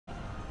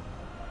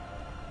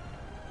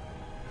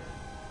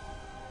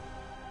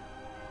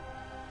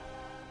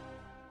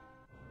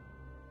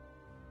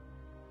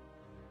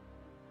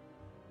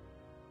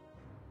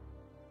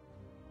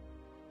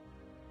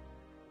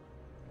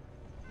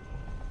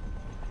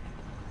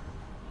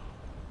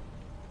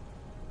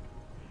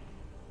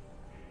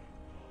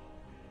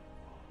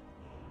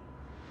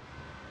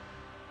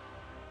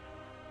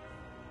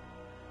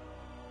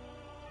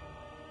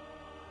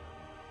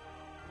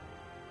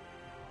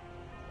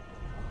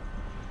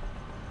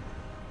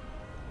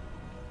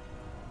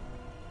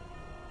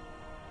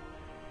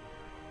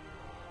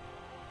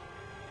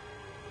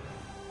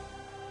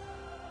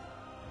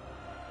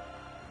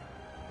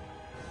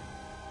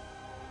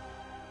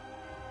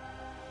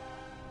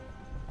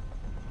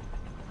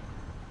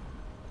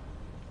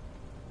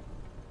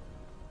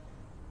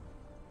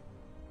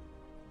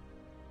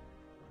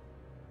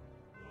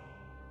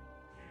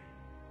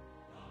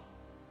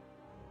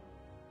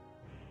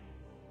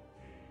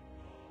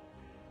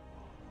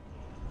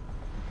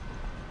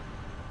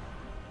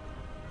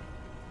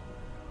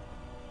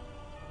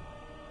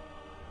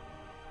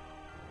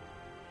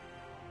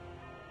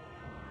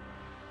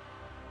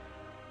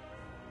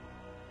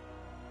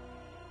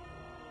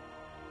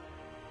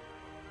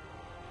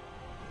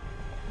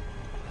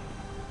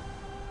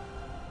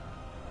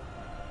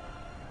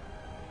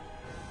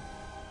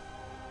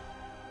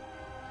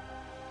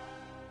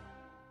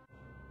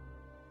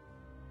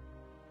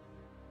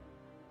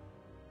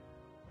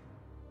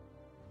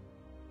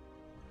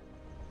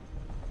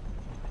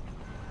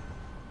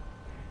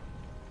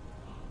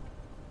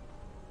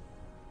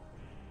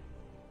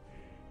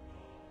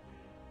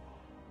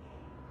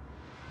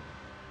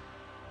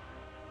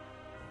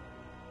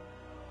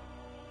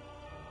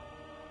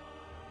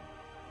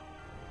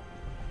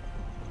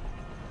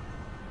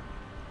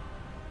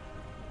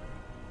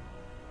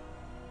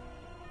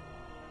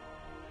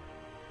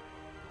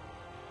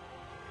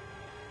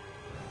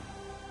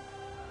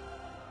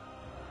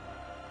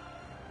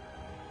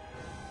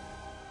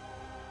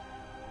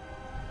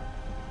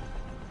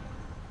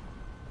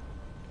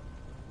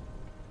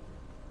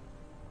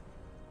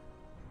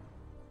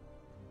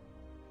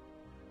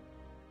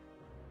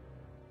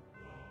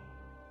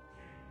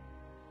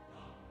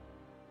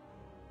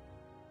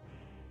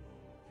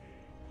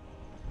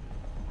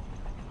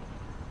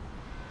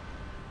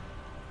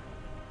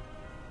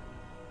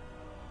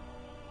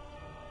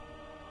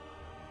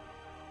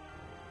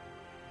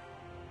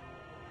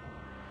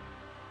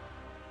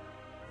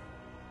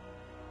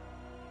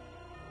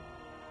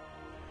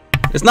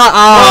It's not.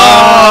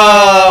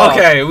 Oh,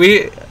 okay.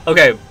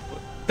 Okay.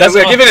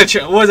 We're giving it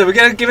a we're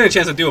gonna give it a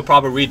chance to do a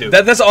proper redo.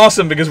 That's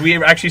awesome because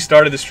we actually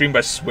started the stream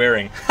by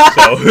swearing.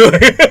 So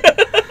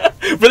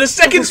for the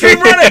second stream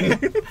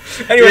running.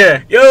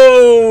 Anyway,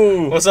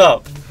 yo, what's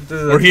up? This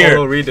is we're here.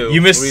 Redo.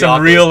 You missed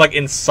some real like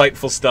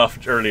insightful stuff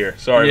earlier.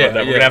 Sorry about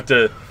that. We're gonna have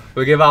to.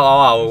 We give out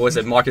all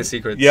our market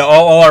secrets. Yeah,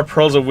 all our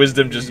pearls of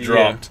wisdom just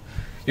dropped.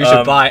 You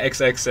should buy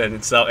XX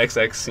and sell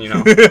XX. You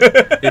know,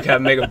 you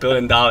can make $1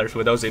 billion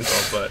with those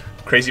info. But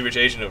crazy rich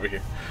Asian over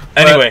here.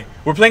 Anyway,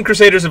 we're playing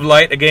Crusaders of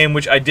Light, a game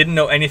which I didn't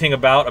know anything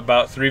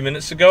about 3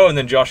 minutes ago, and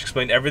then Josh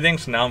explained everything,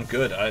 so now I'm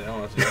good. I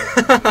don't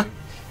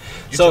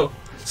know.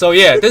 So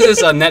yeah, this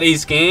is a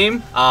NetEase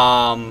game,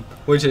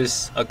 which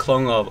is a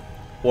clone of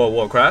World of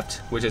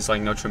Warcraft, which is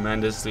like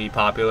tremendously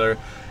popular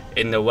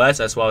in the West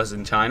as well as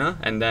in China.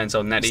 And then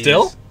so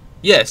NetEase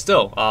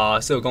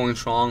still going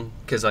strong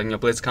because like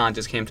BlizzCon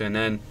just came to an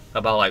end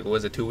about like what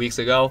was it 2 weeks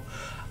ago.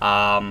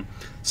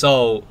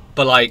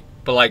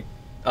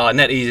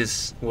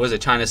 NetEase was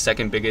China's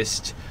second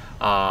biggest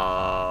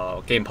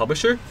game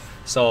publisher,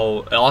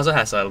 so it also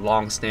has a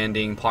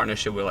long-standing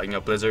partnership with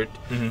like Blizzard.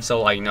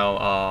 So like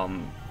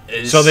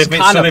it's so they've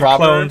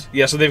proper.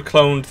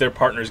 cloned their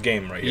partner's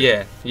game, right?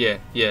 Yeah,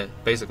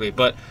 basically.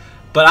 But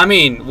I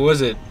mean, what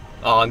was it?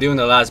 During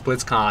the last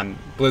BlizzCon,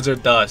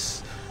 Blizzard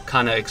does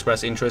kind of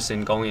express interest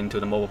in going into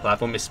the mobile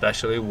platform,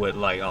 especially with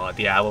like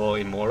Diablo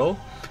Immortal,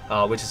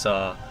 which is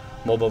a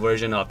mobile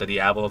version of the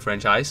Diablo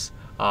franchise.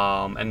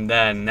 And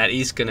then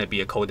NetEase gonna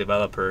be a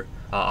co-developer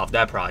of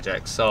that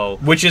project. So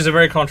which is a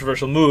very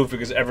controversial move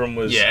because everyone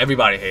was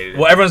everybody hated it.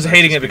 Well, everyone's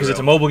hating it because it's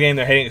a mobile game.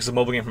 They're hating it because it's a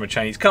mobile game from a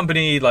Chinese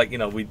company. Like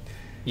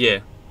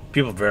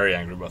people are very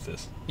angry about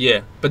this.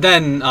 Yeah, but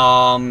then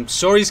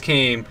stories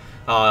came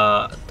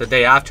the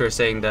day after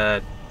saying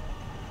that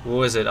what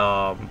was it?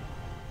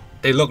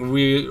 They look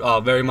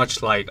very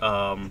much like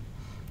a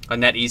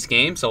NetEase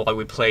game, so like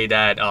we play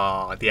that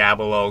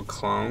Diablo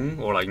clone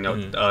or like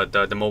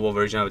the mobile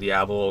version of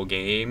Diablo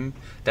game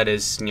that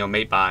is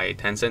made by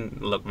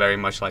Tencent look very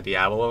much like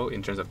Diablo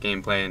in terms of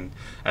gameplay and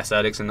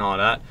aesthetics and all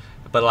that.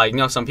 But like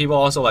some people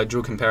also like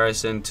drew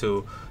comparison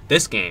to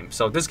this game.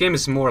 So this game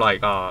is more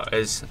like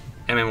is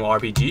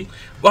MMORPG.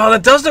 Wow,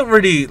 that does look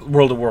really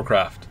World of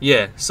Warcraft.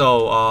 Yeah.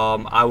 So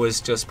I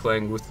was just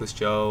playing Ruthless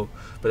Joe,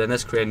 but then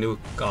let's create a new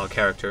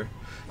character.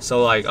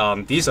 So like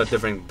these are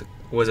different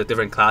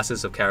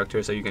classes of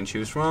characters that you can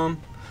choose from.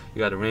 You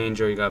got a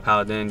ranger, you got a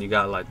paladin, you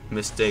got like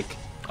mystic.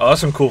 Oh,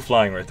 that's some cool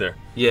flying right there.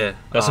 Yeah,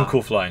 that's some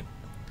cool flying.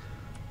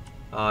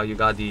 You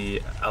got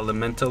the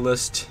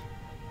elementalist.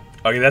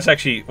 Okay, that's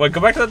actually. Wait,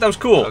 go back to that. That was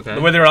cool. Okay.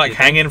 The way they were like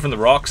hanging from the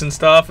rocks and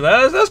stuff.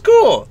 That's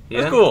cool.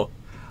 Yeah. That's cool.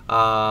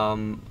 I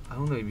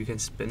don't know if you can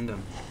spin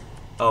them.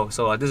 Oh,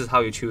 so this is how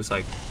you choose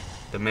like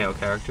the male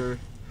character.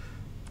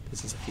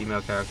 This is a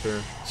female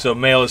character. So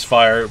male is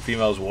fire,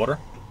 female is water.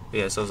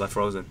 Yeah, so it's like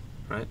Frozen.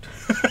 Right.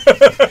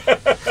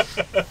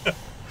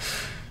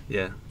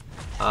 Yeah.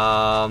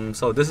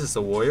 So this is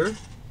the warrior.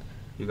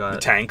 You got the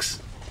tanks.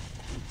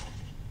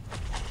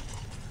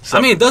 I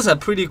mean, it does have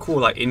pretty cool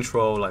like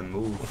intro like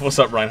move. What's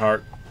up,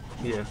 Reinhardt?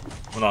 Yeah.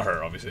 Well, not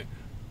her, obviously.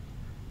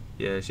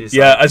 Yeah, she's.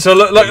 Yeah. So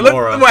look.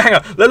 Wait, hang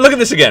on. Look at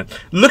this again.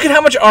 Look at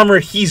how much armor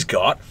he's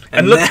got,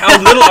 and look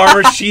how little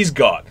armor she's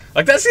got.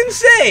 Like that's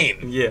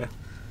insane. Yeah.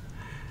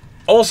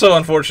 Also,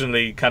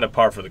 unfortunately, kind of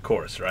par for the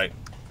course, right?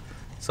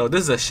 So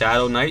this is a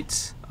Shadow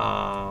Knight.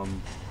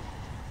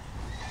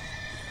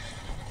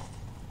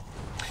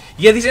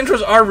 Yeah, these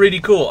intros are really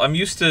cool. I'm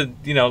used to,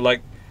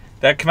 like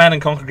that Command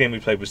and Conquer game we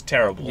played was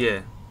terrible.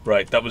 Yeah.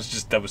 Right. That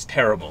was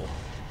terrible,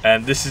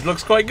 and this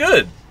looks quite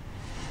good.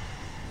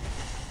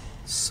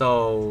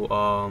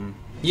 So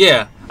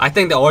yeah, I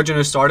think the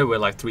original started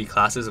with like 3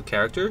 classes of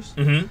characters,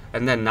 and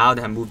then now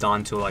they have moved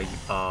on to like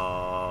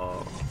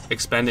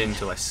expanded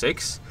into like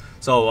 6.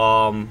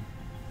 So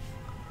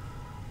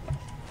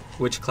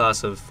which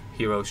class of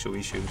hero should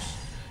we choose?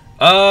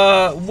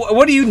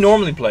 What do you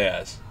normally play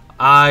as?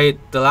 The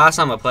last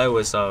time I played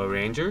was a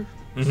ranger.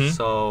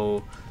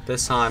 So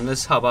this time,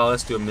 let's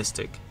do a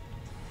mystic,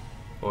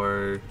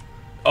 or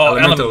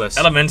elementalist.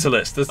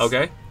 Elementalist.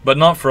 Okay, but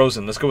not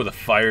frozen. Let's go with a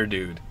fire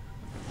dude.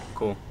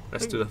 Cool.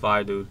 Let's do the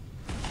fire dude.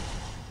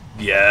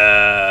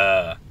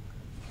 Yeah.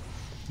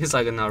 He's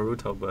like a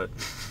Naruto, but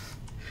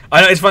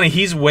I know it's funny.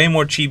 He's way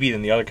more chibi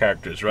than the other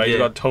characters, right? Yeah. He's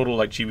got total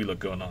like chibi look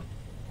going on.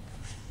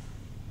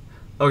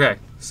 Okay,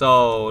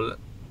 so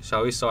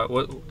shall we start?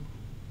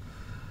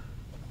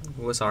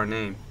 What's our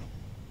name?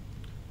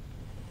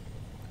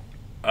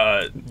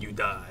 You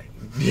die.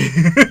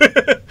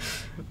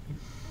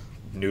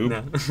 Noob.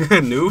 No.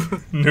 Noob.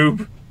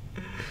 Noob.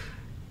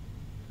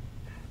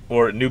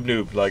 Or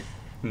noob like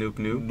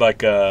noob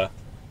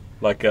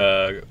like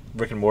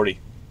Rick and Morty.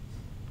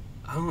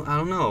 I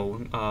don't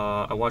know.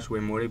 I watched Rick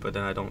and Morty, but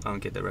then I don't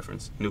get the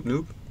reference.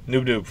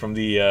 Noob from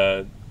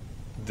the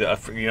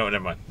never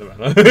mind.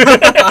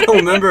 I don't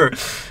remember.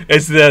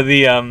 It's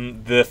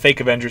the fake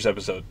Avengers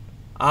episode.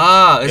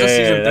 Is that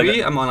season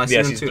 3? I'm on like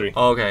season 2. 3.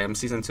 Oh, okay, I'm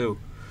season 2.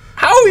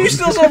 How are you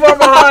still so far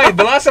behind?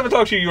 The last time I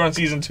talked to you, you were on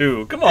season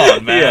 2. Come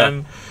on,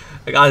 man.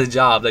 I got the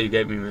job that you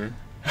gave me, man.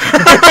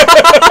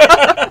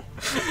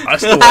 I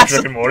still watch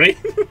Rick and Morty.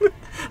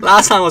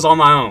 Last time was on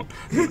my own.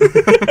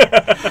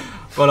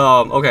 But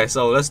okay,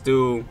 so let's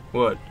do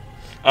what?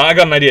 I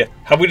got an idea.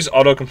 How about we just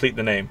autocomplete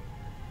the name?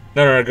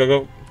 No,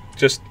 go.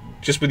 Just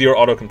with your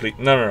autocomplete.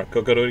 No.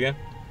 Go do it again.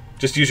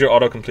 Just use your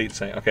autocomplete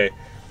saying, okay.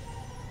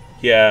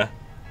 Yeah,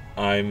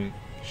 I'm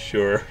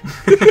sure.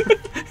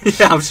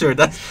 Yeah, I'm sure.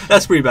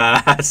 That's pretty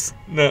badass.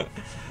 No.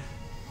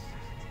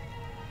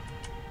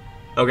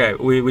 Okay,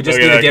 we just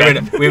need to get rid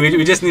of.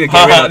 We just need to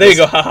get rid of. There you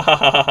this.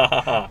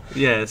 go.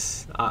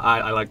 Yes,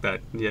 I like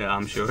that. Yeah,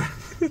 I'm sure.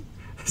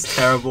 It's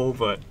terrible,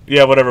 but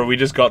yeah, whatever. We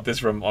just got this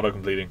from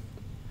autocompleting.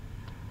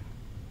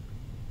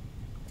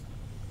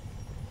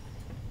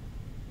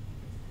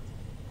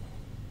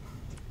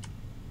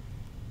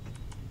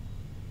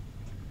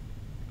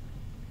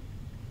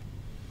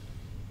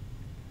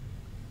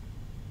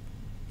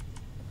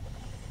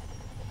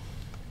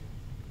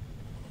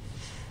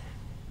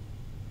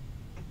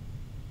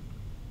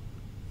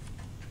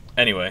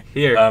 Anyway,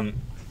 here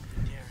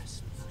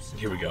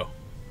we go.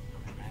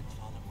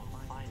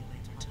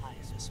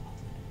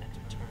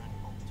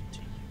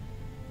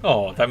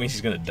 Oh, that means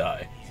he's gonna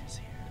die.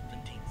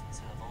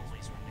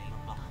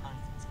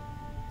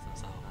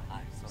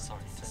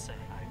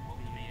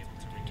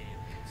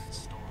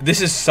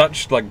 This is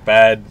such like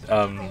bad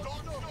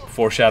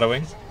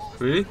foreshadowing.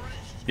 Really?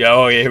 Yeah.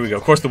 Oh yeah. Here we go.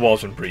 Of course, the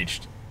wall's been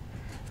breached.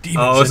 Demons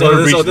Oh,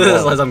 so this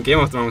is like some Game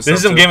of Thrones. This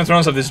is some Game of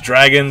Thrones stuff. There's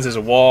dragons. There's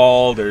a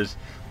wall. There's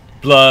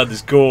blood.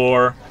 There's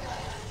gore.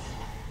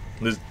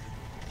 Well,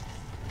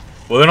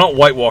 they're not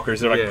White Walkers.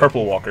 They're like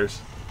purple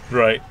walkers,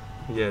 right?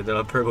 Yeah,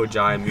 they're purple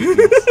giant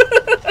mutants.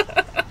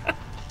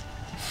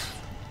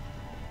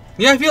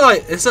 Yeah, I feel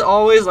like, is it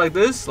always like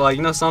this? Like,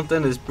 you know,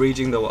 something is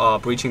breaching the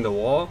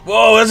wall.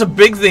 Whoa, that's a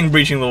big thing,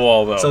 breaching the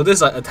wall, though. So this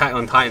is like Attack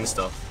on Titan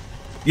stuff.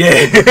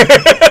 Yeah.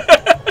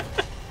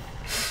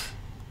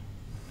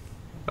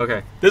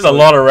 Okay. There's a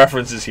lot of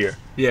references here.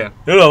 Yeah.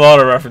 There's a lot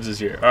of references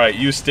here. All right,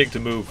 use stick to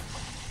move.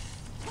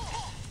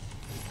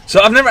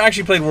 So I've never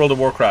actually played World of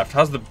Warcraft.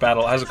 How's the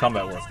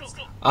combat work?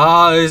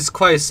 It's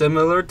quite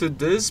similar to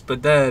this,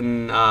 but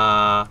then,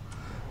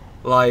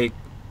 like,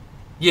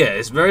 yeah,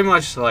 it's very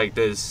much like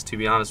this, to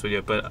be honest with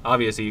you. But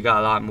obviously, you got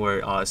a lot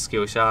more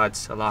skill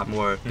shots, a lot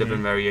more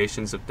different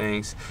variations of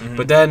things.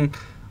 But then,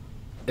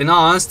 in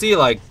all honesty,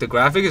 like, the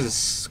graphics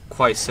is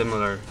quite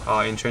similar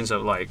in terms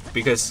of, like,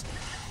 because,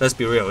 let's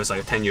be real, it's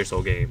like a 10 years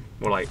old game,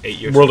 or like 8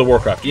 years World of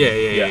Warcraft.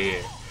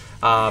 Yeah.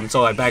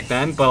 So like back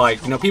then, but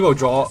like, you know, people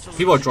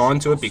are drawn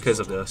to it because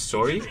of the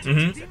story.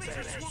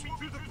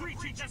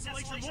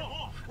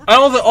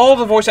 All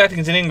the voice acting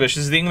is in English.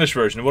 This is the English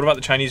version. What about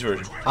the Chinese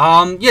version?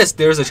 Yes,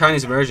 there's a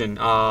Chinese version.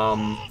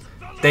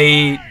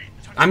 They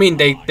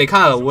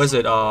kind of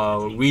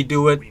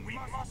redo it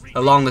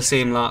along the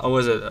same line, or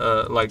was it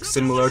like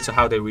similar to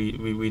how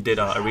we did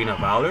Arena of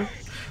Valor?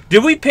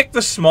 Did we pick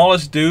the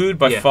smallest dude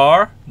by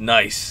far?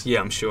 Nice.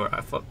 Yeah, I'm sure.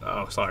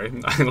 Oh, sorry.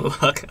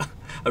 Look,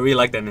 I really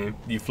like that name.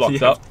 You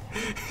flocked up?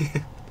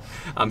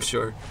 I'm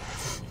sure.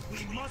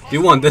 Do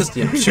you want this?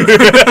 Yeah, I'm sure.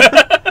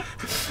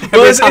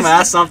 Every time I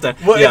ask something,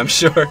 yeah, I'm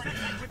sure.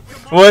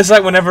 Well, it's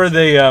like whenever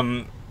they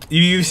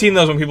you've seen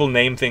those when people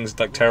name things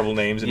like terrible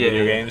names in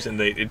video games, and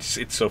it's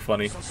so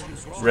funny.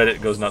 Reddit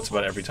goes nuts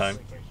about it every time.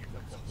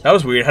 That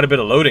was weird. Had a bit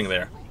of loading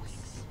there.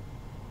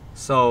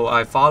 So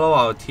I follow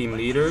our team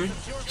leader.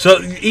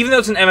 So even though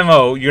it's an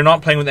MMO, you're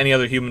not playing with any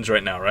other humans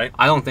right now, right?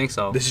 I don't think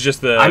so. This is just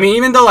the. I mean,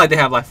 even though like they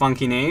have like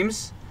funky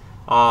names,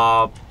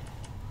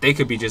 they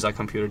could be just like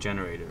computer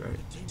generated, right?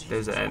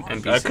 There's an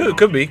NPC.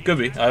 Could be.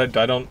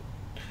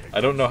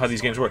 I don't know how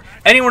these games work.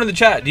 Anyone in the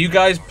chat? Do you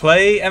guys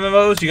play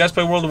MMOs? Do you guys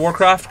play World of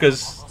Warcraft?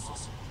 Because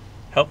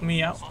help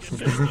me out.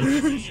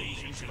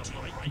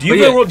 Do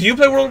you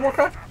play World of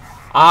Warcraft?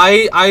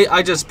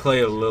 I just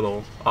play a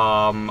little.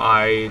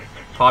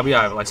 I've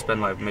like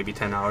spent like maybe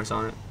 10 hours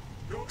on it,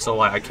 so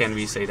like I can't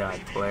really say that I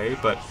play,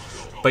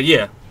 but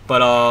yeah,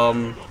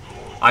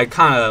 I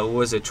kind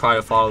of try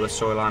to follow the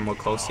storyline more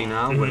closely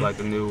now with like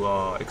the new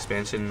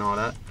expansion and all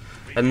that,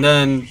 and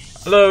then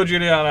hello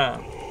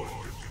Juliana.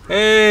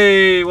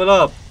 Hey, what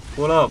up?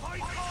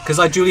 Cause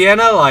like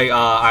Juliana, like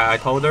I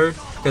told her,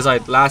 cause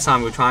like last time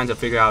we were trying to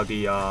figure out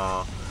the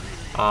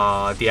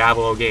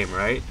Diablo game,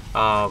 right?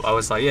 I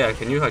was like, yeah,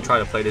 can you like try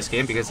to play this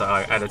game, because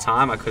at the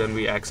time I couldn't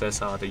really access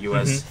the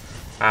US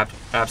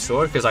app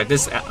store, because like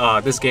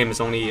this game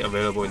is only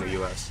available in the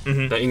US,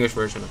 the English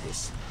version of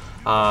this.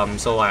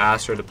 So I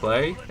asked her to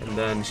play, and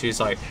then she's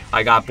like,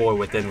 I got bored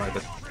within like the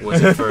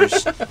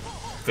first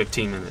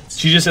 15 minutes.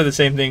 She just said the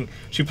same thing.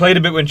 She played a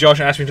bit when Josh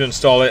asked me to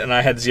install it, and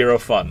I had zero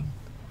fun.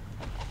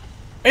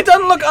 It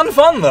doesn't look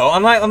unfun though.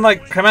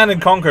 Unlike Command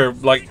and Conquer,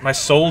 like my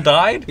soul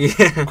died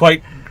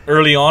quite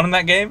early on in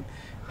that game.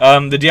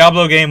 The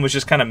Diablo game was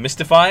just kind of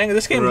mystifying.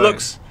 This game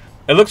looks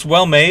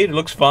well made. It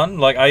looks fun.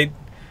 Like I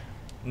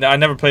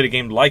never played a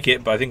game like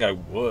it, but I think I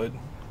would.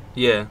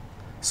 Yeah.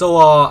 So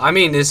I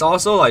mean, it's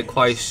also like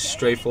quite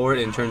straightforward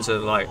in terms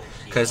of like,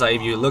 because like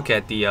if you look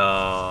at the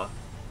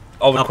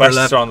all the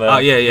quests are on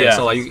the. Yeah.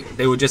 So like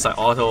they would just like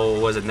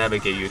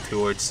navigate you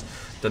towards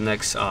the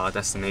next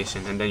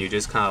destination, and then you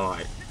just kind of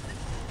like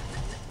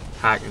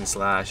hack and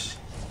slash.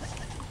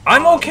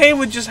 I'm okay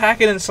with just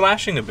hacking and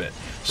slashing a bit.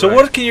 So Right.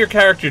 what can your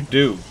character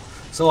do?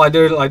 So like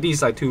there are like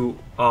these like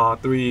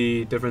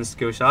 3 different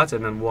skill shots,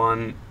 and then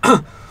one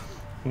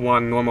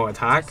normal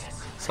attack.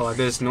 So like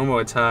this normal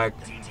attack,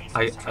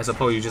 I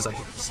suppose you just like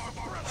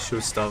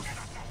shoot stuff.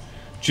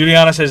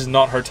 Juliana says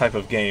not her type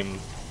of game.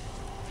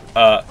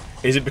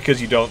 Is it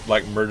because you don't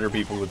like murder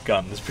people with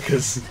guns?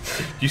 Because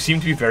you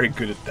seem to be very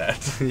good at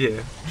that.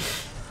 Yeah.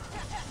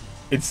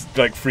 It's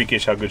like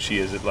freakish how good she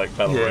is at like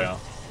Battle Yeah. Royale.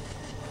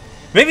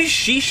 Maybe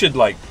she should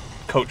like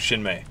coach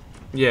Shinmei.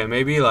 Yeah,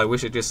 maybe like we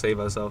should just save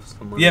ourselves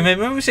some money. Yeah,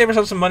 maybe we save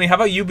ourselves some money. How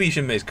about you be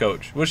Shinmei's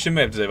coach? What's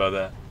Shinmei have to say about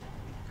that?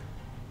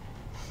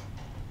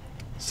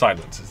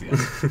 Silence is the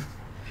answer.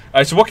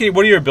 Alright, so what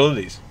are your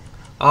abilities?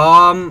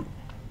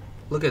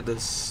 Look at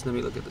this. Let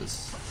me look at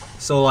this.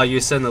 So like you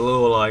send a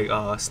little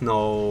like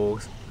snow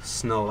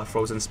like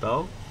frozen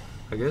spell,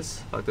 I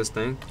guess, like this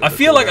thing. I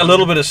feel like a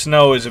little bit of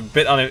snow is a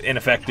bit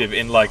ineffective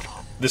in like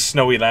the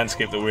snowy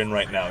landscape that we're in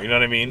right now. You know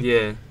what I mean?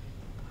 Yeah.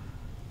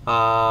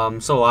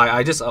 So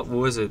I just what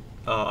was it?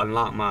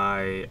 Unlock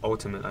my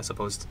ultimate, I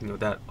suppose. You know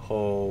that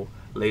whole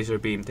laser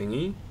beam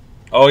thingy.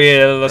 Oh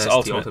yeah, that's the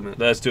ultimate. ultimate.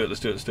 Let's do it.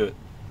 Let's do it. Let's do it.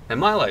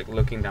 Am I like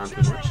looking down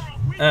too much?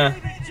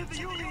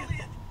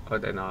 Oh,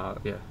 then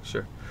yeah,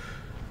 sure.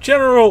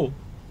 General.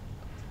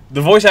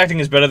 The voice acting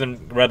is better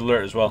than Red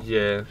Alert as well.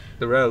 Yeah,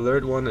 the Red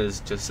Alert one is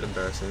just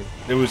embarrassing.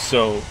 It was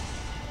so.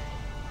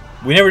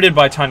 We never did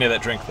buy Tanya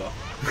that drink though.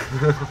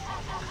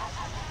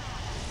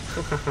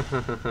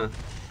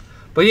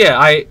 But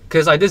yeah,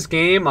 this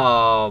game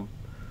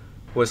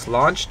was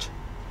launched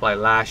like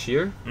last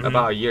year,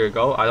 about a year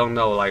ago. I don't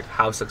know like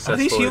how successful. Are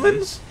these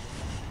humans?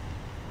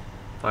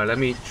 Alright, let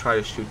me try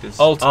to shoot this.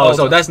 Alt.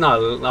 So that's not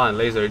a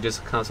laser,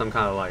 just kind of some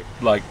kind of like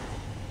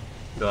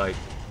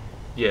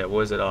yeah,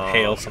 what is it?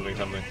 Hail something.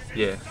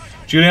 Yeah.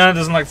 Juliana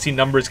doesn't like to see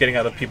numbers getting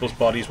out of people's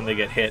bodies when they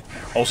get hit.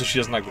 Also, she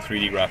doesn't like the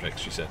 3D graphics.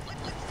 She said.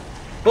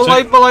 But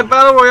like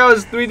Battle Royale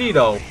is 3D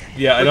though.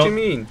 Yeah, what do you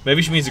mean?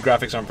 Maybe she means the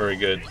graphics aren't very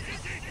good.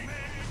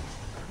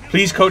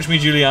 Please coach me,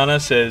 Juliana.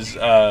 Says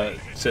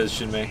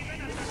Shinmei.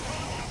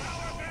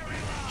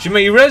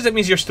 Shinmei, you realize that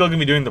means you're still gonna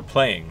be doing the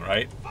playing,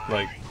 right?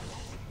 Like.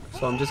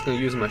 So I'm just gonna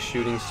use my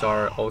shooting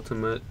star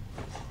ultimate.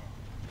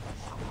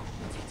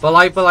 But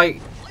like,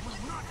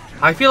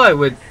 I feel like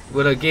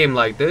with a game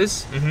like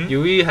this,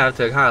 you really have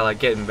to kind of like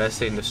get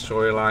invested in the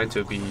storyline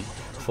to be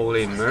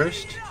fully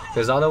immersed,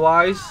 because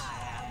otherwise.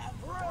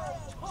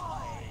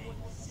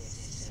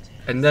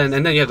 And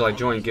then you have to like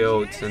join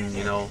guilds and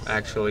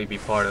actually be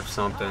part of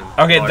something.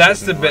 Okay,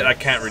 that's the bit I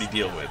can't really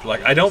deal with.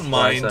 Like I don't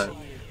mind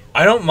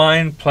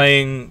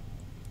playing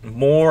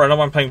more. I don't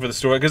mind playing for the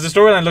story because the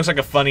storyline looks like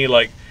a funny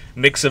like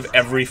mix of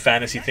every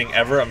fantasy thing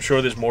ever. I'm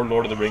sure there's more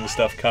Lord of the Rings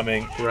stuff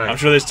coming. Right. I'm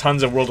sure there's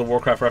tons of World of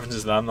Warcraft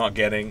references that I'm not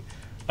getting.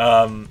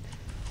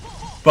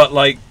 But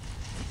like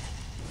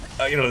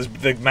there's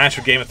the match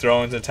with Game of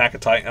Thrones and Attack of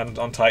Titan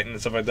on Titan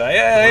and stuff like that.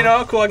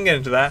 Yeah, cool, I can get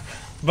into that.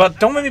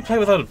 But don't make me play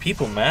with other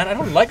people, man. I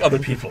don't like other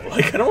people.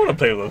 Like I don't want to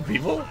play with other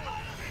people.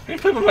 Let me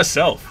play with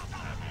myself.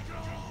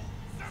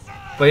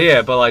 But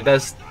yeah, like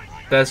that's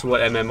what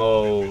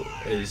MMO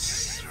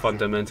is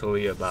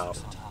fundamentally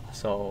about.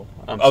 So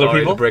I'm other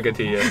sorry people? to break it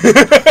to you.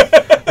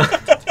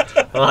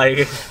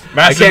 Like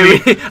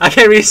Massively, I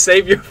can't really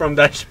save you from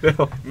that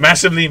spiel.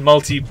 Massively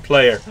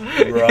multiplayer.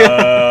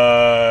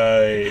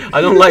 Right.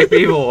 I don't like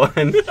people,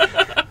 and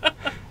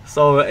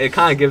so it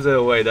kind of gives it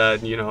away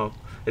that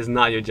it's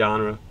not your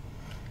genre.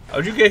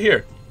 How'd you get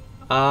here?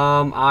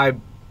 I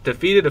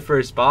defeated the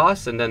first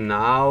boss, and then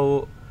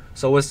now,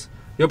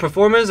 your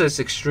performance is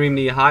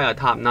extremely high,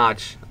 top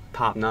notch.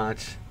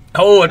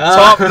 Oh, a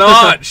top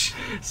notch.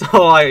 So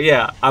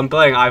I'm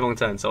playing iPhone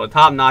 10, so a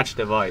top notch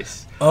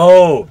device.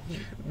 Oh,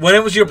 when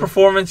it was your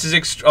performance is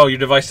your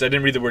devices. I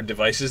didn't read the word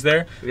devices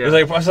there. Yeah.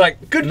 I was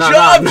like, good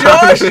job,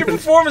 Josh. Your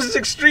performance is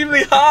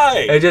extremely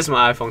high. It's just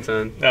my iPhone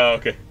 10. Oh,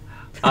 okay.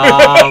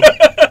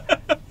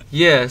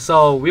 Yeah,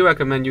 so we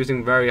recommend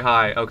using very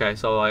high. Okay,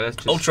 so let's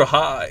just ultra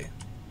high.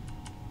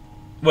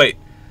 Wait,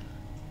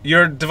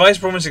 your device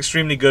performance is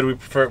extremely good.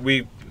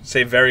 We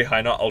say very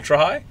high, not ultra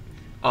high.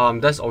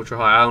 That's ultra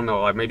high. I don't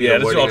know. Like maybe the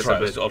wording ultra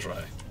high. is a bit. Ultra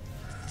high.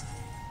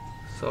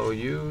 So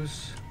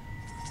use.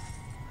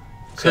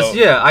 Cause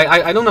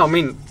I don't know. I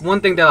mean,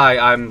 one thing that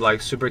I'm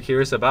like super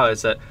curious about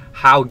is that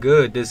how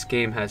good this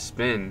game has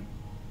been.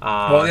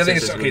 Well, the thing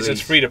is, so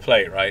it's free to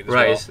play, right?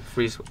 Right, well. it's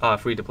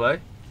free to play.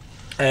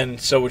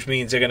 And so, which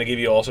means they're going to give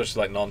you all sorts of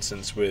like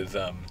nonsense with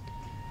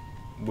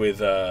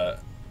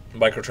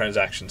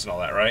microtransactions and all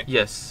that, right?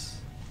 Yes.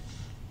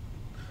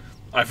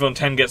 iPhone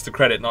 10 gets the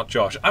credit, not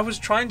Josh. I was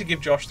trying to give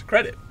Josh the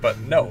credit, but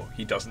no,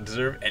 he doesn't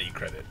deserve any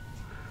credit.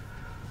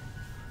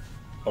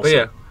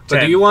 Also, but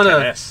do you want to?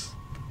 10S.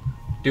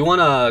 Do you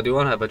want to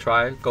have a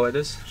try? Go at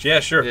this. Yeah,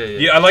 sure.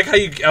 Yeah. I like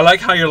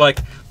how you're like,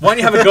 why don't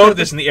you have a go at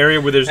this in the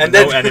area where there's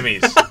no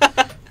enemies?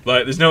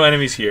 Like, there's no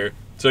enemies here,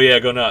 so yeah,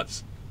 go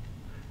nuts.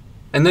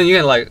 And then you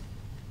can like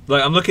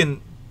Like, I'm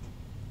looking...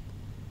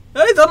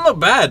 It doesn't look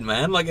bad,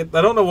 man. Like,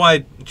 I don't know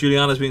why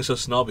Juliana's being so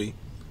snobby.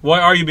 Why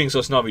are you being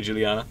so snobby,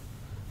 Juliana?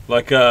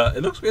 Like,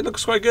 it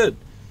looks quite good.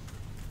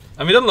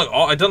 I mean,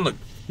 it doesn't look...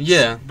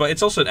 Yeah. But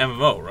it's also an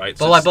MMO, right?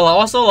 So but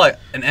also, like,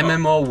 an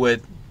MMO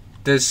with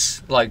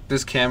this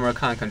camera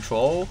kind of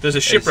control. There's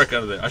a shipwreck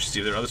under there. I should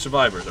see there are other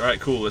survivors. Alright,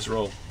 cool. Let's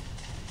roll.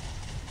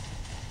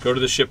 Go to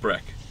the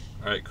shipwreck.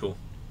 Alright, cool.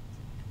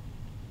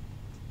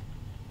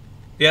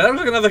 Yeah, that was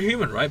like another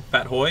human, right?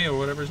 Bat Hoy or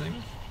whatever his name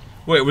is.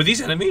 Wait, were these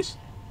enemies?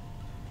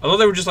 I thought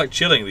they were just like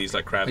chilling, these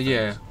like crab things.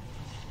 Yeah.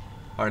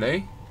 Are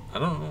they? I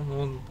don't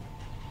know.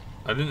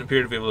 I didn't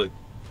appear to be able to...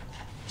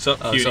 Sup,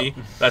 cutie?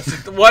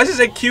 That's why does it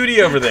say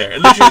cutie over there?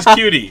 It literally is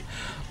cutie.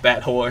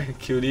 Bat Hoy,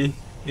 cutie.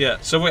 Yeah,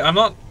 so wait, I'm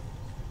not...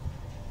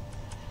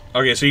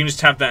 Okay, so you can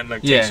just tap that and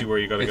like takes you where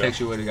you gotta go. It takes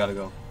you where you gotta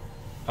go.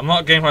 I'm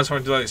not getting how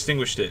something to like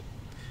extinguished it.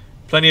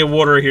 Plenty of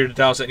water here to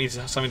douse. It needs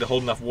something to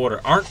hold enough water.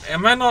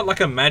 Am I not like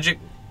a magic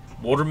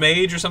water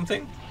mage or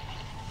something?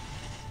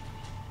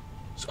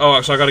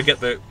 Oh, so I gotta get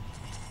the...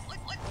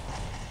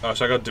 Oh,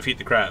 so I gotta defeat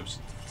the crabs.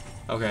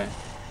 Okay.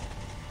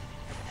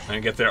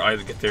 And get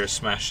their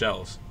smashed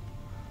shells.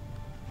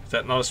 Is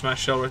that not a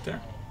smashed shell right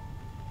there?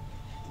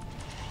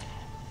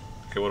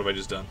 Okay, what have I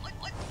just done?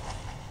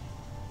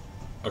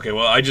 Okay,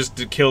 well, I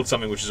just killed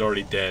something which is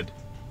already dead.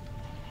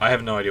 I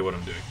have no idea what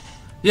I'm doing.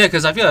 Yeah,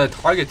 because I feel like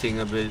targeting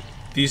a bit.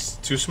 These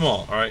too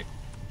small, alright.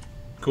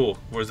 Cool.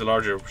 Where's the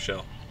larger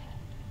shell?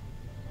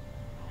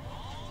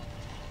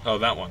 Oh,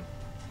 that one.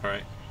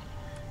 Alright.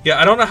 Yeah,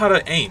 I don't know how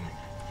to aim.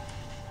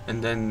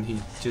 And then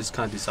he just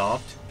kind of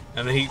dissolved.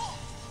 And then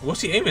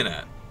what's he aiming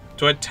at?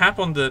 Do I tap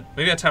on the...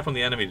 Maybe I tap on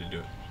the enemy to do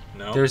it.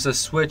 No? There's a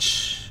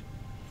switch.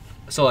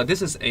 So like,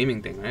 this is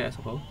aiming thing, right? I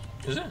suppose.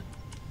 Is it?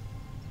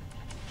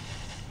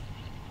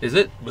 Is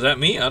it? Was that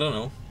me? I don't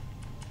know.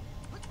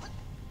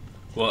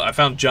 Well, I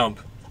found jump.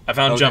 I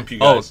found jump, you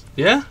guys. Oh,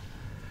 yeah?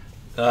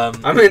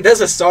 I mean,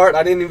 there's a start.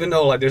 I didn't even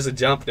know like there's a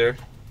jump there.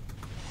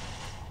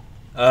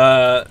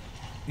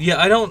 Yeah,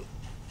 I don't...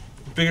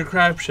 Bigger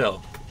crab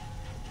shell.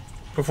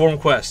 Perform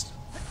quest.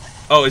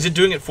 Oh, is it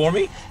doing it for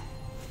me?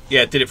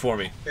 Yeah, it did it for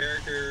me.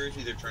 Characters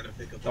either trying to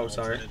pick up an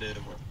alternative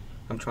or...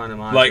 I'm trying to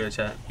monitor the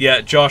chat.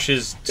 Yeah, Josh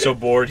is so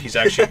bored he's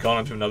actually gone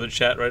into another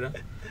chat right now.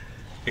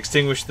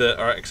 Extinguish the...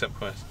 Alright, accept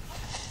quest.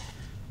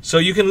 So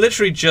you can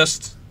literally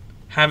just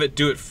have it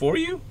do it for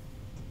you?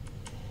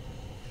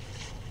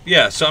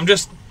 Yeah, so I'm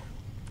just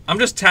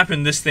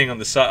tapping this thing on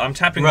the side. I'm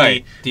tapping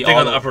the thing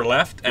on the upper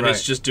left, and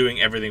it's just doing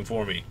everything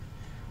for me.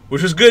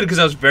 Which was good because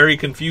I was very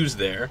confused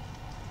there.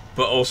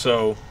 But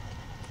also...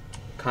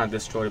 Kind of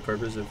destroy the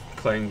purpose of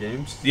playing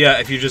games. Yeah,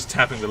 if you're just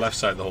tapping the left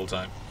side the whole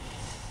time.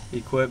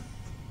 Equip.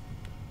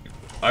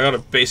 I got a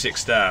basic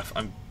staff.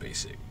 I'm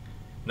basic.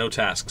 No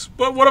tasks.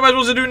 But what am I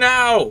supposed to do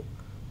now?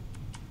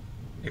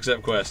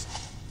 Accept quest.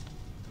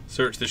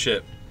 Search the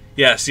ship.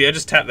 Yeah, see, I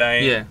just tapped that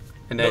in. Yeah,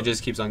 and then it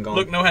just keeps on going.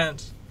 Look, no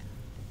hands.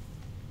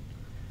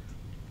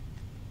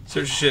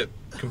 Search the ship.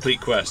 Complete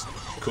quest.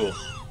 Cool.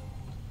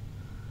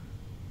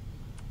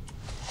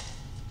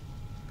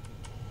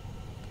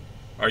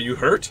 Are you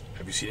hurt?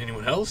 Have you seen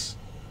anyone else?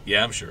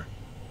 Yeah, I'm sure.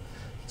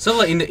 So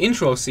like in the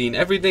intro scene,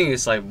 everything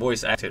is like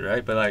voice acted,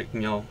 right? But like, you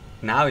know,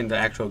 now in the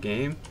actual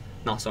game,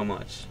 not so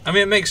much. I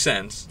mean, it makes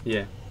sense.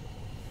 Yeah.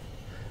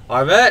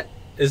 Arvet,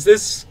 is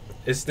this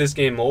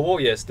game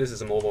mobile? Yes, this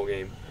is a mobile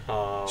game.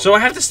 So I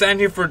have to stand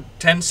here for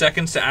 10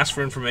 seconds to ask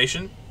for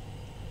information?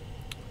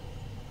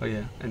 Oh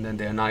yeah, and then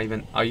they're not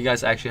even... Are you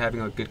guys actually having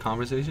a good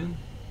conversation?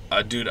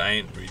 Dude, I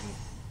ain't reading.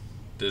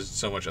 There's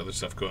so much other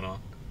stuff going on.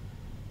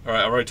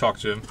 Alright, I already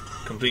talked to him.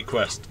 Complete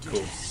quest.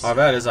 Cool.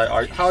 Arvet is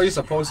like, how are you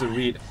supposed to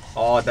read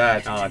all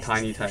that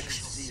tiny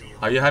text?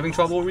 Are you having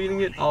trouble reading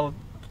it all?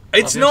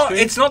 It's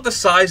not the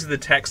size of the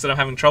text that I'm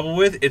having trouble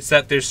with. It's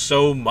that there's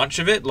so much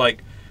of it.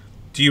 Like,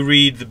 do you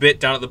read the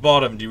bit down at the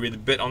bottom? Do you read the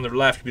bit on the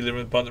left? Do you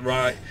read the bit on the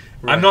right?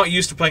 I'm not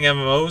used to playing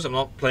MMOs. I'm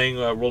not playing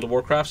World of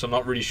Warcraft, so I'm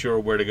not really sure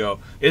where to go.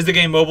 Is the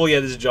game mobile?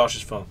 Yeah, this is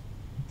Josh's phone.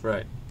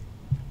 Right.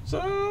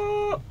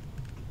 So,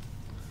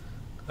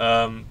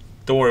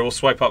 don't worry, we'll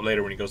swipe up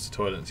later when he goes to the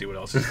toilet and see what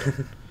else is going.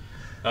 Wait,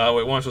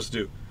 what am I supposed to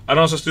do? I don't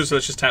know what I'm supposed to do, so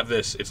let's just tap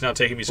this. It's now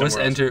taking me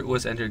somewhere else.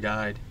 What's enter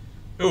guide?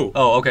 Ooh.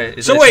 Oh, okay.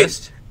 So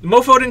wait,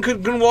 Mofo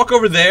couldn't walk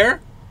over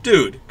there?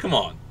 Dude, come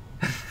on.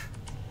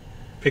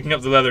 Picking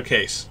up the leather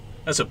case.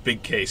 That's a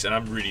big case, and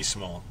I'm really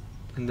small.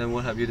 And then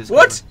what have you discovered?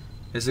 What?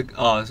 Is it?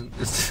 Oh,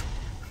 it's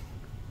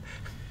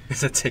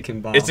it's a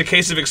ticking bomb. It's a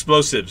case of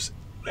explosives.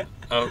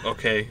 Oh,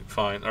 okay,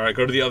 fine. All right,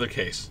 go to the other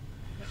case.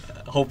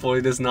 Hopefully,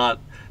 this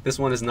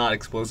one is not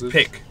explosive.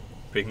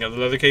 Picking up the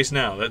leather case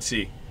now. Let's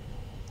see.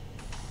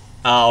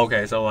 Oh,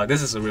 okay. So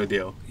this is a real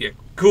deal. Yeah,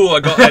 cool. I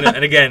got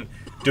and again,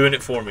 doing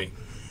it for me.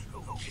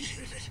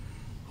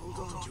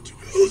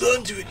 Hold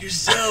on to it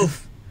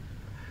yourself.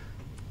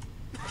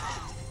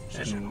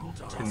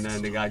 And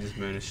then the guy just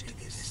vanished.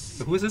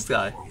 So who is this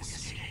guy?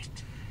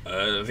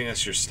 I think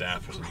that's your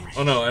staff or something.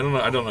 Oh no,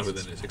 I don't know who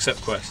that is.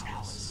 Accept quest.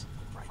 Is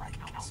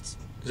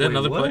that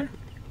another player?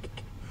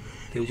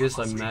 They just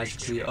like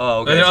magically.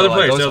 Oh, okay. There are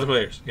other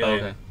players. Yeah,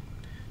 okay. yeah.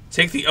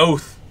 Take the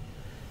oath.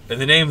 In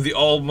the name of the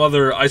All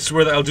Mother, I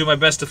swear that I'll do my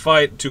best to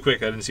fight. Too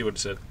quick, I didn't see what it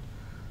said.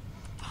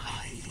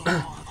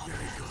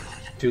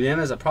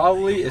 Juliana's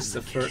probably is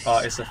the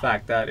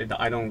fact that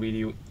I don't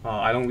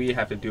really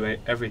have to do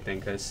everything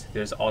because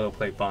there's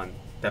autoplay button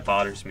that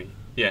bothers me.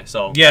 Yeah,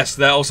 so yes,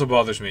 that also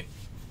bothers me.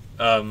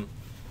 On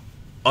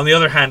the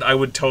other hand, I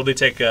would totally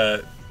take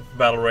a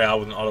battle royale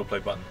with an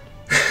autoplay button.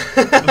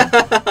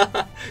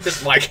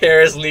 Just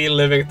vicariously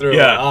living through.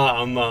 Yeah,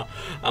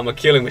 I'm a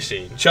killing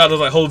machine. Child of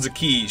Light holds a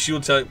key. She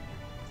will tell.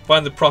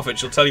 Find the prophet.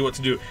 She'll tell you what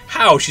to do.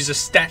 How? She's a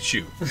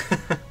statue.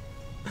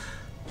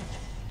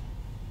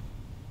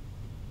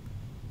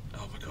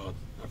 Oh my god.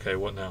 Okay,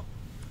 what now?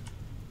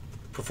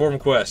 Perform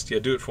quest. Yeah,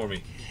 do it for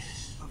me.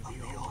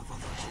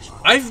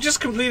 I've just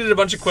completed a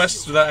bunch of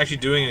quests without actually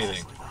doing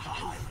anything.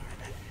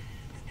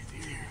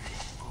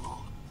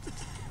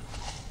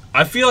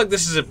 I feel like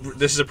this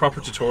is a proper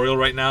tutorial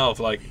right now of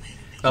like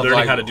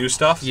learning how to do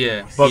stuff.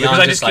 Yeah, but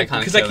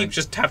because I keep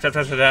just tap,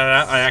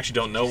 I actually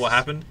don't know what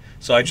happened,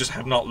 so I just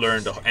have not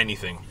learned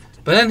anything.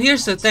 But then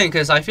here's the thing,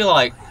 because I feel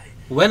like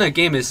when a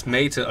game is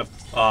made to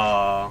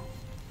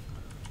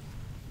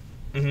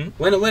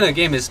when a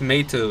game is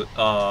made to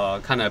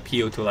kind of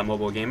appeal to like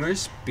mobile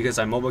gamers, because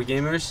like mobile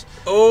gamers.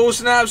 Oh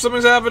snap!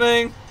 Something's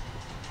happening.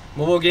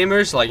 Mobile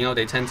gamers, like, you know,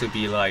 they tend to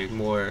be like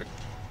more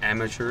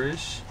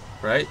amateurish,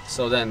 right?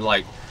 So then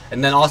like.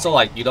 And then also,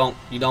 like, you don't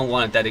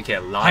want to dedicate a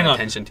lot of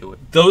attention to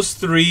it. Those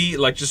three,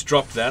 like, just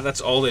dropped that.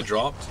 That's all they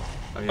dropped.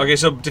 Oh, yeah. Okay,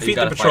 so defeat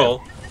the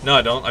patrol. No,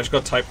 I don't. I just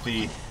got to type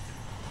the...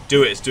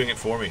 Do it. It's doing it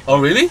for me. Oh,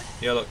 really?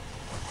 Yeah, look.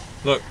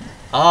 Look.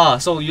 Ah,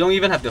 so you don't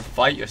even have to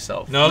fight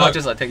yourself. No, not look.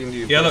 just, like, taking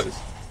you places. Look.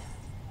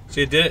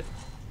 See, it did it.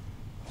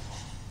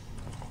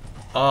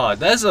 Ah,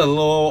 that's a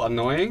little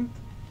annoying.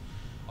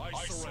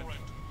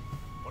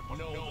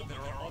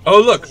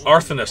 Oh, look.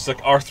 Arthanus.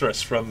 Like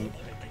Arthras from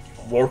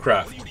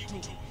Warcraft.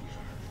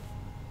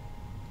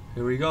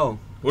 Here we go.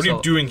 What are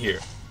you doing here?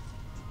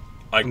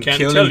 I'm can't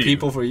killing tell you.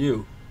 people for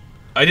you.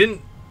 I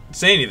didn't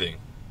say anything.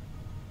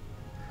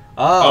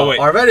 Oh, wait.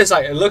 Arvet is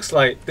like, it looks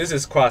like this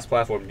is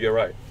cross-platform. You're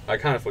right. I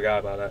kind of forgot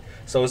about that.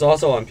 So it's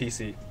also on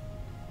PC.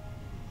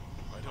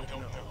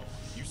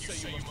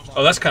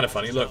 Oh, that's kind of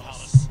funny. Look.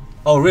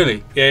 Oh,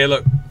 really? Yeah,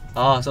 look.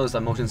 Ah, so it's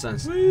like motion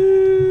sense.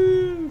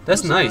 Woo!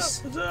 That's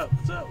nice. What's up?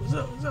 What's up? What's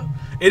up? What's up?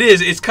 It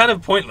is. It's kind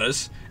of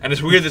pointless, and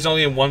it's weird. It's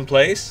only in one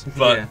place.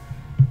 But yeah.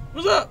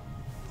 What's up?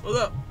 What's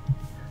up?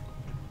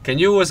 Can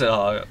you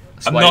swipe?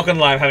 I'm not gonna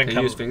lie. I'm having. Can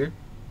you use finger?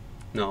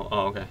 No.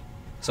 Oh, okay.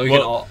 So you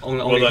can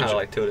only kind of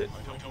like tilt it.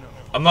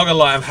 I'm not gonna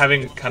lie. I'm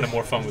having kind of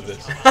more fun with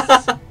this.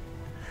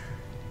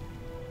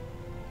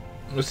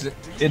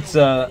 It's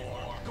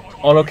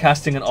auto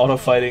casting and auto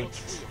fighting.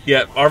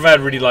 Yeah,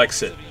 Arvad really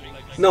likes it.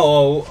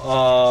 No,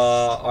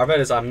 Arvad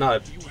is I'm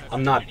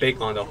not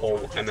big on the whole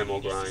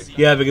MMO grind.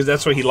 Yeah, because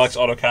that's why he likes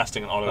auto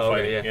casting and auto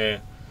fighting. Yeah. Yeah.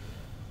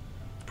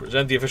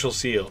 Present the official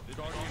seal.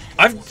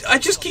 I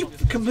just keep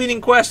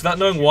completing quests without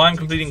knowing why I'm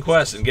completing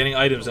quests and getting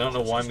items. I don't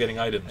know why I'm getting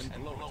items.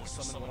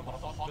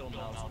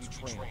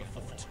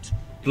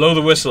 Blow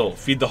the whistle.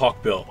 Feed the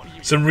hawkbill.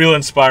 Some real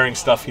inspiring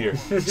stuff here.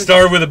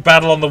 Started with a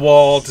battle on the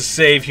wall to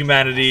save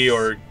humanity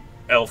or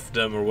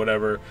elfdom or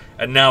whatever,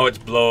 and now it's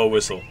blow a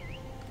whistle.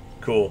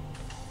 Cool.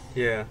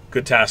 Yeah.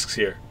 Good tasks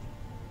here.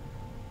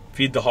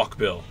 Feed the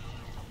hawkbill.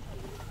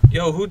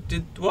 Yo, who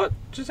did what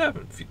just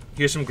happened?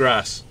 Here's some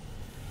grass.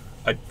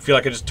 I feel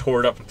like I just tore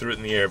it up and threw it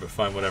in the air, but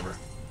fine, whatever.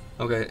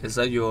 Okay, is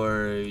that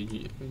your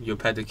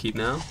pet to keep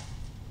now?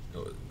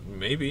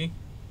 Maybe.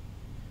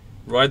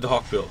 Ride the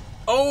hawkbill.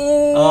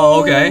 Oh!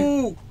 Oh,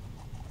 okay.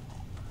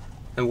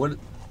 And what?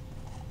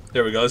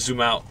 There we go, let's zoom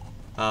out.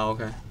 Oh,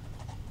 okay.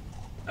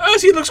 Oh,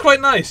 see, it looks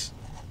quite nice.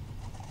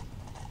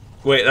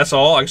 Wait, that's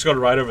all? I just gotta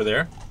ride over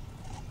there?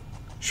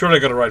 Surely I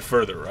gotta ride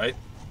further, right?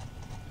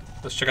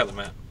 Let's check out the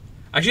map.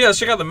 Actually, yeah, let's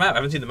check out the map. I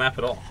haven't seen the map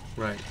at all.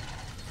 Right.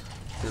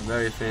 A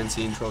very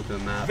fancy intro to the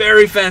map.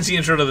 Very fancy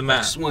intro to the map.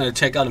 I just want to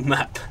check out the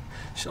map.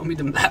 Show me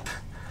the map.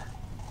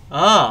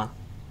 Ah.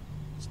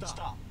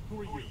 Stop.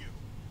 Who are you?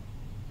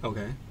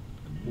 Okay.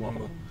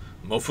 Whoa.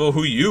 Mofo,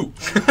 who you?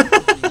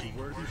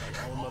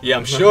 Yeah,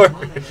 I'm sure.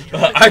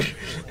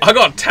 I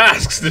got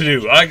tasks to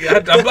do.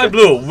 I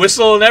blew a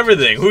whistle and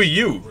everything. Who are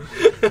you?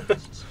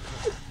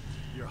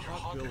 Your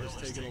hawkbill has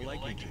taken a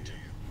liking to you.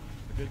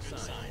 A good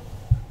sign.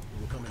 It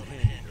will come in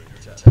handy during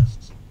your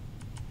tests.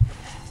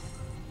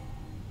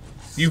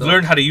 You've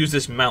learned how to use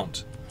this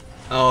mount.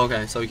 Oh,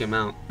 okay. So we can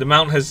mount. The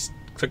mount has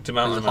clicked to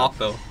mount. And the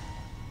hawkbill.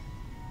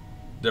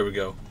 There we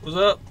go. What's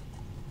up?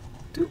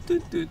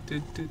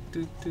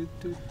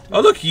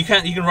 Oh look, you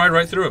can ride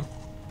right through him.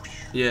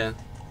 Yeah.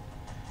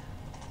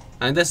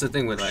 And that's the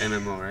thing with like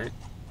MMO, right?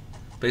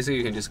 Basically,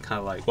 you can just kind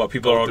of like. What,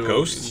 people are all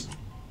ghosts?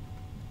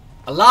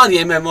 A lot of the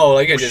MMO,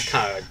 like you can just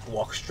kind of like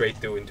walk straight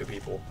through into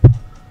people.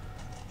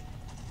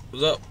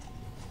 What's up?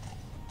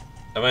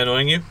 Am I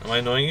annoying you? Am I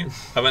annoying you?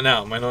 How about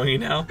now? Am I annoying you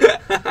now?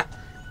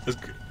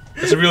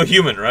 That's a real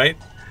human, right?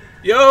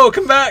 Yo,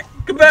 come back!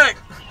 Come back!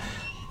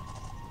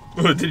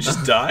 Did it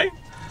just die?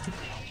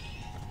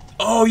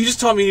 Oh, you just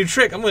taught me a new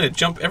trick. I'm gonna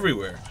jump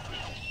everywhere.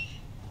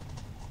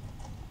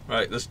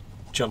 Right, let's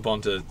jump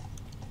onto.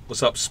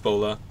 What's up,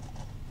 Spola?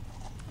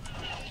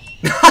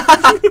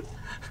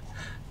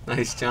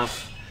 Nice jump.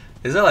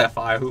 Is that like a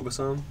fire hoop or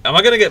something? Am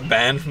I gonna get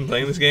banned from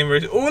playing this game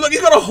very soon? Oh, look,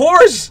 he's got a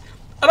horse!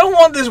 I don't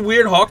want this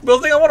weird hawk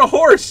building. I want a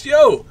horse.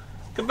 Yo,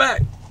 come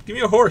back. Give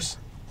me a horse.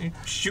 I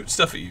shoot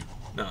stuff at you.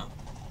 No.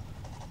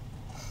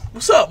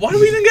 What's up? Why do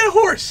we even get a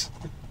horse?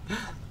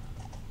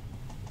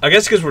 I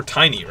guess because we're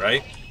tiny,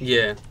 right?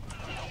 Yeah.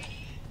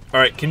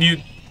 Alright, can you...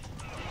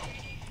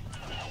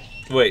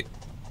 Wait.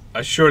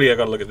 Surely I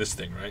gotta look at this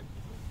thing, right?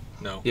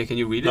 No. Yeah, can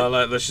you read it? No,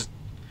 let's just...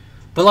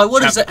 But like,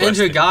 what is tap the the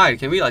enter quest guide?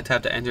 Can we like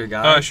tap the enter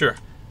guide? Sure.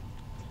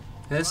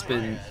 That's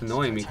been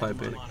annoying me quite a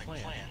bit.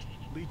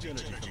 Leads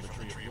energy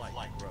from the tree of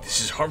light grows.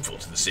 This is harmful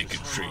to the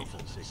sacred tree.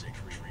 Powerful sacred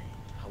tree.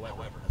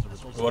 However, as a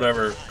result of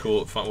Whatever,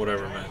 cool, fun,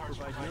 whatever, man.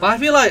 But I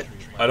feel like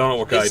I don't know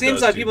what guy it seems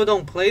does, like dude. people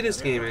don't play this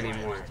game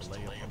anymore.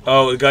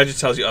 Oh, the guy just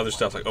tells you other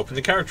stuff, like open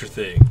the character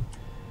thing.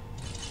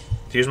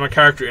 Here's my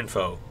character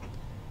info.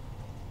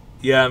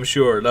 Yeah, I'm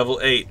sure. Level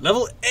 8.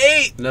 Level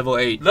 8! Level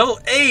 8. Level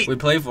 8! We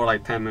played for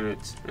like 10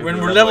 minutes. and When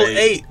we're level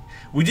 8.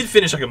 We did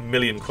finish like a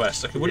million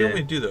quests. Okay, what do you Yeah.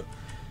 want me to do though?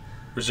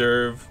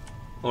 Reserve.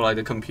 Or like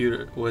the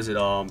computer, was it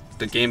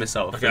the game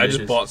itself? Okay, I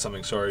just bought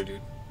something. Sorry,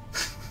 dude.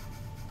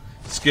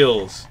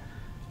 Skills.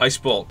 Ice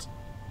Bolt.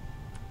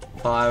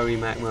 Fiery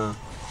magma.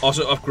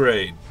 Also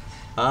upgrade.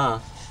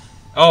 Ah.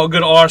 Oh,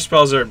 good. All our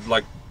spells are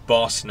like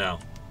boss now.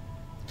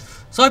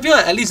 So I feel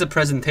like at least the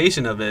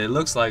presentation of it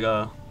looks like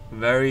a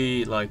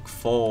very like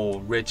full,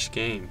 rich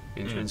game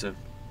in terms of,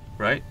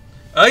 right?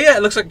 Oh yeah,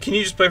 it looks like. Can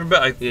you just play for a bit?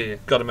 I Yeah.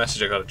 got a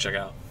message I got to check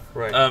out.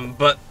 Right.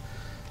 But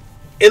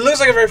it looks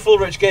like a very full,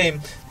 rich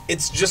game.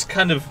 It's just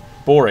kind of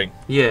boring.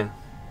 Yeah.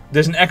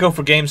 There's an echo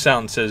for game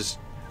sound that says,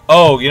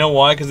 "Oh, you know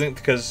why? Because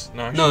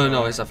no, actually,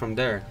 No, it's from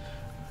there.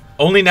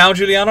 Only now,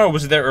 Juliana, or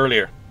was it there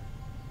earlier?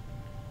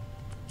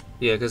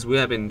 Yeah, because we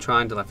have been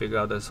trying to like figure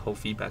out this whole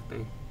feedback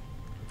thing.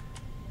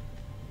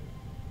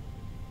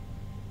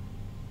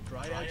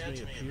 Dryads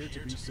may appear to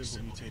be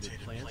simple mutated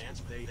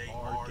plants, but they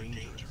are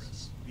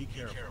dangerous. Be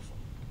careful.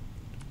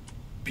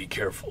 Be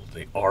careful.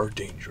 They are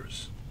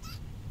dangerous.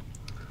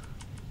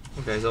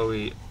 Okay, so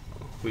we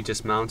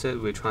just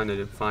mounted. We're trying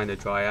to find the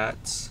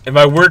dryads. And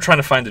by we're trying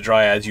to find the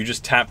dryads, you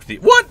just tapped the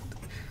what?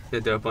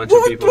 There are a bunch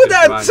What of people. was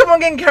just that? running. Someone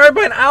getting carried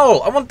by an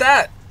owl. I want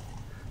that.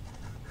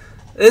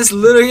 It's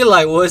literally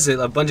like, what is it?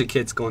 A bunch of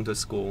kids going to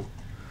school.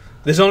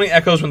 This only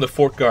echoes when the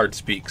fort guard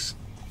speaks.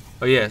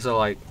 Oh yeah, so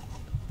like,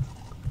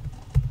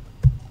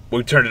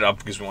 We turned it up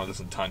because we wanted to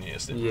listen to Tanya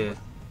yesterday. yeah.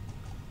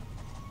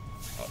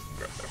 I'll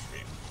grab that for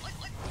you.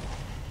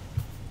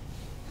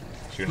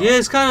 So you're Yeah, not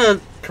it's kind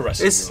of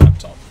caressing it's- your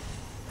laptop.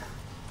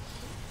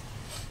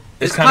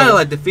 it's kind of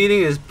like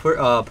defeating its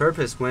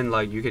purpose when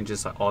like you can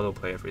just like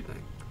autoplay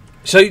everything.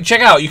 So you check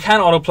out. You can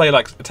autoplay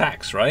like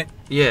attacks, right?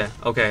 Yeah.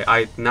 Okay.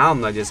 Now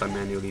I'm like just like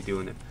manually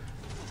doing it.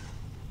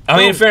 I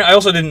mean, No. in fairness, I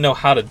also didn't know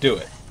how to do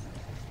it.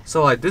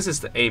 So like this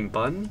is the aim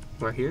button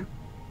right here,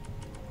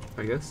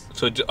 I guess.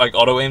 So like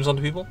auto aims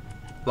onto people.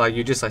 Like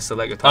you just like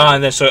select your Ah, target.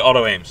 and then so it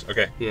auto aims.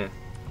 Okay. Yeah.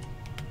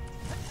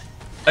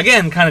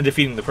 Again, kind of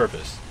defeating the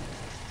purpose.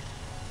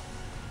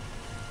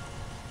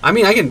 I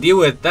mean, I can deal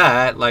with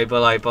that,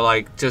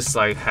 but just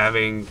like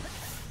having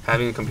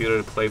a computer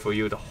to play for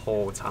you the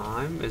whole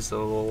time is a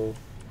little.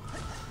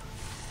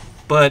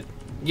 But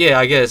yeah,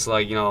 I guess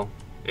like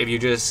if you're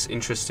just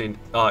interested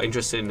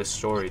in the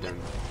story, then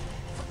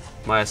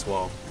might as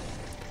well.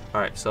 All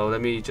right, so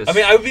let me just. I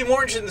mean, I would be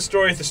more interested in the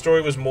story if the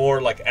story was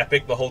more like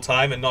epic the whole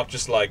time and not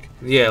just like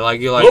yeah, like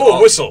you're like. blow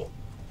a whistle.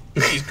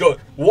 Please go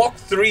walk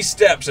 3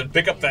 steps and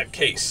pick up that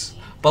case.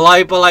 But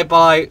like,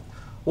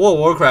 World of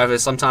Warcraft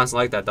is sometimes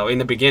like that though. In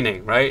the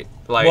beginning, right?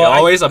 Like Well,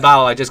 always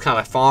about like just kind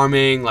of like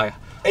farming, like.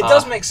 It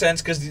does make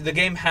sense because the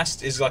game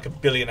is like 1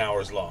 billion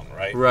hours long,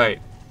 right? Right.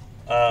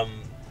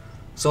 Um,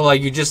 So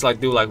like you just like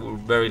do like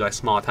very like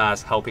small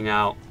tasks helping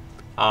out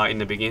in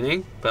the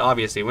beginning, but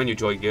obviously when you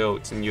join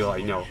guilds and you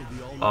like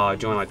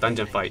join like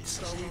dungeon fights.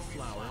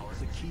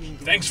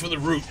 thanks for the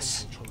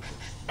roots.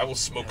 I will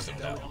smoke them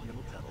now.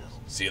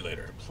 See you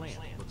later. Plant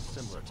looks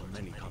similar to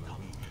many common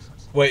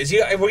weeds.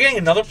 Wait, we're getting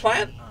another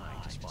plant?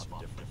 Eye to spot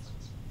the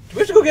difference. Do we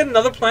have to go get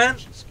another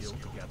plant? Skill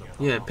to gather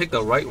Yeah, pick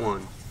the right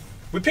one.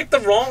 We picked the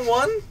wrong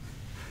one?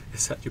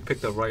 Is that you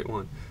picked the right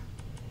one?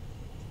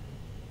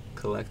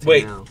 Collecting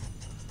Wait. now.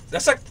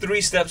 That's like 3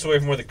 steps away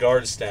from where the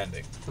guard is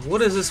standing.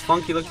 What is this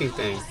funky looking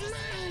thing?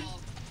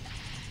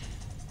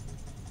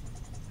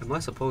 Am I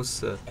supposed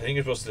to? I think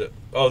you're supposed to...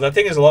 Oh, that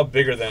thing is a lot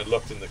bigger than it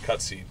looked in the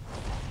cutscene.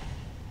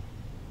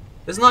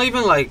 It's not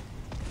even like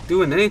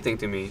doing anything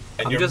to me.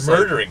 And I'm you're just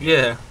murdering like, it.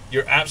 Yeah,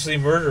 You're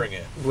absolutely murdering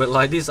it. with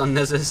like these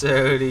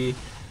unnecessarily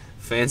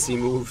fancy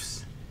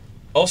moves.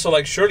 Also,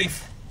 like, surely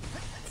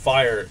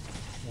fire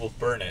will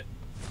burn it.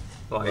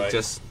 Like Right.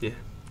 just yeah.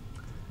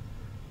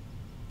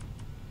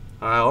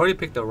 I already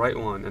picked the right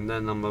one, and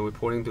then I'm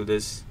reporting to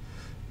this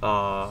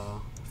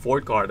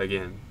fort guard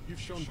again. You've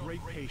shown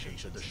great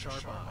patience and a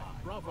sharp eye.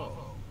 Bravo.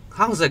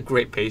 How is that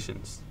great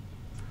patience?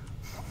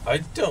 I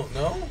don't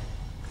know.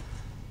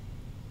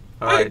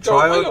 All right, I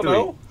trial don't 3.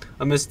 know.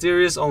 A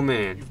mysterious old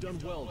man. You've done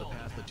well to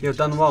pass the You have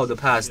done well to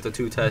pass the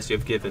 2 tests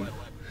you've given.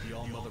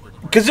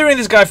 Considering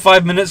this guy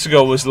 5 minutes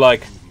ago was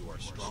like,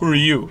 who are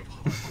you?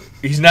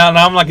 He's now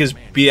I'm like his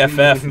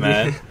BFF,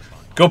 man.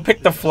 Go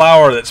pick the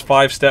flower that's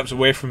 5 steps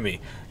away from me.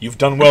 You've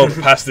done well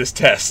to pass this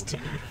test.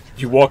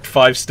 You walked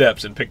 5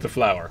 steps and picked the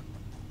flower.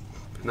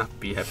 Not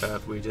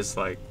BFF, we just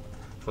like,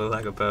 for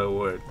lack of a better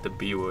word, the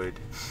B word.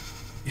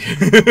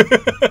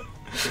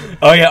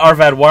 Oh yeah,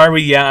 Arvad, why are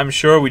we? Yeah, I'm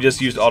sure we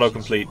just used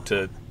autocomplete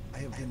to...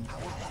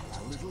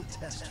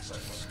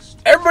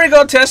 Everybody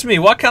go test me.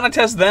 Why can't I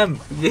test them?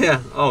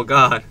 Yeah. Oh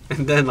god.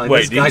 And then like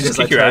Wait, this guy just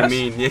like your tried ass?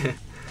 mean. Yeah.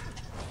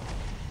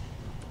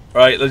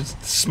 Alright, let's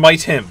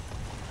smite him.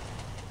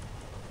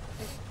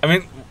 I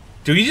mean,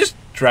 do you just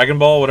Dragon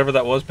Ball whatever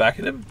that was back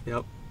at him?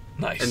 Yep.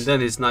 Nice. And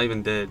then he's not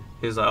even dead.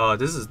 He's like, oh,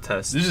 this is a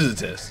test. This is a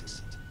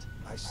test.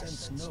 I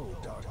sense no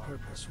dark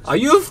purpose. Are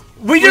you?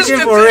 We just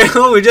freaking for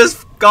real? We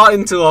just got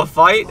into a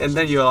fight, and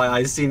then you're like,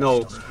 I see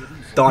no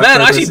dark.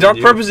 Man, I purpose see in dark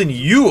you. purpose in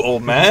you,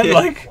 old man. Yeah.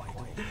 Like,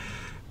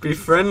 Be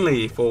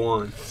friendly for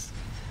once.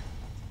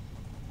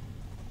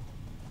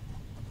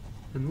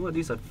 And what?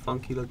 These are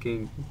funky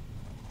looking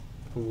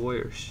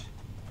warriors.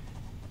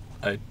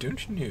 I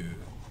don't know.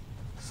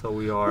 So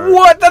we are.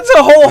 What? That's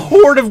a whole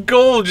horde of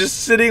gold just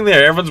sitting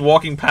there. Everyone's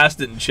walking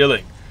past it and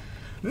chilling.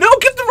 No,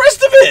 get the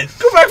rest of it.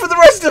 Go back for the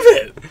rest of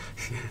it.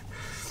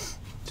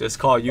 Just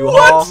call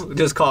U-Haul.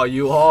 Just call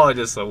U-Haul.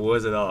 Just what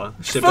is it?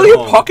 Ship Fill it your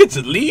home. pockets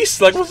at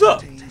least. Like, what's up?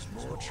 Contains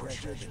more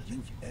treasure than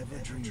you've ever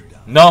dreamed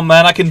of. No,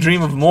 man, I can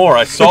dream of more.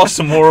 I saw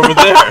some more over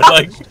there.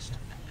 Like,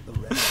 The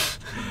rest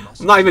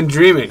I'm not even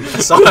dreaming. I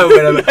saw it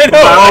with I know,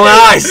 my own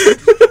eyes.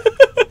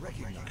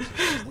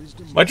 recognize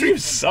wisdom my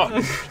dreams suck.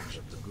 of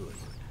the good.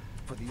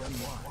 For the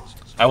unwise,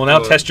 I will now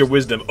test your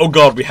wisdom. Oh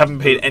god, we haven't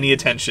paid any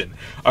attention.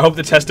 I hope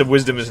the test of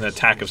wisdom is an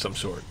attack of some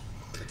sort.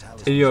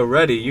 If you're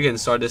ready, you can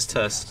start this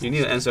test. You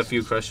need to answer a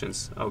few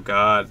questions. Oh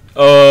god.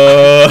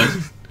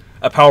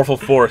 A powerful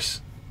force.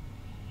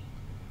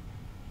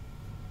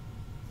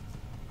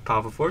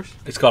 Powerful force?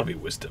 It's gotta be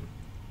wisdom.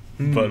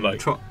 But like,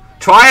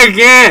 Try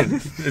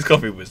again! it's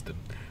gotta be wisdom.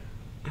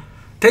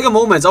 Take a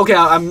moment. Okay,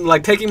 I'm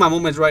like taking my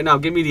moments right now.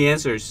 Give me the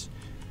answers.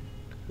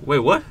 Wait,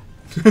 what?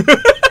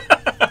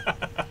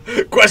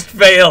 Quest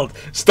failed.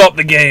 Stop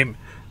the game.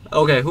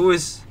 Okay, who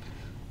is...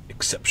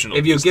 Exceptional.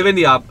 If you're wisdom.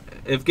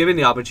 given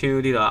the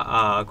opportunity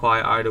to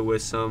acquire either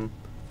wisdom...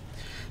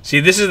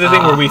 See, this is the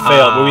thing where we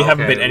failed, where we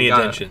haven't okay, paid any we got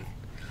it. attention.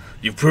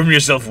 You've proven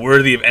yourself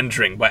worthy of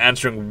entering by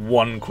answering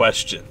one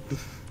question.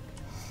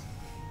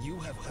 you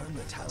have earned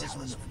the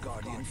talisman of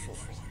Guardian Force.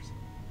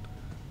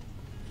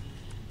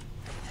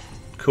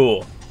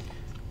 Cool.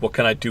 What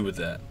can I do with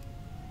that?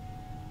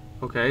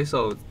 Okay,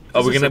 so...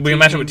 Oh, this is we a can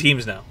match it with team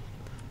teams now.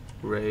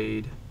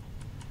 Raid.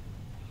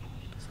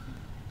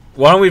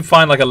 Why don't we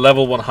find like a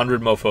level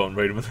 100 mofo and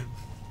raid him with it?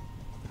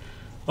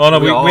 Oh no,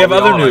 we have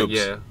other noobs. Like,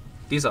 yeah,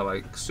 these are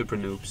like super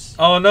noobs.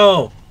 Oh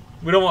no,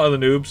 we don't want other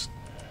noobs.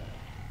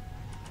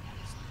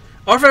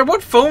 Arthur,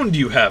 what phone do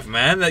you have,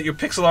 man, that your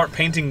pixel art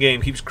painting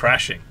game keeps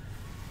crashing?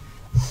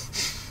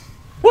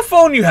 What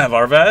phone do you have,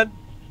 Arvad?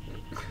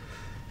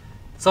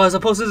 So I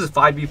suppose this is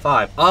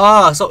 5v5.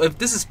 Ah, so if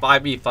this is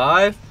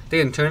 5v5, they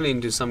can turn it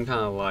into some kind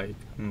of like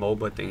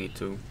MOBA thingy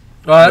too.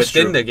 Oh, that's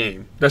within true. the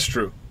game. That's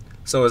true.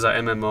 So it's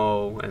an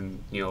MMO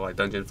and like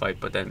dungeon fight,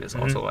 but then it's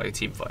also like a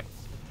team fight.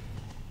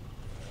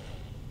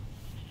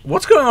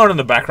 What's going on in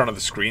the background of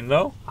the screen,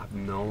 though? I have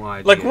no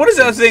idea. Like, what is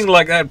that thing,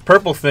 like that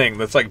purple thing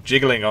that's like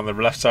jiggling on the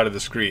left side of the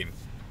screen?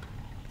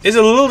 It's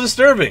a little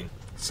disturbing.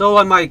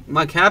 So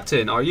my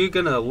captain, are you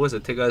gonna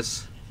take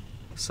us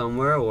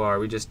somewhere, or are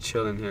we just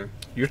chilling here?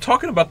 You're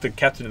talking about the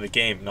captain of the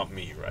game, not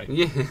me, right?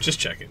 Yeah. Just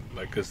checking,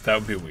 like, because that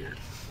would be weird.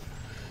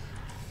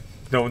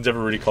 No one's ever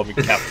really called me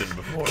captain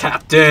before.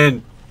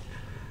 Captain.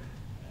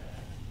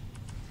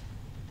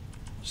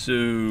 So,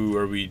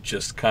 are we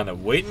just kind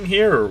of waiting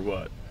here, or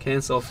what?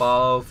 Cancel.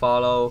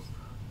 Follow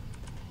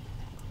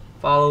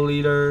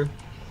leader.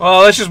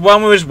 Well, why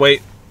don't we just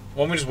wait?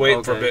 Why don't we just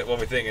wait for a Okay. bit while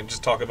we think and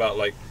just talk about,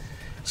 like...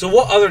 So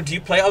do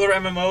you play other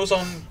MMOs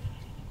on...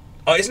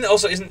 Oh,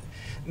 isn't...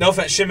 No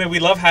offense, Shimmy, we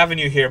love having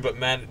you here, but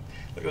man,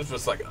 look, it's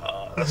just like...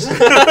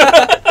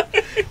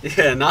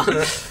 Yeah, not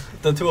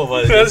the two of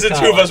us. There's the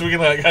two of us, we can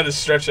like kind of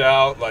stretch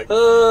out, like...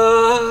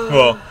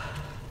 Well...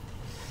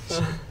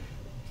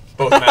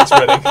 Both man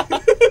spreading.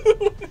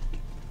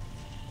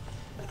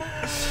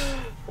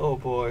 Oh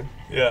boy.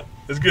 Yeah,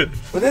 it's good.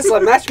 But this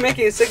like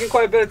matchmaking is taking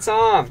quite a bit of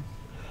time.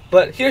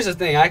 But here's the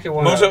thing, I actually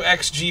want Moto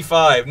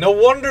XG5. No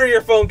wonder your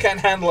phone can't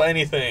handle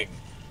anything.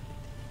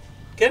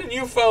 Get a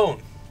new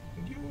phone.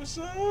 You what's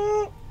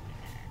up?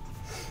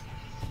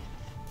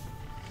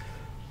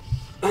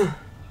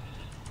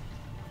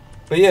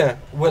 But yeah,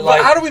 with Like,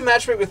 like how do we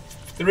matchmake with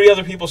 3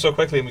 other people so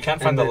quickly and we can't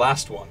find And the then-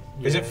 last one?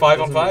 Is Yeah, it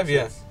 5 on doesn't 5? make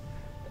Yeah. sense.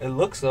 It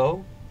looks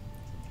so.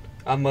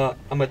 I'm a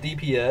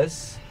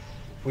DPS.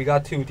 We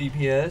got 2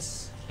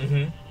 DPS,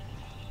 Mm-hmm.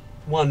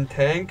 1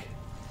 tank.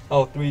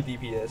 Oh, 3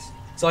 DPS.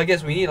 So I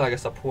guess we need like a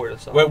support or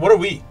something. Wait, what are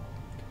we?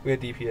 We're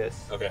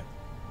DPS. Okay.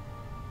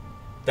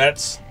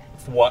 That's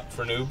what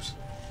for noobs?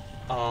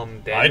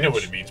 Damage. I know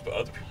what it means, but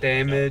other people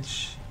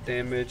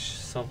Damage,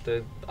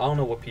 something. I don't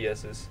know what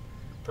PS is.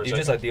 per You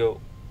just second.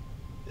 deal.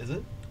 Is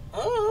it?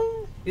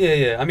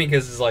 Yeah. I mean,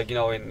 because it's like, you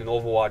know, in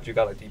Overwatch you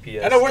got like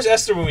DPS. I know, where's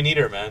Esther when we need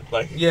her, man?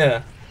 Like,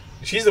 Yeah.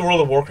 she's the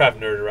World of Warcraft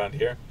nerd around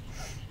here.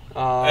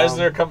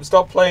 Um,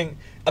 Stop playing.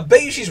 I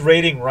bet you she's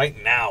raiding right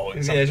now. In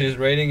Yeah, something. she's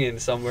raiding in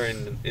somewhere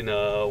in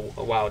a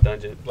WoW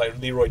dungeon. Like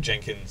Leroy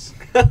Jenkins.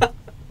 Yeah,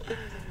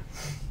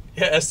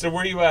 Esther,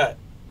 where you at?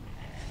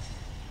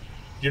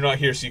 You're not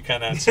here, so you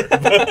can't answer.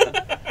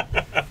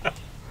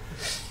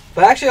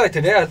 But actually, like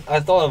today, I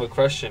thought of a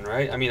question,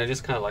 right? I mean, I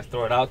just kind of like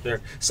throw it out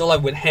there. So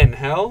like with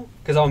handheld,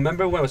 because I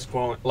remember when I was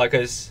growing, like,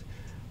 cause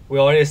we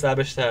already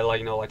established that like,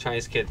 you know, like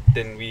Chinese kid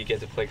didn't really get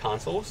to play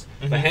consoles,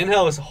 but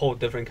handheld is a whole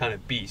different kind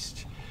of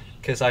beast.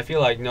 Because I feel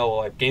like, you know,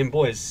 like Game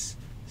Boy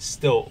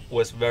still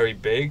was very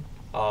big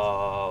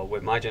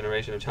with my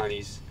generation of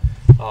Chinese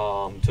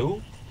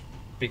too.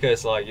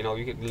 Because like, you know,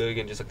 you can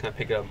literally just kind of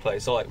pick it up and play.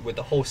 So like with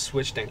the whole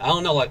Switch thing, I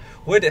don't know, like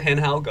where did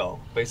handheld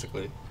go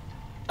basically?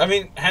 I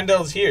mean,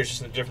 handheld's here, it's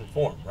just in a different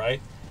form,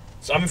 right?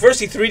 So I mean,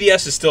 firstly,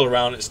 3DS is still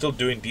around. It's still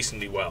doing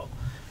decently well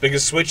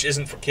because Switch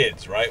isn't for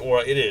kids, right?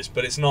 Or it is,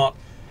 but it's not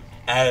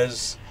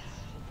as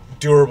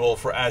durable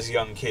for as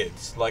young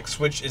kids. Like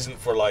Switch isn't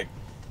for like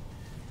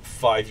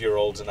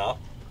 5-year-olds and up.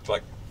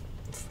 Like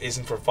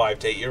isn't for 5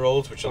 to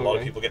 8-year-olds, which a lot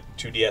of people get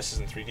 2DSs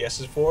and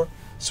 3DSs for.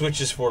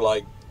 Switch is for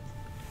like,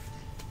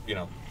 you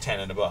know, 10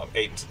 and above,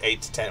 8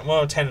 to 10,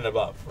 well, 10 and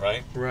above,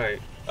 right?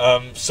 Right.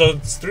 So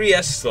 3DS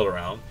is still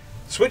around.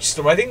 Switch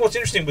still. I think what's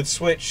interesting with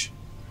Switch,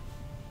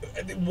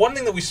 one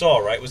thing that we saw,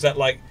 right, was that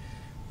like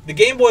the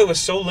Game Boy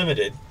was so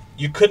limited,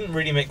 you couldn't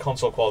really make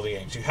console quality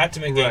games. You had to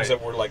make games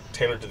that were like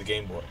tailored to the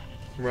Game Boy.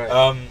 Right.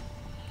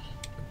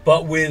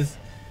 But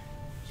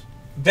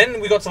then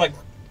we got to like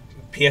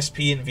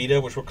PSP and Vita,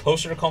 which were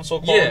closer to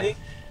console quality,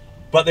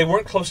 but they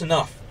weren't close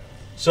enough.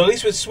 So at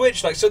least with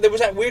Switch, like, so there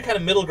was that weird kind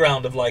of middle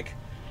ground of like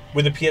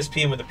with the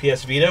PSP and with the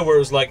PS Vita, where it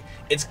was like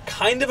it's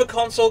kind of a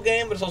console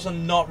game, but it's also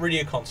not really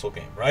a console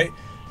game, right?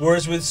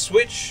 Whereas with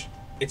Switch,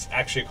 it's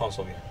actually a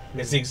console game.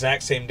 It's the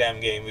exact same damn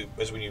game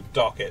as when you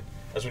dock it,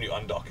 as when you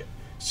undock it.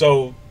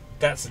 So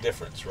that's the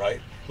difference, right?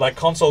 Like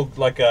console,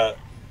 like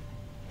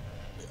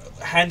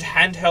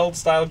handheld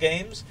style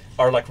games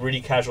are like really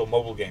casual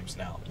mobile games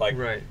now. Like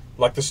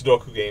like the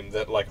Sudoku game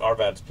that like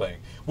Arvad's playing.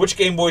 Which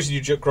Game Boys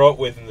did you grow up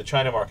with in the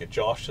China market,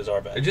 Josh? As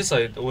Arvad? It just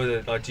like was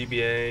it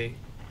GBA?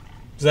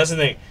 So that's the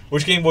thing.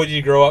 Which Game Boy did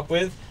you grow up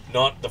with?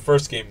 Not the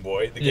first Game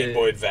Boy, the Game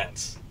Boy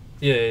Advance.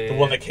 The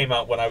one that came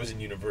out when I was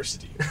in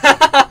university.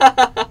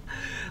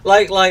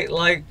 like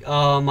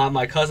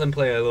my cousin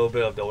played a little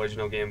bit of the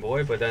original Game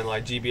Boy, but then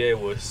like GBA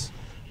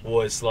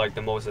was like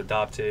the most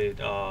adopted,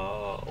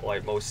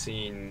 like most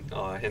seen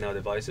handheld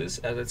devices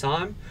at the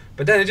time.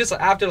 But then it just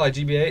after like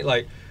GBA,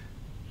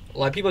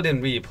 like people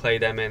didn't really play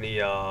that many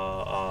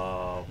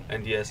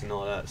NDS and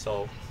all that.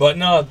 So, but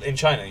no, in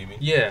China, you mean?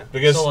 Yeah,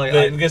 because so,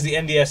 like, because the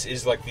NDS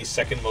is like the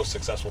second most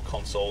successful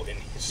console in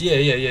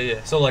history.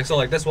 Yeah. So like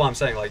that's what I'm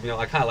saying. Like, you know,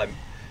 I kind of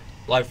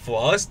like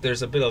for us,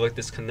 there's a bit of a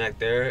disconnect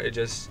there. It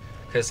just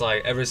because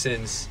like ever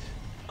since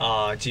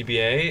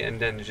GBA, and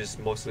then just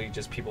mostly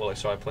just people like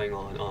started playing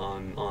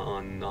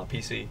on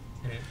PC.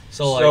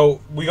 So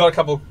we got a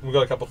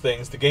couple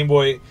things. The Game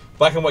Boy,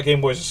 black and white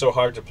Game Boys are so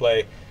hard to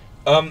play.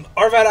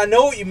 Arvad, I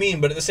know what you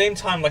mean, but at the same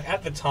time, like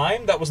at the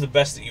time, that was the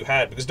best that you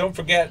had. Because don't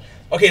forget,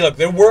 okay, look,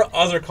 there were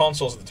other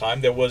consoles at the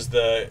time. There was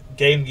the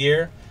Game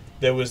Gear,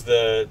 there was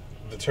the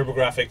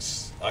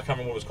TurboGrafx. I can't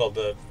remember what it was called,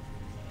 the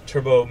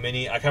Turbo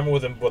Mini. I can't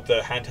remember what the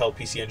handheld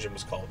PC Engine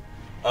was called.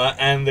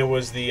 And there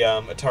was the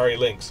Atari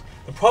Lynx.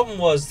 The problem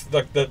was,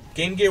 like, the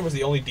Game Gear was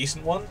the only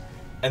decent one,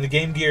 and the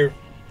Game Gear,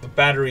 the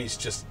batteries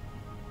just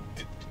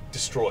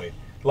destroyed.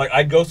 Like,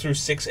 I'd go through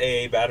 6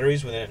 AA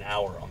batteries within an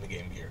hour on the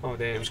Game Gear. Oh,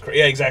 damn. It was crazy.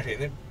 Yeah, exactly.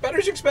 And the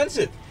batteries are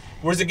expensive.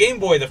 Whereas the Game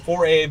Boy, the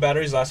 4 AA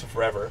batteries lasted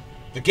forever.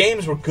 The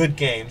games were good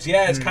games.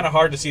 Yeah, it's kind of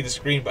hard to see the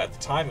screen, but at the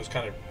time it was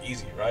kind of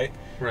easy, right?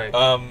 Right.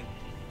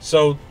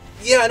 So,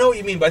 yeah, I know what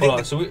you mean, but I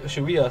think... so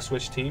should we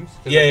switch teams?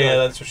 Yeah,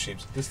 let's switch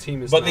teams. This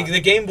team is But the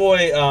Game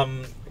Boy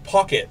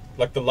Pocket,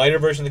 like the lighter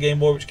version of the Game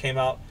Boy, which came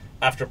out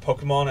after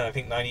Pokemon in, I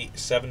think,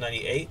 97,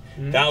 98,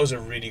 that was a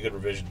really good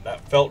revision.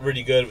 That felt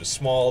really good. It was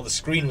small. The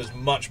screen was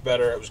much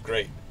better. It was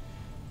great.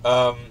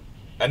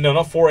 And no,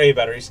 not 4 AA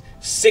batteries.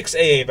 6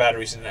 AA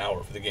batteries in an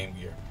hour for the Game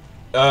Gear.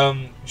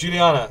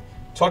 Juliana,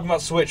 talking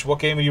about Switch, what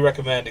game would you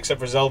recommend except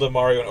for Zelda,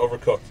 Mario, and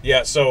Overcooked?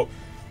 Yeah, so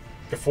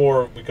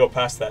before we go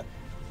past that,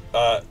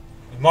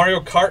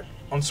 Mario Kart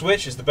on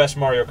Switch is the best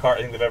Mario Kart I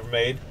think they've ever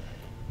made.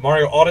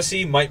 Mario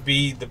Odyssey might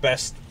be the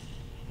best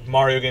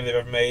Mario game they've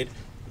ever made.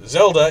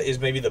 Zelda is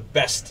maybe the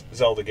best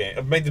Zelda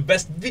game, maybe the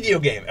best video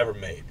game ever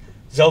made.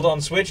 Zelda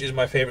on Switch is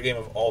my favorite game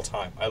of all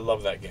time. I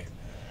love that game.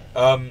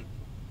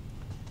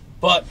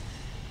 But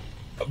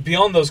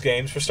beyond those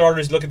games, for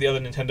starters, look at the other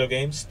Nintendo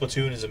games.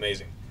 Splatoon is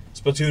amazing.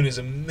 Splatoon is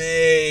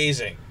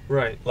amazing.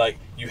 Right. Like,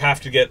 you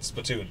have to get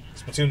Splatoon.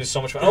 Splatoon is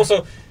so much fun.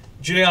 Also,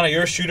 Juliana,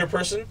 you're a shooter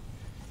person.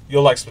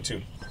 You'll like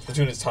Splatoon.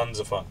 Splatoon is tons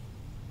of fun.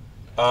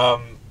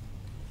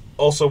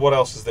 Also, what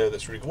else is there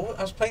that's really cool?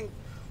 I was playing...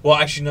 Well,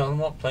 actually, no, I'm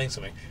not playing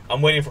something.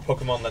 I'm waiting for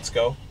Pokemon Let's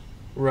Go.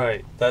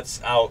 Right.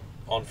 That's out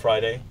on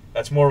Friday.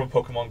 That's more of a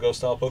Pokemon Go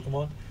style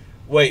Pokemon.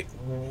 Wait,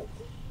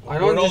 I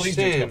don't where did all these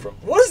dudes come understand. from?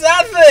 What is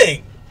that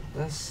thing?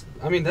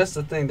 I mean, that's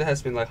the thing that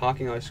has been like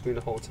hawking our screen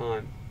the whole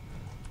time.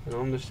 I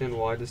don't understand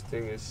why this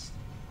thing is.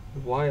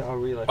 Why are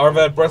we like?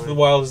 Arvad, Breath of the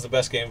Wild is the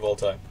best game of all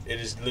time.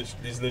 It is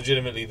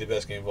legitimately the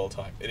best game of all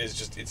time.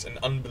 It's an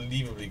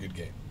unbelievably good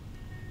game.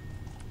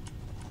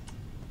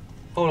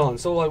 Hold on.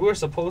 So like we're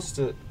supposed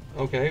to.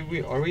 Okay,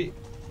 we.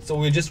 So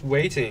we're just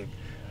waiting.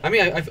 I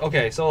mean,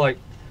 okay. So like,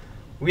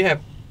 we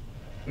have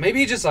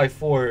maybe just like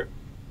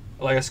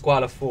like a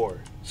squad of 4.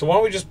 So why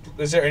don't we just?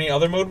 Is there any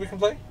other mode we can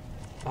play?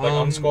 Like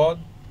on squad?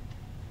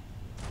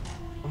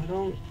 I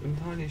don't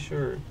entirely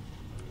sure.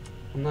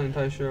 I'm not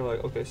entirely sure.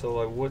 Like, okay, so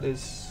like, what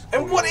is?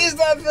 And what is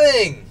that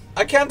thing?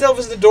 I can't tell if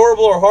it's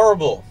adorable or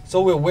horrible.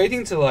 So we're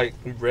waiting to like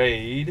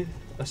raid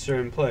a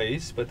certain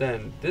place, but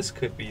then this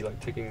could be like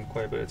taking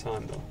quite a bit of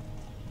time though.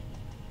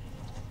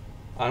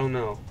 I don't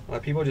know.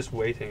 Like people are just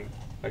waiting.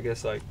 I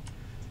guess like.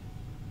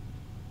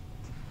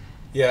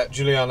 Yeah,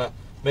 Juliana,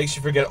 makes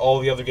you forget all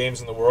the other games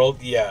in the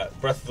world. Yeah,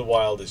 Breath of the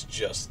Wild is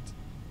just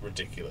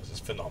ridiculous. It's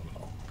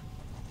phenomenal.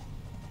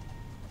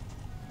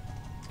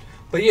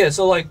 But yeah,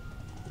 so like,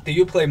 do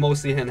you play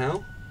mostly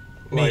handheld?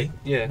 Me? Like,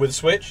 yeah. With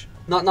Switch?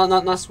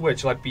 Not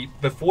Switch. Like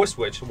before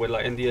Switch with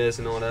like NDS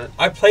and all that.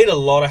 I played a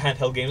lot of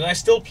handheld games, and I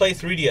still play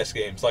 3DS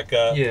games. Like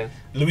Yeah.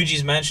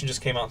 Luigi's Mansion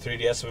just came out on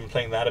 3DS. I've been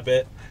playing that a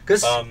bit.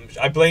 'Cause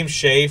I blame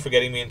Shay for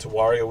getting me into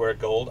WarioWare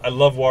Gold. I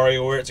love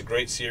WarioWare. It's a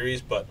great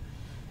series, but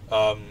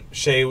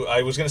Shay,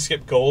 I was going to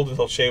skip Gold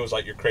until Shay was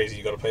like, "You're crazy.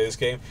 You got to play this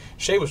game."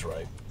 Shay was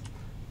right.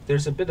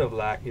 there's a bit of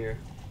lag here.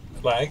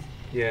 Lag?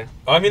 Yeah.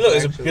 I mean, look,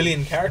 there's a Actually.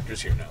 billion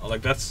characters here now.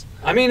 Like that's.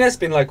 I mean, that's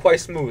been like quite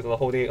smooth the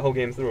whole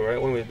game through,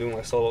 right? When we're doing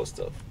like solo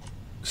stuff.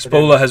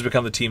 Spola has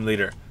become the team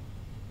leader.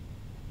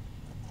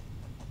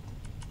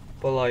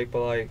 But like.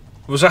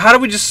 Well, so how do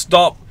we just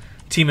stop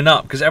teaming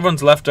up? Because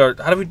everyone's left our.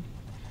 How do we?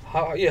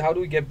 How do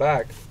we get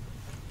back?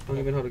 I don't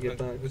even know how to get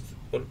back.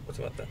 What's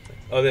about that thing?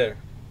 Oh, there.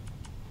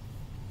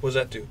 What does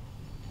that do?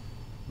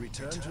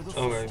 Return to the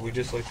Okay, we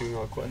just like doing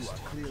our quest.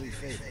 clearly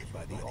favored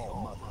by the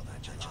All-Mother.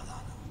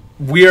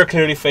 We are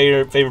clearly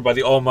favored by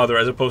the All Mother,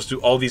 as opposed to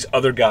all these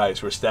other guys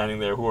who are standing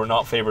there who are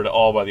not favored at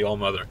all by the All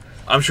Mother.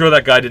 I'm sure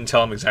that guy didn't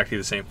tell him exactly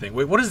the same thing.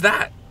 Wait, what is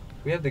that?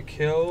 We have to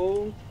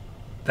kill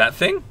That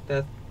thing?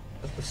 that's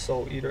the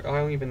Soul Eater. I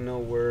don't even know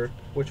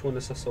which one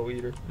is the Soul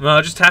Eater.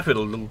 No, just tap it.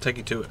 It'll take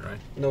you to it, right?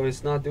 No,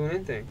 it's not doing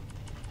anything.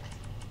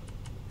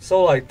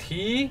 So like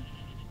T,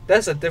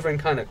 that's a different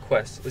kind of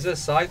quest. Is it a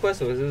side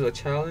quest or is this a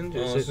challenge? Oh,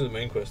 Is this is it... the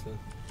main quest then.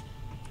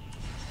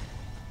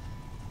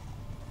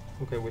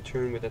 Okay,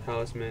 return with the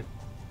talisman.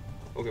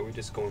 Okay, we're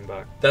just going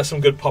back. That's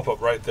some good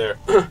pop-up right there.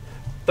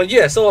 But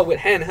yeah, so with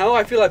handheld,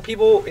 I feel like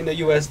people in the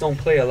US don't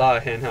play a lot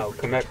of handheld.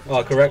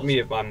 Correct me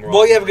if I'm wrong.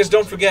 Well, yeah, because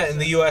don't forget, in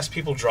the U.S.,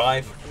 people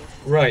drive.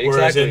 Right,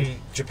 Whereas exactly.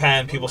 in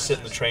Japan, people sit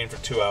in the train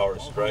for 2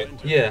 hours, right?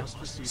 Yeah.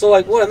 So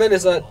like what I meant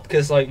is that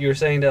because like you're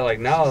saying that like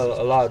now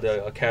a lot of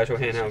the casual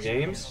handheld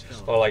games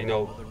are like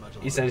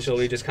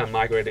essentially just kind of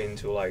migrated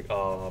into like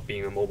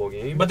being a mobile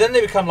game. But then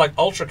they become like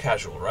ultra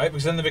casual, right?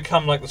 Because then they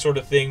become like the sort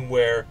of thing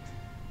where,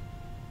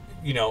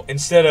 you know,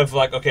 instead of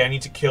like, okay, I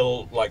need to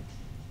kill like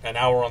an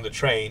hour on the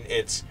train,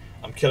 it's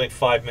I'm killing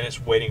 5 minutes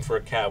waiting for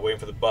a cab, waiting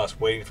for the bus,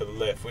 waiting for the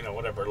lift, you know,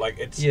 whatever. Like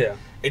it's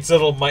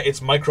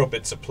it's micro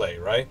bits of play,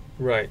 right?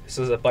 Right.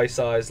 So it's a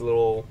bite-sized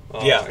little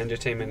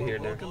entertainment here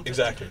and there.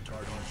 Exactly.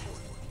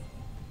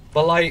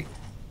 But like,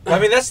 I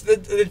mean,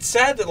 it's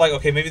sad that like,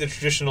 okay, maybe the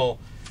traditional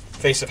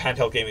face of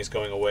handheld gaming is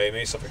going away,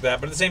 maybe stuff like that.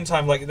 But at the same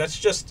time, like that's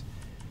just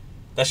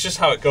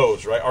how it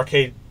goes, right?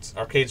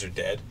 Arcades are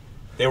dead.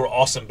 They were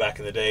awesome back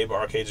in the day, but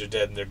arcades are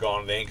dead and they're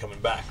gone. They ain't coming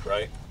back,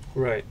 right?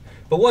 right.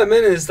 But what I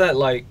meant is that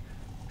like,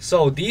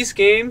 so these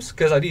games,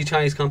 because like these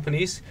Chinese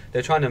companies,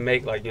 they're trying to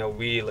make like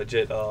really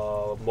legit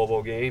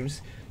mobile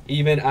games,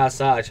 even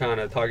outside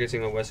China,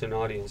 targeting a Western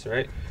audience,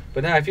 right?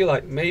 But then I feel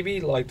like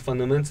maybe like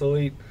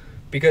fundamentally,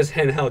 because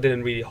handheld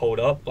didn't really hold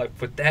up like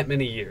for that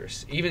many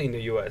years, even in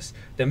the U.S.,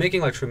 they're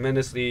making like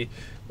tremendously,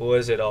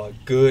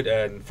 good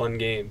and fun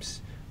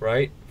games,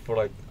 right? For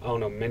like I don't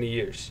know many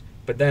years.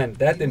 But then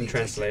that didn't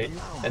translate,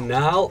 and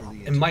now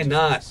it might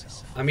not.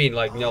 I mean,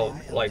 like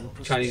like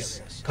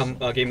Chinese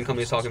gaming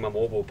companies talking about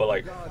mobile, but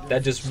like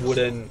that just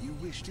wouldn't.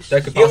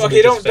 That could possibly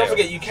okay, just don't fail.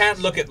 forget you can't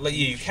look at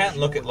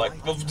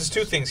like well, there's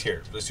two things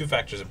here. There's two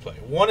factors at play.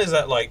 One is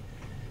that like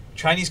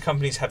Chinese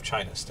companies have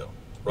China still,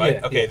 right?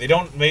 Yeah, okay, yeah. they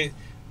don't make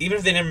even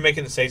if they never make it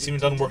in the States, even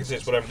if it doesn't work in the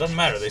States, whatever, it doesn't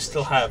matter. They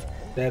still have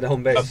They had a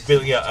home base.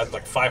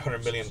 like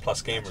 500 million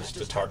plus gamers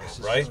to target,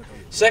 right?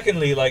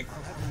 Secondly, like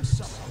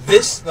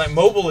this, like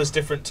mobile is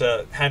different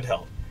to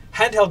handheld.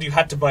 Handheld, you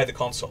had to buy the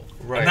console,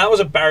 Right. and that was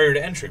a barrier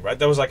to entry, right?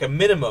 That was like a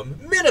minimum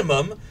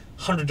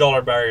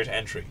 $100 barrier to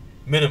entry,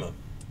 minimum,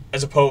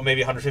 as opposed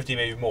maybe 150,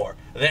 maybe more.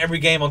 And then every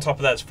game on top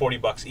of that is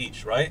 $40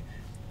 each, right?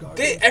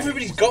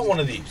 Everybody's got one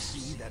of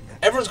these.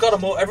 Everyone's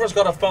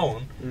got a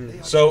phone.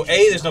 So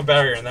A, there's no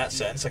barrier in that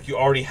sense. Like you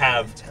already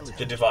have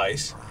the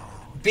device.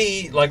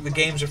 B, like the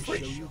games are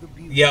free.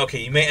 Yeah, okay,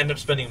 you may end up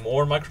spending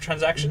more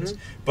microtransactions, Mhm.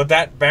 but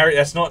that barrier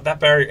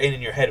ain't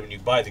in your head when you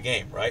buy the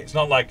game, right? It's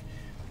not like,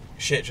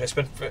 shit, should I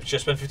spend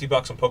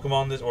 $50 on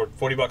Pokemon this, or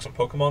 $40 on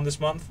Pokemon this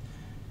month,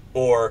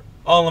 or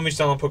oh, let me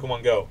sell on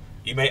Pokemon Go.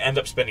 You may end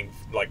up spending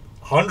like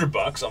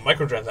 $100 on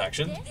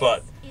microtransactions,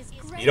 but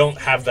you don't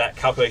have that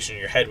calculation in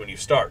your head when you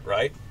start,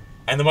 right?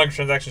 And the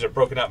microtransactions are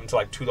broken up into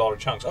like $2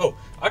 chunks. Oh,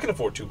 I can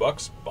afford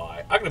 $2,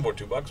 buy. I can afford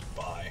 $2,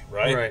 buy.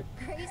 Right? Right.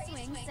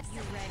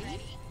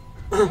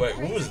 Wait,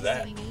 what was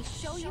that?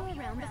 Show you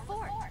around the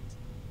fort.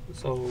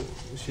 So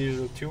she's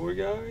a tour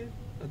guide.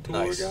 A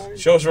tour Nice. guide.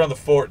 Show us around the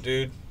fort,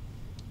 dude.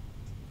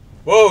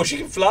 Whoa, she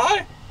can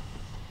fly?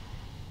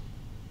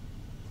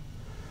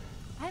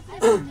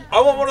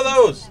 I want one of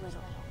those.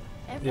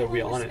 Yeah,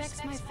 we on it.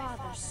 My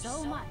father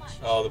so much.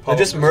 Oh, the I public.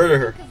 just murder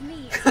her.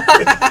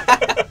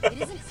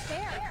 It isn't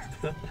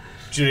fair.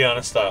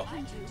 Juliana style. I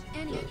can do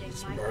anything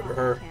Just my murder father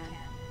her. can.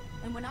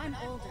 And when I'm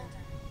older,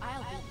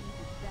 I'll be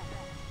even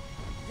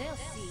better. They'll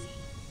see.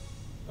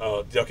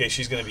 Oh, okay,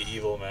 she's gonna be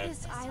evil, man.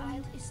 This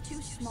island is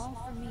too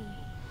small for me.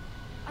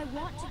 I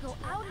want to go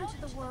out into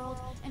the world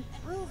and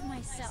prove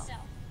myself.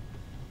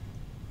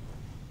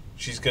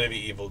 She's gonna be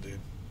evil,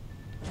 dude.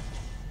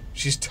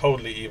 She's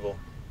totally evil.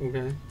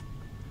 Okay.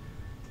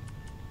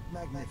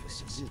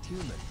 Magnificent.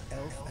 Human,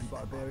 elf, and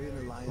barbarian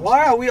alliance.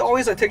 Why are we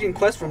always like taking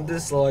quests from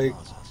this like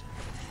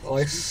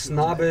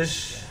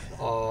snobbish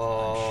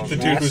The dude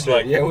who's master?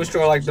 like- yeah, it was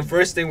sure like the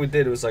first thing we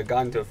did was like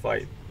got into a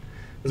fight. It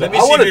was Let like, me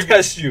I see if want to you're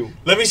test you.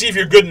 Let me see if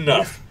you're good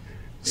enough.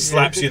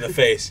 Slaps you in the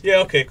face. Yeah,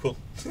 okay, cool.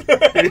 Hello.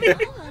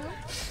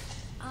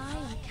 I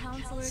am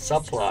Counselor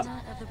Subplot.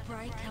 Tristana of the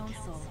Bright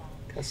Council.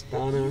 You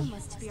Castana.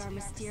 must be our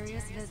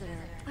mysterious visitor.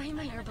 I'm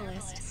an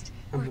herbalist.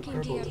 I'm an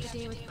Working day herbalist. after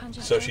day with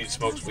pungent So herbs she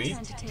smokes does weed?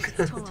 tend to take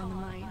its toll on the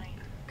mind.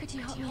 Could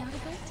you help me out a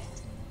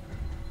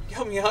bit?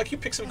 Help me out. Can you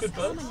pick some As good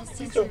buds? common as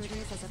citrus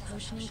is as a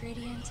potion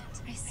ingredient,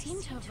 I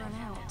seem to have run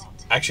out.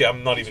 Actually,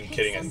 I'm not even Take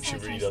kidding. I some think she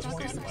for really your does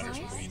want stock these miners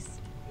of for weed. supplies?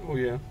 Oh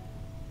yeah.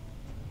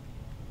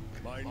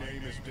 My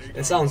name is Dagon.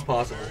 It sounds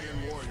possible.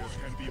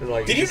 It's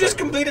like, Did you it's just like-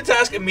 complete a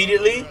task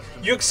immediately?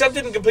 You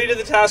accepted and completed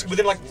the task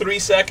within like 3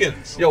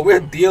 seconds. Yo, we're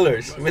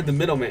dealers. We're the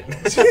middleman.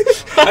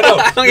 I know.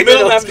 I don't The even know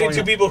middle what's have going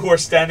two on. people who are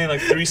standing like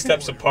 3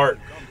 steps apart.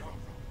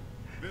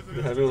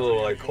 They're having a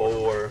little like cold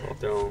war of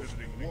their own.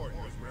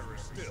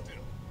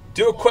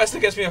 Do a quest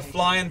that gets me a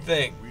flying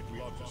thing. We'd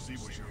love to see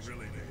what you're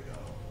really made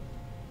of.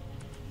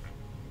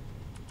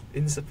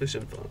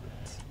 Insufficient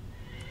funds.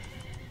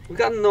 We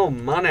got no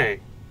money.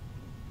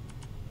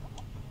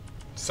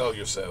 Sell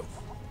yourself.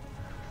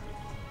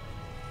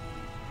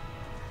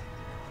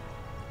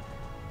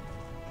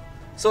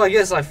 So I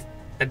guess like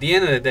at the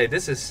end of the day,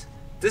 this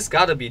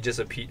gotta be just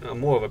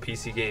more of a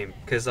PC game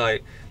because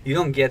like you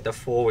don't get the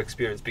full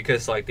experience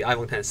because like the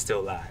iPhone 10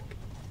 still lag.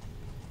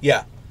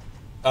 Yeah.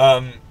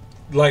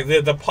 Like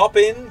the pop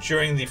in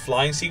during the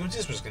flying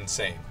sequences was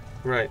insane.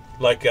 Right.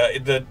 Like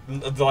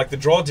the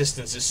draw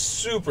distance is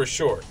super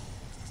short.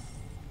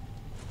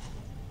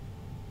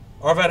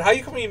 Arvad, how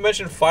you come you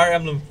mentioned Fire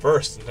Emblem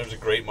first in terms of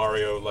great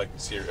Mario like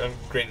series,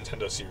 great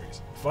Nintendo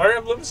series? Fire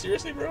Emblem,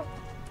 seriously, bro?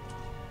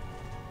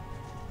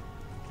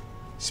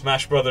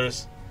 Smash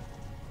Brothers,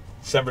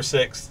 December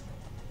 6th.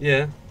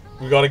 Yeah.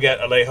 We gotta get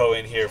Alejo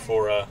in here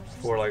for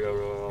For like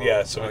a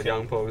yeah, so we a can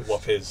young post.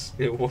 whoop his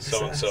Yeah, whoop his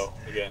so and so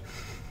ass. again.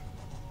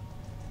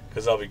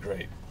 Because that'll be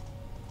great.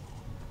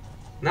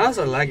 Now it's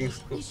lagging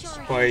You sure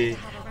are quite happy to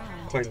have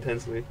around. quite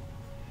intensely.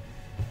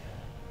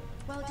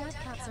 While dead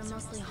cats are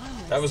mostly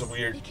harmless, That was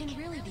weird. they can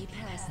really be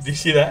pests. Do you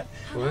see that?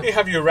 What? They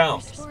have you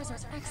around. Spores are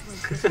excellent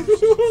for What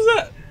potions. was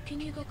that? Can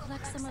you go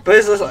collect some of But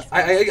it's the just,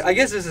 I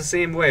guess it's the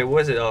same way. What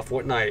was it?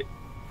 Fortnite.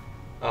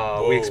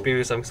 Whoa. We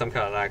experienced some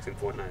kind of lags in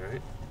Fortnite,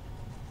 right?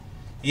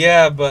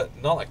 Yeah, but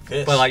not like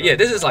this. But like, yeah,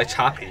 this is like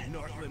choppy.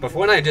 But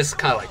Fortnite just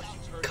kind of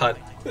like cut.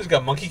 Who's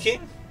got Monkey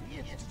King?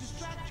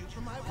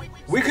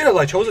 We could have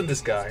like chosen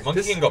this guy. Monkey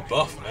This- King got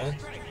buff, man.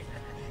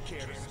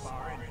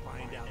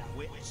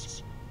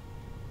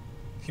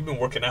 He's been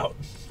working out.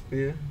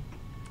 Yeah.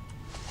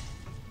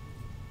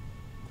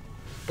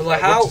 But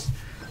like how?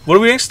 What are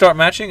we doing? Start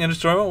matching? End of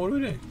story mode? What are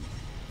we doing?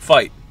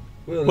 Fight.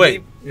 We'll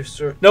Wait. leave your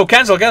sir. No,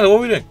 cancel. What are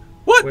we doing?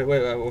 What? Wait,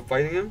 we're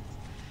fighting him.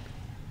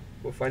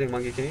 We're fighting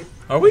Monkey King.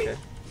 Are we? Okay.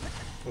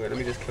 Okay, let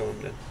me just kill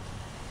him then.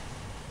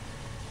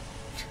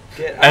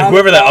 Get And out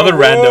whoever of that the other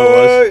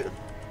rando way!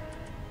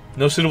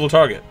 No suitable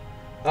target.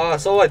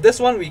 So like this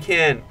one we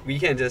can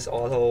just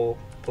auto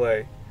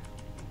play.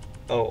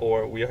 Oh,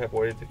 or we have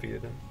already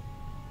defeated them.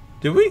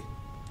 Did we?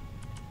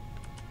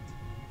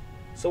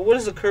 So what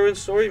is the current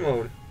story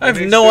mode? I have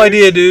Next no series?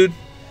 idea, dude.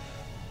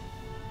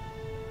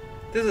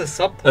 This is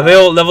a subplot.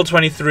 Avail level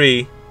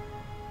 23.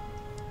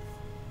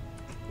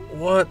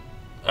 What?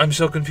 I'm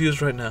so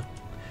confused right now.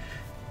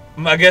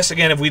 I guess,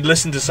 again, if we'd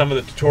listened to some of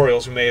the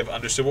tutorials, we may have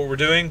understood what we're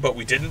doing, but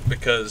we didn't,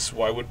 because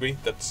why would we?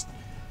 That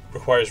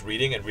requires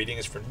reading, and reading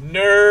is for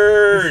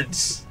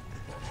nerds!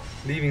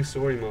 Leaving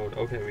story mode.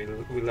 Okay,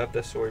 we left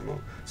that story mode.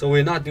 So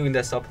we're not doing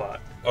that subplot.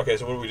 Okay,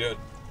 so what are we doing?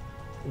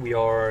 we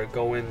are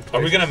going.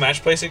 Are we gonna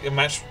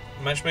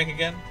matchmake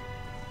again?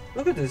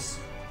 Look at this.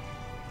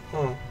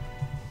 Oh.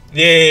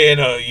 Yeah,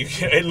 no. You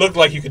can, it looked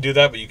like you could do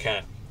that, but you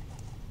can't.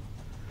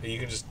 You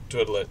can just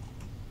twiddle it.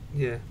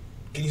 Yeah.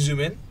 Can you zoom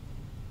in?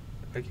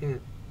 I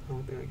can't. I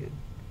don't think I can.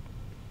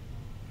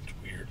 It's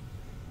weird.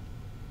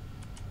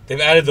 They've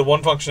added the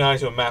one functionality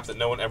to a map that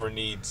no one ever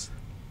needs.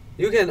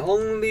 You can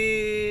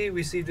only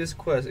receive this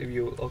quest if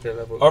you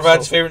level.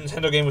 Arvad's favorite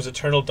Nintendo game was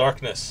Eternal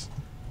Darkness.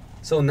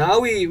 So now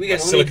we can only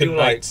Silicon do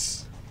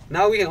Knights.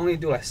 now we can only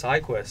do like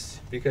side quests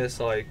because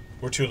like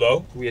We're too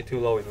low? we are too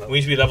low in level. We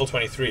need to be level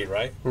 23,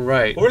 right?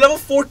 Right. We're level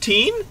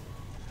 14?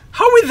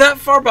 How are we that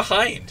far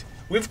behind?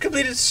 We've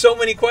completed so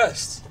many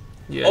quests.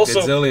 Yeah,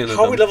 Also, gazillion of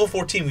how are we them. level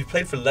 14? We've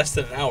played for less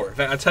than an hour. In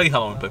fact, I'll tell you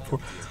how long we played for.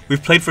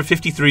 We've played for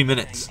 53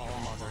 minutes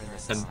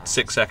and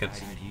 6 seconds.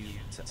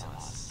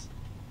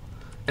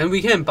 And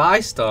we can buy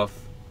stuff.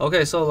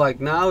 Okay, so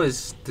like now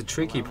is the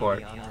tricky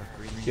part.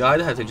 You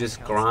either have to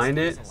just grind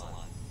it.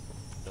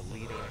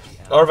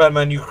 Arvad,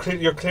 man,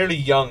 you're clearly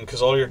young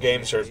because all your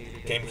games are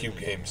GameCube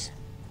games.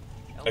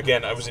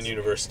 Again, I was in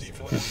university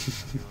for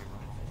that.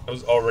 I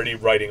was already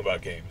writing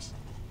about games.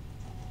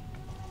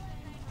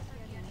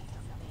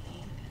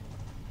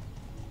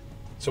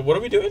 So what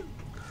are we doing?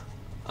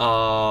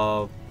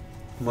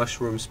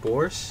 Mushroom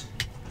spores.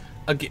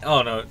 Again,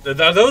 oh no,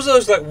 are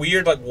those like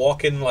weird like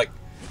walk-in like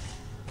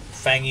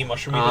fangy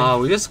mushroomy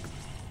things? We just.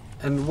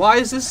 And why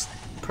is this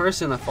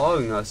person like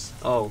following us?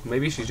 Oh,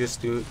 maybe she's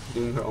just doing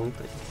her own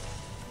thing.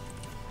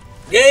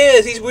 Yeah,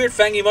 these weird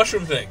fangy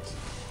mushroom things.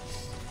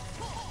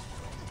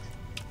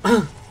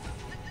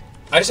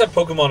 I just have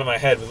Pokemon in my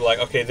head with like,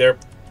 okay, they're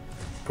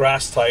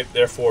grass type,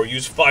 therefore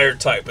use fire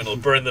type and it'll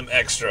burn them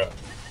extra.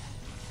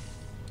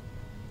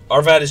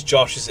 Arvad is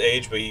Josh's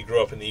age, but he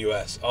grew up in the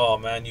US. Oh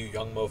man, you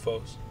young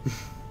mofos.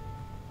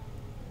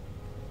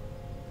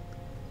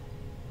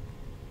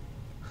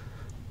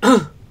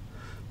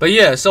 But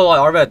yeah, so like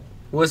Arvad,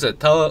 what is it?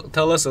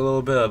 Tell us a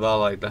little bit about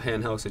like the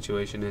handheld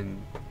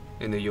situation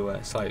in the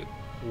US. Like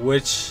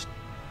which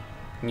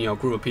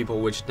group of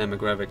people, which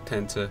demographic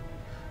tend to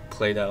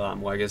play that a lot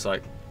more. I guess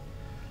like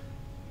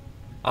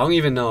I don't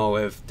even know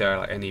if they're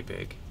like any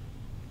big.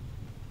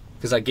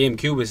 Because like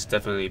GameCube is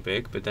definitely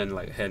big, but then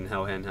like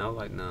handheld,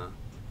 like nah.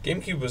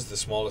 GameCube was the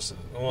smallest.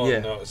 Well, Yeah.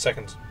 no,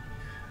 second.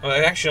 Well, I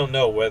actually don't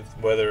know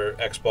whether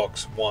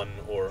Xbox One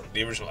or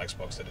the original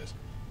Xbox that is,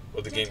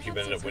 or the GameCube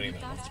ended up winning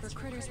that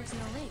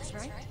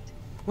one.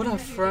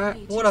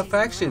 What are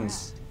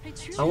factions?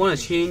 I want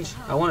to change.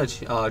 I want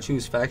to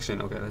choose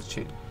faction. Okay, let's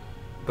change.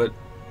 But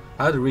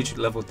I had to reach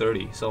level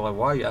 30. So like,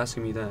 why are you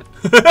asking me that?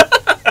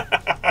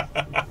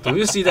 Don't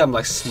you see that I'm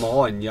like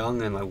small and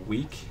young and like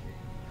weak?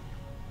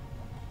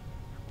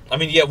 I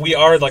mean, yeah, we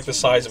are like the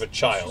size of a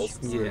child.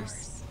 Yeah.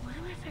 What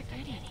am I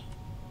forgetting?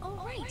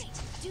 Oh, right.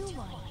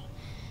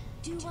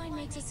 Dewine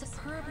makes a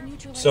superb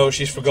neutralization. So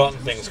she's forgotten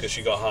things because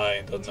she got high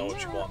and doesn't know what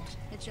she wants.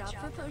 A job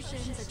for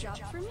potions, a job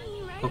for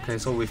me, right? Okay,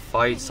 so we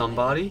fight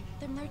somebody.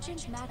 The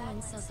merchant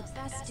Madeline sells the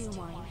best dew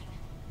wine.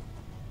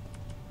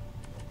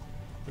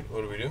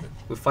 What are we doing?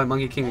 We fight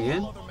Monkey King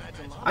again.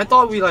 I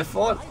thought we like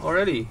fought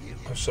already.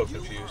 I'm so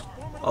confused.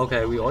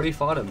 Okay, we already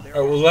fought him. Alright,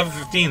 we're level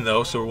 15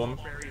 though, so we're one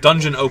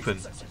dungeon open.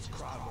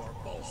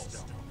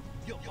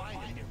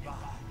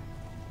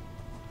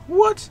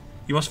 What?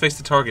 You must face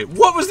the target.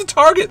 What was the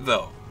target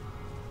though?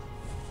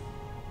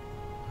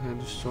 And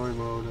destroy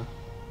mode.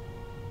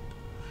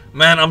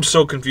 Man, I'm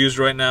so confused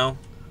right now.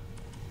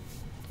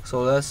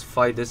 So let's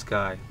fight this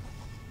guy.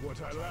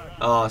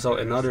 So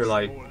another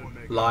like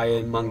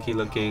lion monkey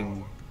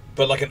looking.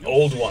 But like an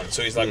old one,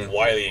 so he's like Yeah.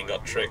 wily and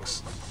got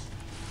tricks.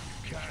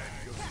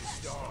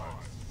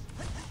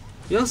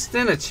 You don't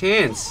stand a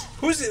chance.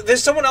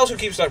 There's someone else who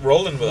keeps like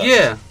rolling with us.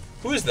 Yeah.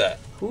 Who is that?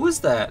 Who is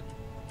that?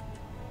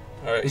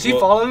 Alright. Is she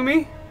following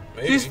me?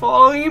 Maybe. She's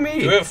following me.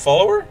 Do we have a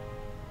follower?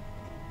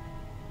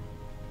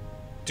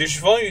 Dude,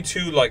 she's following you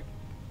to like.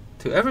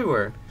 To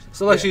everywhere.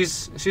 So like Yeah.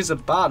 she's a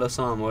bot or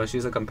something, or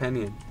she's a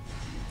companion.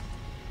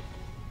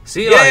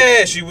 See, Yeah, like yeah,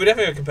 yeah, she would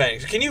definitely have a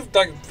companion. Can you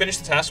like finish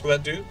the task with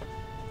that dude?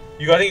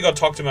 I think you gotta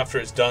talk to him after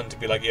it's done to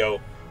be like,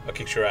 yo, I'll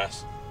kick your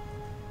ass.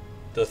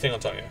 The thing on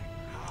top here.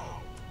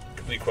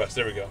 Complete quest.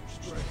 There we go.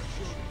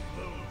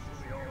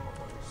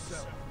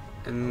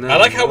 and I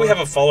like how we have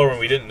a follower and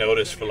we didn't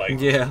notice for like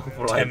yeah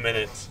for 10 like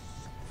minutes.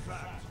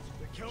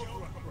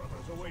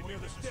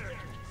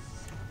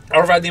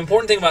 However, the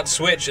important thing about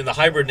Switch and the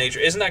hybrid nature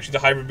isn't actually the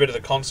hybrid bit of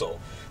the console.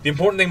 The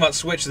important thing about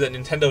Switch is that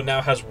Nintendo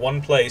now has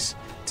one place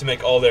to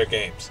make all their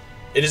games.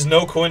 It is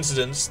no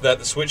coincidence that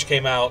the Switch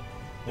came out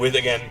with,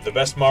 again, the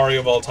best Mario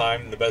of all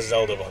time and the best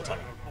Zelda of all time.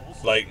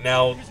 Like,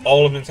 now,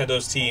 all of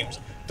Nintendo's teams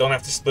don't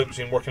have to split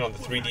between working on the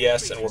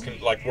 3DS and working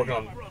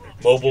on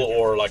mobile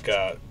or, like,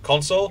 a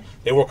console.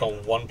 They work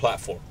on one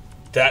platform.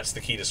 That's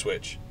the key to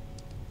Switch.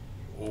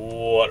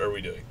 What are we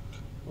doing?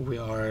 we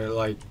are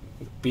like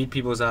beat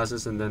people's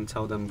asses and then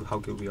tell them how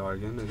good we are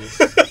again, I guess.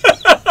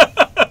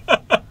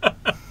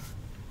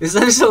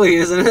 Essentially,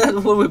 isn't that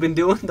what we've been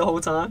doing the whole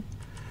time?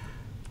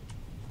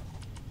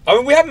 I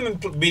mean, we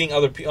haven't been beating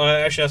other people.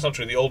 Actually, that's not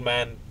true. The old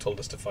man told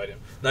us to fight him.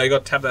 No, you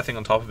got to tap that thing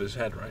on top of his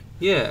head, right?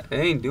 Yeah, it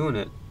ain't doing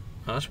it.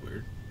 Oh, that's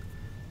weird.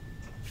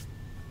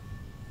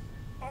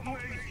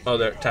 Oh,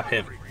 there, tap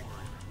him.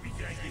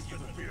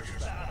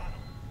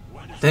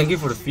 Thank you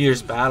for the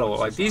fierce battle.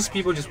 Like, these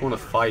people just want to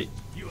fight.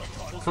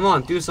 Come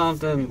on, do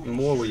something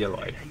more with your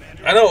life.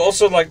 I know,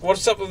 also, like,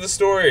 what's up with the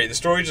story? The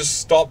story just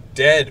stopped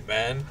dead,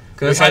 man.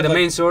 Because, like, the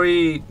main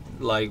story,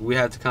 like, we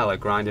had to kind of, like,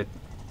 grind it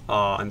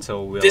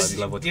until we were, like,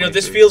 level 23. You know,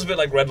 this feels a bit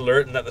like Red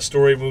Alert in that the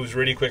story moves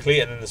really quickly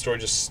and then the story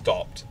just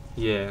stopped.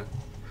 Yeah.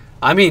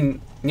 I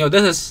mean, you know,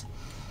 this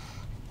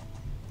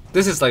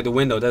is, like, the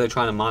window that they're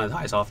trying to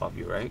monetize off of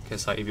you, right?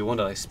 Because, like, if you want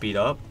to, like, speed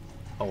up...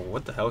 Oh,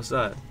 what the hell is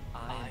that?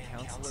 I,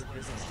 Counselor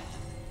Grissom,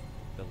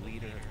 the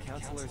leader of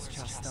Counselors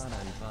Chastana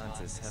and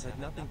Vantas, have had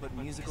nothing but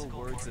musical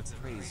words of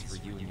praise for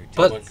you and your team.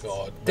 But oh my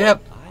god. they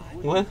have... I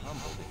would What? be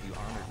humbled if you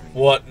honored me.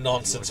 What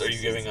nonsense are you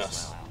giving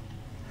us?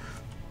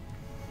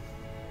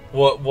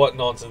 What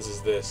nonsense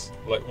is this?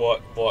 Like,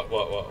 what?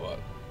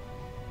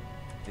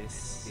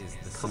 This is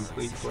the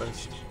Complete successor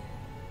quest. station.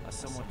 A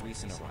somewhat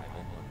recent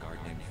arrival, a guard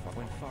named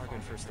When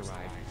Fargan first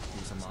arrived, he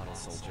was a model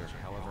soldier.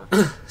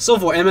 However, So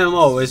for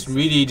MMO, it's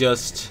really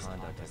just...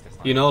 conduct as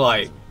defined. You know,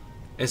 like...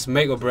 It's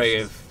make or break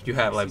if you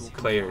have, like,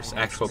 players,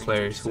 actual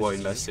players who are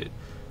invested.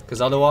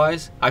 Because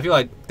otherwise, I feel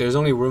like there's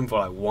only room for,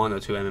 like, 1 or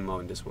 2 MMO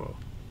in this world.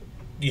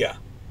 Yeah.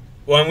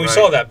 Well, and we Right.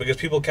 saw that because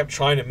people kept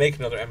trying to make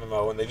another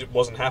MMO and it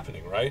wasn't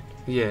happening, right?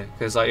 Yeah,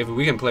 because, like, if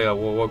we can play, like,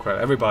 World of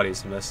Warcraft,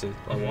 everybody's invested.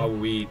 Like, why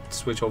would we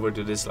switch over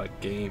to this, like,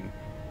 game?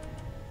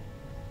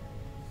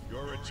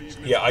 Your achievements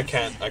Yeah, I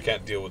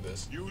can't deal with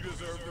this. You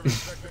deserve the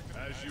respect.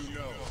 As you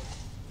know,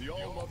 the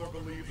All-Mother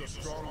believes a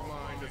strong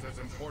mind is as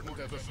important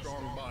as a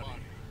strong body.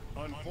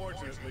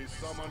 Unfortunately,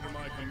 some under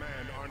my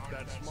command aren't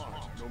that smart,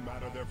 no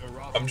matter their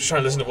ferocity. I'm just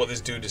trying to listen to what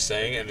this dude is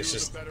saying and it's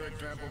Use just... a better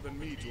example than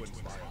me to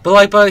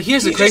inspire. But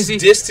here's He the crazy...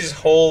 just dissed his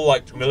whole,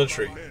 like,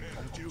 military.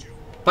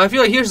 But I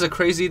feel like here's the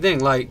crazy thing,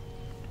 like...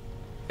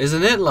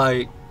 Isn't it,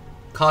 like...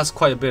 Costs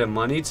quite a bit of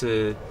money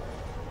to...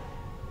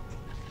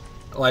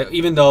 Like,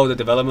 even though the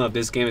development of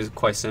this game is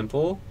quite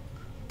simple...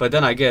 But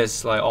then I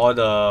guess, like, all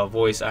the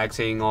voice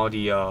acting, all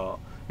the,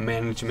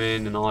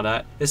 management and all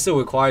that, it still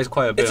requires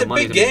quite a bit It's of a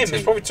money big to game. maintain.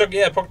 It's probably took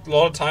a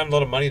lot of time, a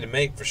lot of money to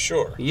make for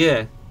sure.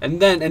 Yeah,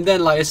 and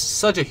then like it's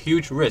such a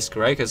huge risk,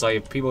 right? Because like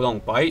if people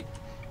don't bite,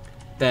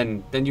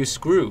 then you're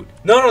screwed.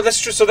 No, that's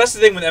true. So that's the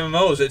thing with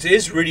MMOs. It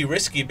is really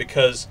risky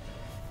because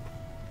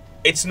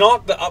it's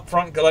not the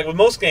upfront. Like with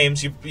most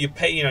games, you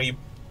pay. You know, you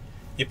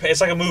pay.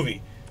 It's like a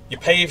movie. You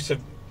pay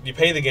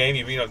the game.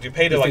 You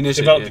pay to You like finish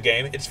it, develop yeah. the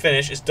game. It's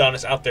finished. It's done.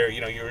 It's out there.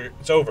 You know,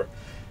 it's over.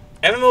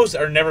 MMOs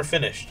are never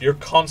finished. You're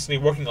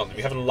constantly working on them.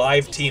 You have a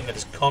live team that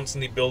is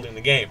constantly building the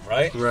game,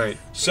 right? Right.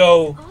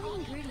 So All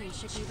the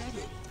ingredients should be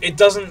ready. it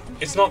doesn't.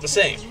 It's not the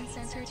same.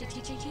 Sent her to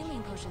teach a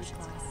healing potions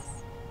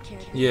class. Care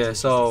to Yeah, teach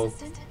so- this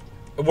assistant?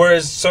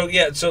 Whereas, so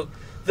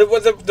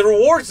the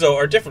rewards though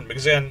are different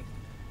because again,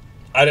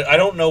 I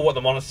don't know what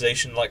the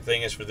monetization like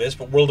thing is for this,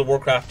 but World of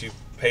Warcraft you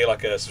pay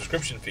like a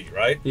subscription fee,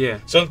 right? Yeah.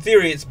 So in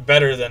theory, it's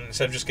better than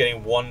instead of just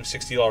getting one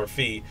 $60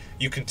 fee,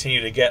 you continue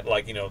to get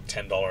like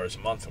 $10 a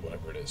month or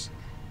whatever it is.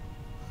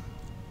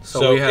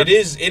 So we have,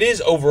 it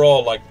is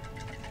overall like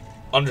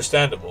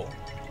understandable.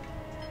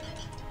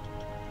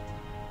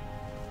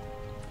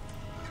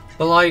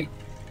 But like,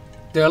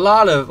 there are a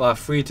lot of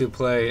free to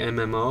play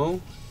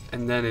MMO,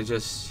 and then it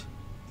just.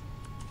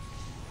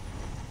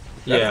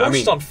 That Yeah, I horse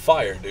mean. is on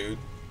fire, dude.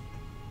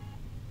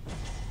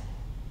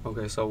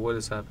 Okay, so what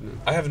is happening?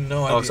 I have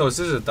no idea. Oh, so this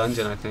is a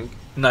dungeon, I think.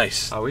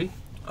 nice. Are we?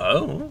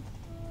 Oh,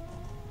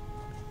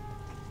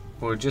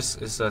 Or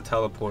just it's a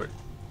teleport?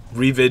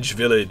 Revenge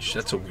Village.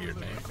 That's a weird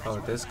name. Oh,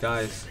 this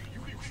guy's.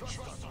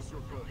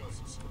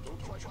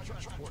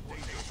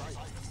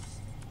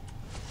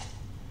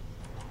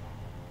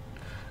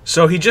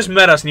 So he just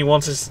met us and he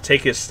wants us to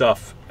take his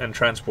stuff and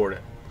transport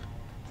it.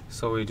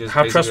 So we just.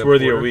 How basically a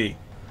trustworthy are porter. we?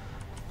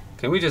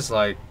 Can we just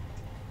like,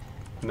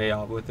 may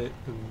out with it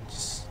and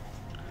just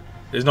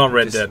It's not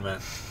Red Just- Dead, man.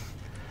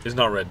 It's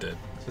not Red Dead.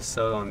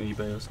 sell it on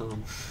eBay or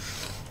something?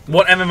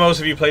 What MMOs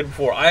have you played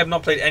before? I have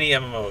not played any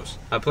MMOs.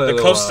 I played a The little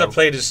closest while. I've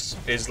played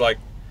is like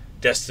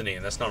Destiny,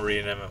 and that's not really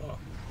an MMO.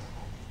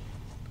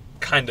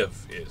 Kind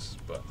of is,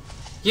 but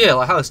Yeah,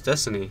 like how is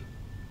Destiny?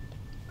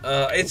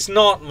 it's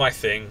not my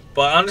thing.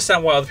 But I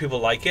understand why other people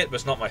like it, but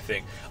it's not my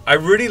thing. I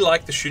really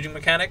like the shooting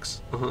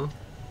mechanics. Uh huh.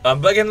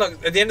 But again,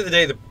 look, at the end of the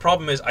day, the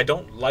problem is I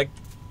don't like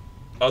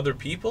other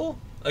people.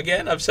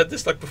 Again, I've said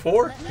this like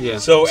before. Yeah.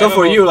 So So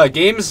for MMO you, like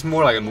games is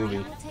more like a movie,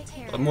 How to take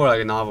care of more like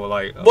a novel.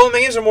 Like Well,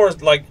 my games are more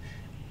like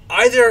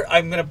either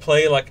I'm gonna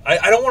play like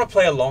I don't want to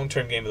play a long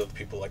term game with other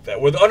people like that.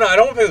 I don't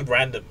want to play with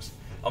randoms.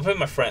 I'm playing with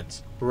my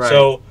friends. Right.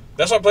 So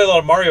that's why I play a lot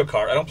of Mario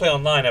Kart. I don't play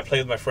online. I play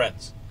with my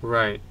friends.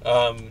 right.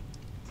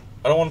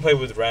 I don't want to play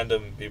with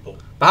random people.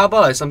 But how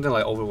about like something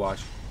like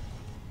Overwatch?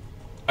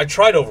 I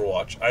tried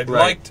Overwatch. I Right.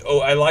 liked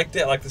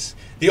it. I like this.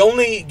 The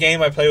only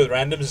game I play with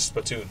randoms is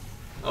Splatoon.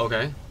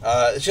 Okay.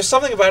 It's just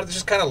something about it that's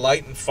just kind of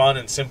light and fun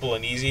and simple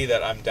and easy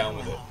that I'm down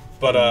with it.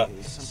 But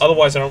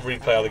otherwise, I don't really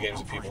play other games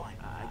with people.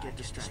 I get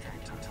distracted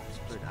sometimes,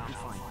 but I'm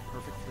fine.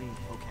 Perfectly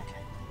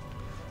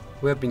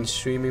We have been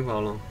streaming for how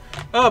long?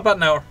 Oh, about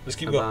an hour. Let's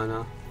keep About going. an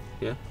hour.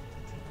 Yeah.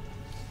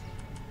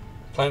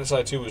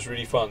 PlanetSide 2 was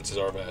really fun, says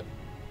Arvad.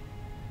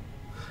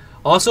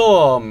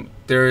 Also,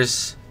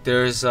 there's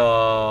is it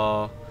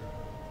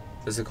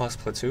called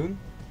Splatoon?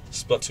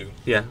 Splatoon.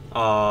 Yeah.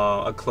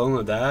 A clone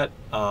of that.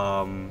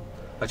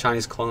 A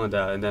Chinese clone of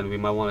that, and then we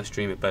might want to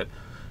stream it, but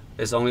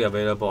it's only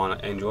available on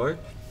Android,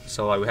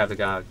 so like we have to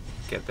kind of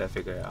get that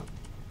figured out.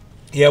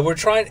 Yeah, we're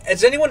trying.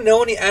 Does anyone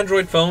know any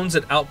Android phones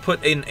that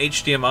output in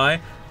HDMI?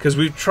 Because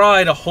we've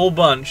tried a whole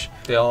bunch.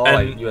 They're all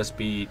like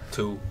USB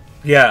 2.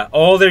 Yeah,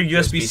 all their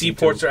USB-C USB-C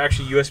ports are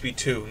actually USB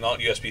 2, not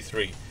USB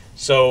 3.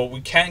 So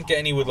we can't get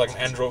any with like an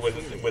Android with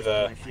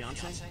a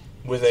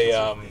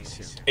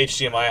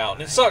HDMI out,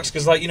 and it sucks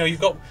because like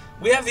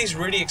we have these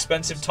really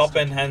expensive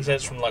top-end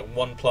handsets from like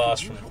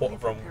OnePlus,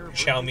 from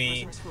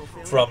Xiaomi,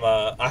 from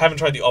I haven't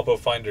tried the Oppo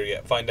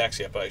Find X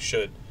yet, but I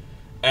should,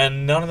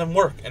 and none of them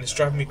work, and it's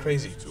driving me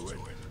crazy.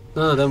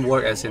 None of them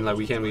work, as in like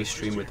we can't really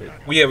stream with it.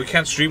 Yeah, we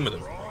can't stream with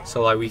them.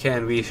 So like we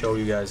can't really show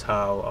you guys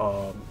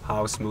how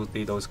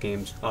smoothly those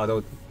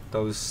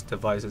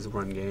devices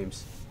run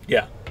games.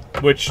 Yeah,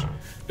 which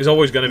is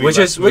always going to be which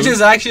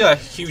is actually a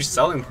huge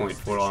selling point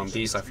for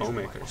these like phone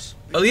makers.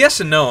 Oh, yes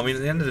and no. I mean,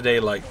 at the end of the day,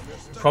 like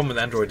the problem with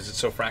Android is it's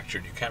so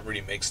fractured. You can't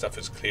really make stuff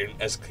as clean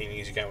as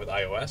you can with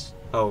iOS.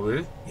 Oh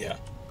really? Yeah.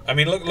 I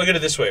mean, look at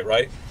it this way,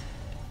 right?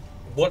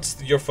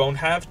 What's your phone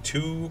have?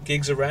 2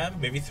 gigs of RAM,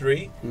 maybe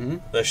 3. Mm-hmm.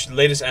 The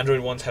latest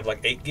Android ones have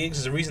like 8 gigs.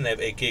 There's a reason they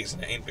have 8 gigs,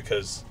 and it ain't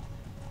because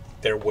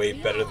they're way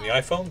better than the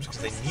iPhones, because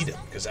they need them,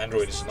 because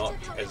Android is not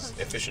as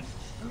efficient.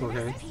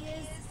 Okay.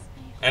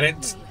 And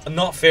it's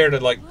not fair to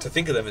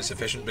think of them as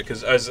efficient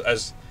because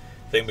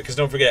because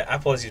don't forget,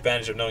 Apple has the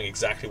advantage of knowing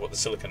exactly what the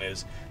silicon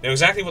is, they know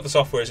exactly what the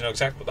software is, they know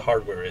exactly what the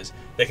hardware is.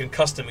 They can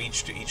custom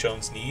each to each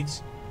own's needs,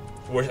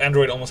 whereas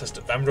Android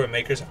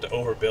makers have to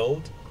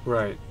overbuild.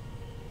 Right.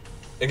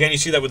 Again, you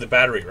see that with the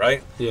battery,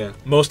 right? Yeah.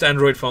 Most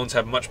Android phones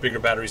have much bigger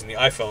batteries than the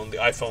iPhone. The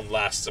iPhone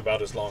lasts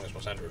about as long as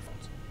most Android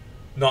phones.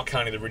 Not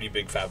counting the really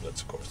big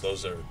phablets, of course.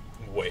 Those are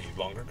way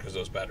longer because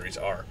those batteries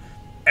are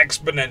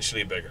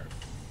exponentially bigger.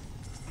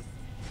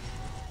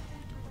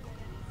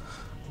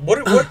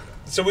 What?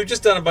 So we've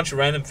just done a bunch of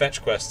random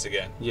fetch quests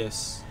again.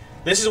 Yes.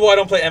 This is why I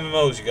don't play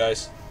MMOs, you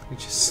guys.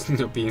 Just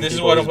This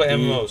is why I don't play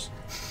MMOs.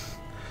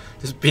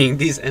 Just being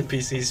these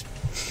NPCs.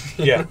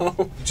 Yeah.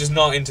 Just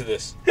not into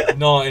this.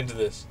 Not into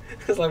this.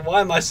 It's like, why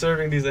am I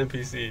serving these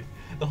NPCs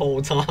the whole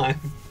time?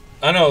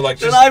 I know, like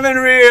They're just. not even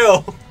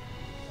real.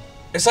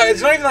 It's like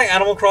it's not even like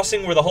Animal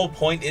Crossing where the whole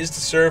point is to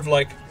serve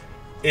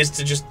is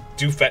to just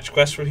do fetch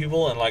quests for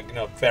people and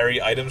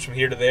ferry items from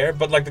here to there.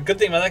 But like the good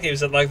thing about that game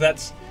is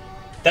that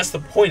that's the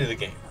point of the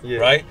game,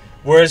 right?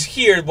 Whereas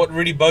here, what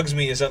really bugs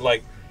me is that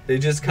they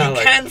just kind of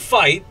you can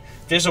fight.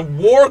 There's a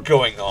war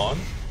going on,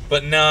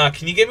 but nah.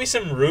 Can you give me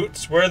some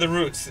roots? Where are the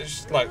roots? They're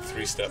just like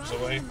 3 steps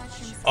away.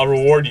 I'll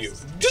reward you.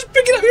 Just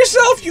pick it up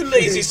yourself, you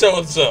lazy so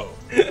and so.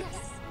 Yes.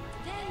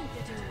 Then you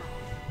could do it.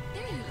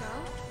 There you go.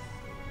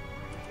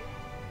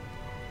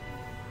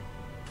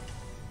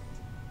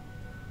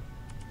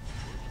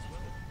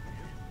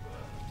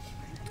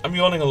 I'm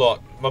yawning a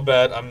lot. My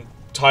bad. I'm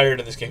tired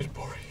and this game's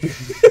boring.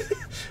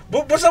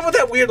 What's up with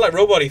that weird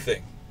robot-y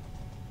thing?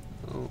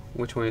 Oh,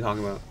 which one are you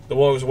talking about? The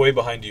one that was way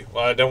behind you.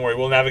 Don't worry,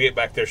 we'll navigate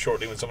back there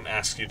shortly when someone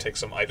asks you to take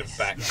some items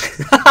back.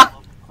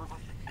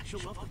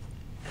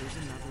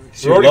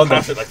 We already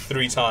passed it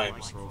 3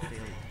 times.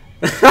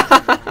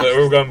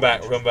 We're going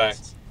back. We're going back.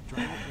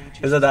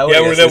 Is it that way?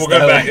 Yeah, we're there. We're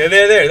going back.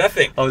 There. That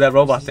thing. Oh, that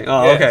robot thing.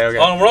 Oh, yeah. okay.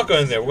 Oh, we're not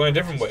going there. We're going a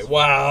different way.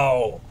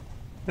 Wow.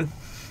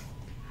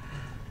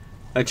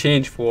 I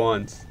changed for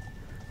once.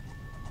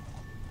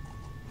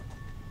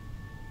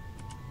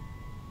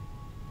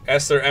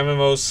 Esther,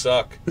 MMOs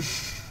suck.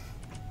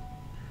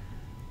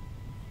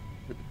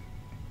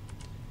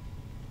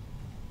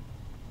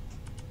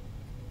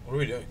 What are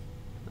we doing?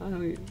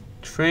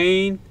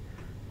 Train,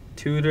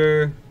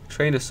 tutor,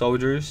 train the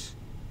soldiers.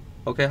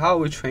 Okay, how are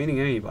we training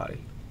anybody?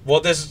 Well,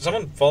 there's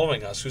someone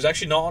following us who's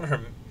actually not on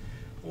her.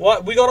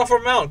 What? We got off our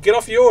mount. Get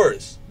off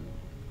yours.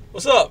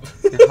 What's up?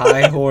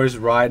 High horse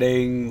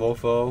riding,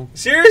 mofo.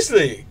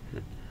 Seriously.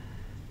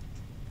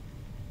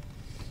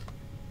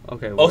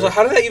 Okay. Also,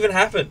 how did that even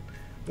happen?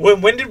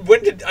 When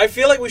did I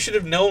feel like we should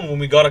have known when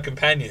we got a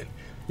companion?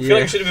 I feel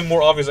like it should have been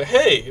more obvious. Like,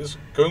 hey, he's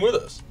going with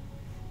us.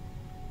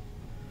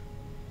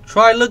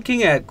 Try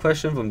looking at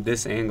question from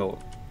this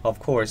angle. Of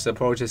course, the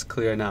approach is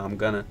clear now. I'm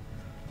gonna.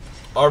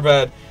 Our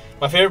bad.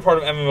 My favorite part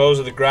of MMOs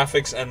are the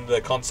graphics and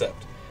the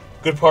concept.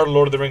 Good part of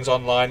Lord of the Rings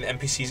Online.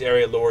 NPC's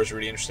area lore is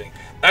really interesting.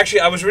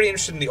 Actually, I was really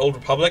interested in the Old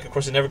Republic. Of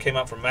course, it never came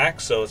out for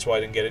Mac, so that's why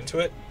I didn't get into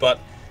it. But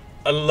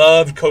I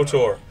loved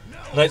KOTOR.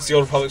 Knights of the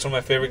Old Republic is one of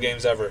my favorite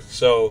games ever.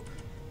 So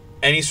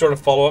any sort of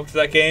follow-up to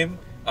that game,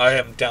 I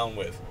am down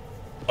with.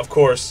 Of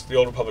course, the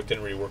Old Republic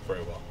didn't really work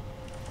very well.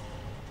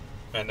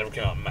 And it never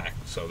came out on Mac,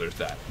 so there's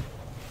that.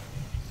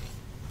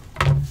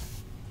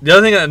 The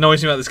other thing that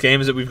annoys me about this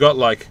game is that we've got,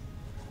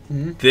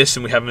 this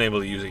and we haven't been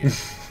able to use it yet.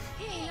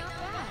 Hey, not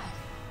bad.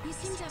 You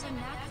seem to have a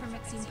knack for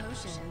mixing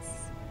potions.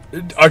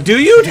 Do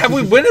you?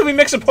 When did we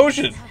mix a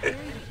potion? How very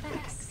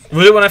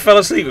Was it when I fell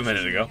asleep a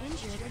minute ago?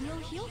 Injured and you'll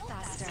heal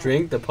faster.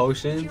 Drink the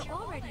potion. You're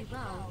already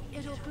well.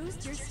 It'll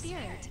boost your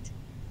spirit.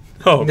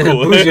 Oh, Then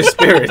cool. boost your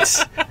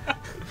spirits.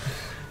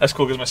 That's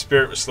cool because my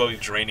spirit was slowly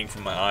draining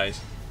from my eyes.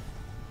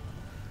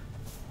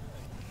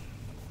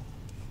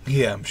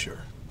 Yeah, I'm sure.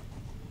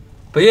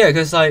 But yeah,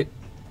 cause like,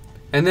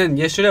 and then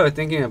yesterday I was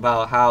thinking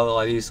about how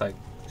like these like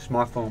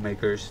smartphone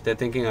makers, they're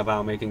thinking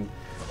about making,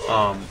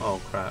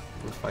 oh crap,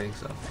 we're fighting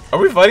stuff. Are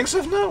we fighting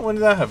stuff now? When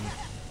did that happen?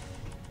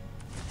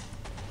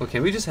 Well,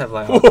 can we just have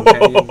like our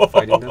companion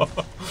fighting them?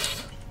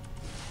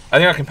 I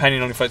think our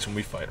companion only fights when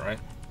we fight, right?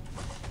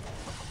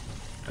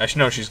 Actually,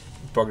 no, she's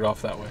bugged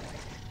off that way.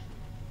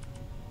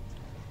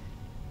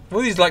 What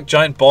are these like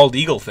giant bald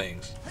eagle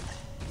things?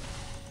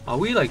 Are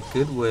we like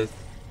good with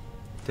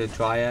the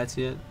dryads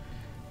yet?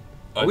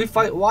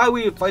 Why are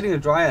we fighting the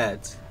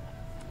dryads?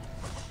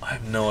 I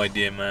have no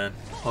idea, man.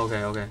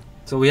 Okay.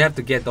 So we have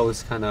to get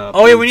those kind of.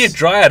 Oh yeah, we need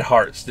dryad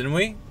hearts, didn't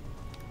we?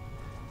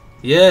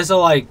 Yeah, so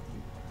like,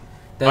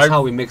 that's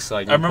how we mix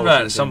like. I remember that at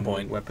potions some and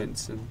point.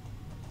 Weapons and.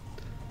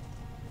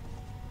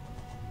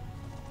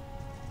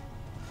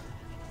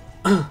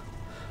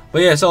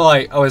 But yeah, so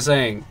like I was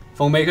saying,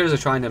 phone makers are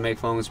trying to make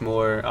phones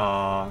more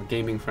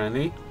gaming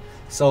friendly.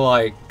 So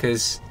like,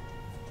 cause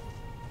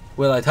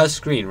with a touch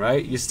screen,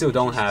 right? You still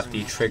don't have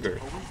the trigger.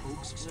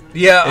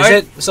 Yeah, Is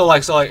it so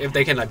like if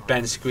they can like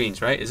bend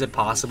screens, right? Is it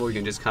possible you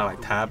can just kind of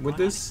like tab with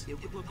this?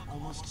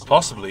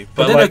 possibly, But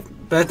but then like,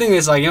 but the thing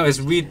is like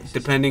it's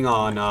depending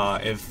on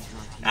if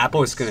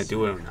Apple is gonna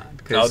do it or not.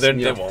 no, they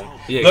you know, won't.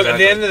 Yeah, Look, at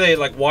the exactly. end of the day,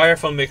 like, why are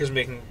phone makers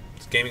making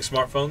gaming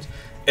smartphones?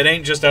 It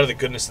ain't just out of the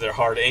goodness of their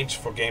heart. It ain't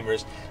just for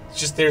gamers. It's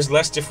just there's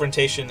less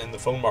differentiation in the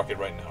phone market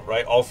right now,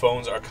 right? All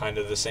phones are kind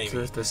of the same. So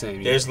it's the same.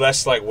 Yeah. There's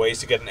less like ways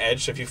to get an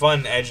edge. So if you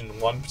find an edge in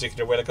one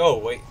particular way, like, oh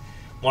wait,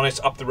 want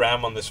to up the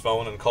RAM on this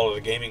phone and call it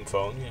a gaming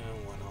phone, you know,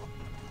 why not?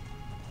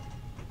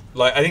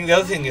 Like, I think the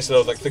other thing is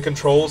though, like the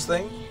controls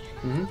thing.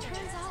 Mhm.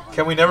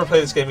 Can we never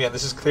play this game again?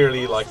 This is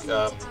clearly like,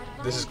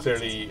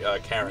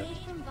 Karen.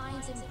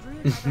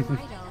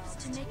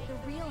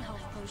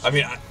 I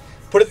mean,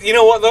 you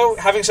know what though?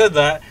 Having said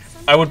that,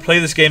 I would play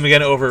this game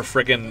again over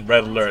frickin'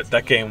 Red Alert.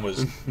 That game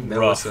was That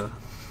rough. was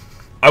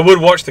I would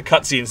watch the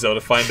cutscenes though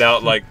to find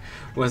out like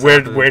What's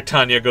where happening?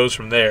 Tanya goes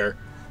from there.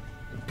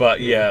 But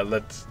yeah,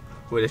 let's.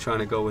 where they're trying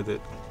to go with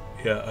it.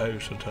 Yeah,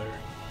 I'm so tired.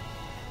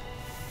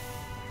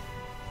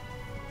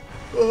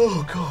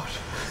 Oh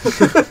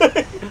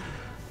god.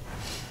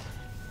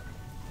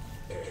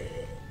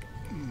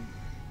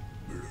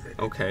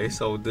 Okay,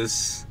 so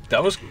this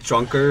That was.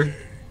 drunker.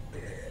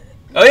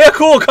 Oh yeah,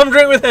 cool. Come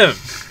drink with him.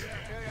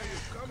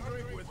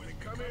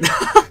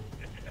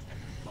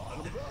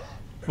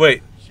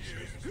 Wait,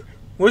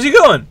 where's he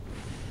going?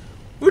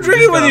 We're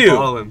drinking just with gotta you.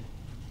 Follow him.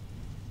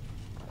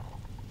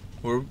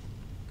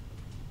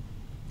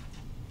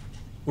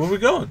 Where are we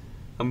going?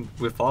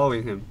 We're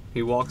following him.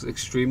 He walks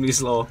extremely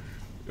slow.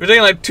 We're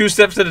taking like 2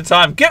 steps at a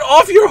time. Get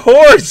off your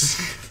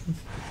horse!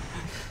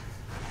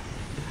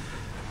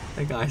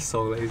 That guy's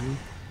so lazy.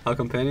 Our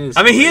companion is.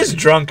 I mean, he is lazy.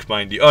 drunk,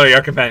 mind you. Oh,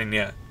 your companion,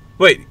 yeah.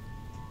 Wait,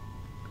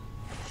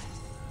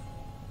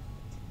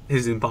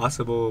 It's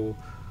impossible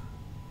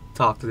to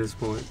talk to this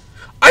point.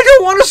 I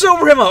don't want to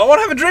sober him up. I want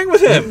to have a drink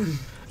with him.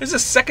 This is the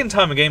second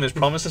time a game has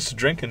promised us to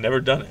drink and never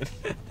done it.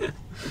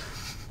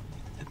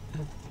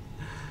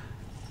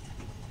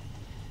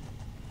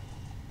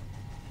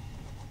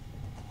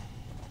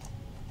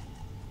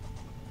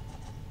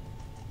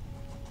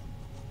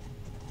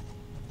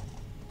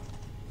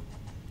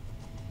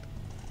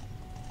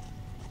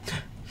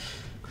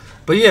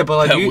 But yeah, but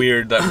like that you,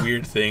 weird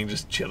thing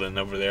just chilling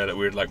over there. That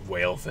weird like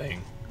whale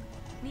thing.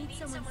 Need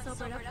someone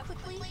sobered up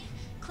quickly?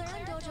 Clear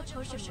and Doja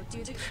potion will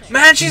do the trick.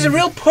 Man, she's a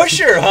real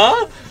pusher,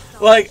 huh?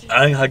 Like,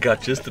 I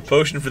got just the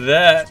potion for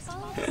that.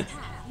 Follow the path.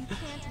 You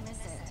can't miss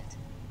it.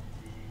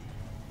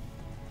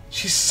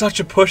 She's such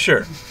a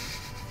pusher.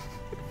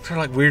 Her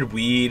like weird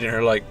weed and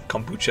her like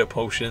kombucha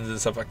potions and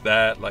stuff like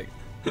that. Like,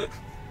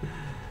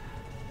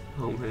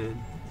 oh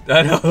man.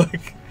 I know.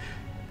 Like,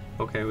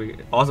 Okay, we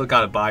also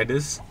gotta buy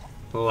this.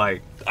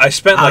 Like I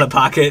spent out like of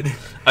pocket.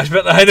 I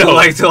know.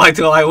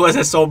 to was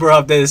it sober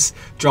up this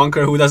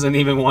drunker who doesn't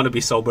even want to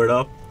be sobered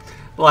up.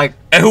 Like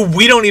And who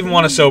we don't even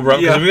want to sober up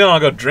because Yeah. we don't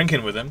want to go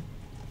drinking with him.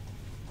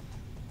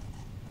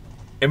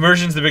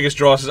 Immersion's the biggest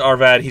draw, says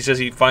Arvad. He says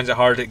he finds it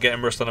hard to get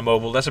immersed on a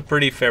mobile. That's a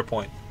pretty fair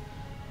point.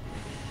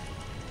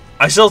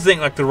 I still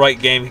think like the right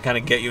game can kind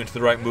of get you into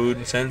the right mood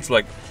and sense.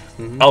 Like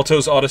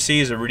Alto's Odyssey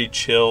is a really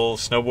chill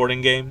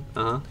snowboarding game.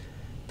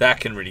 That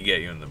can really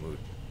get you in the mood.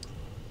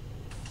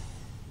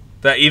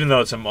 That even though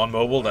it's on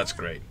mobile, that's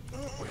great.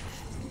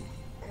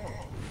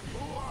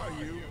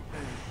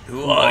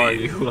 Who are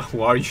you?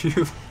 Who are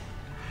you?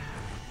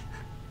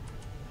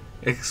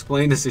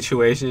 Explain the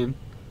situation.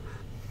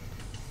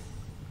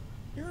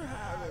 You're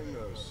having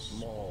a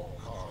small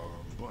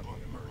carved bunny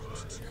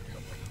emergency.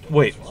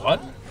 Wait,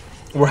 what?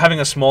 We're having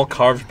a small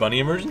carved bunny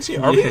emergency,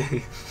 are we? Yeah.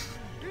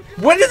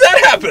 When did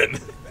that happen?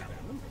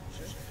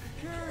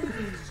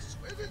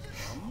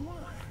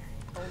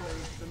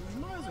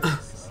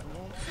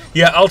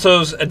 Yeah,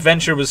 Alto's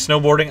adventure was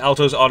snowboarding.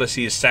 Alto's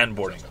Odyssey is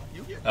sandboarding.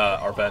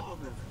 Arpad.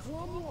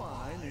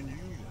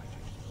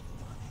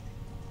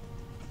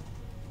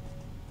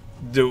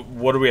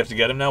 What do we have to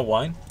get him now?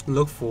 Wine?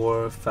 Look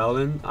for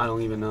Felon. I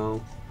don't even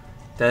know.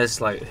 That's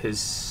like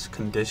his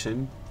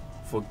condition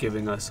for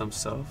giving us some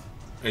stuff.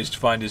 Is to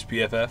find his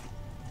BFF.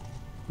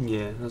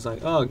 Yeah, I was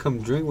like, oh,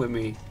 come drink with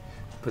me.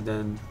 But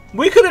then...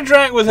 We could have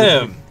drank with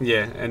him!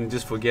 Yeah, and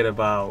just forget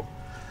about,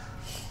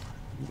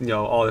 you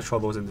know, all the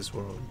troubles in this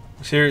world.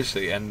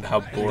 Seriously, and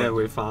how And bored. then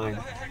we're fine.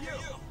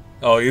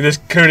 Oh, you're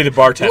just Curdy the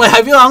bartender. Wait,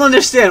 I don't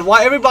understand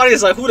why everybody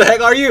is like, who the heck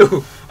are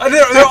you?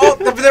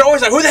 They're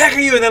always like, who the heck are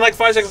you? And then like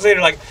 5 seconds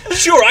later, like,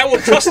 sure, I will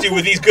trust you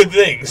with these good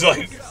things.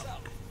 Like,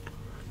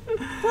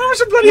 why was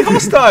so bloody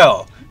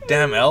hostile?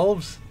 Damn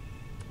elves.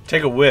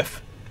 Take a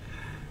whiff.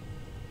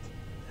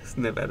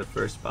 Snip at the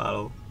first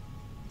bottle.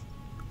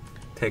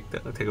 Take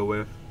a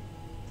whiff.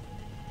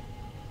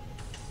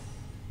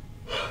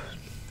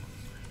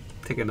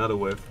 Take another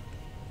whiff.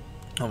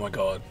 Oh my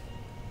god.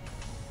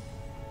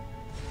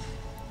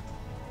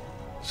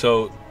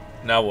 So,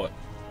 now what?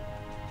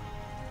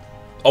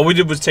 All we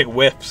did was take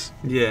whiffs.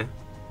 Yeah.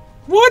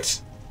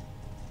 What?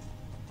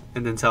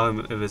 And then tell him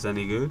if it's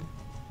any good.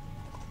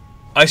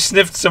 I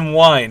sniffed some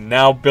wine.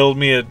 Now build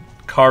me a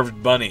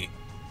carved bunny.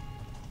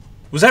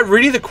 Was that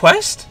really the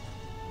quest?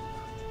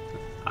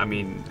 I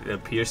mean, it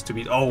appears to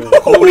be. Oh,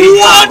 holy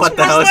cow! What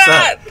the hell is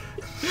that?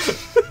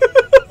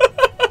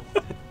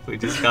 We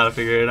just gotta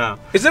figure it out.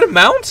 Is it a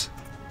mount?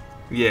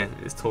 Yeah,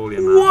 it's totally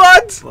a mount.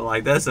 What? But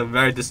like, that's a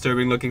very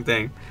disturbing looking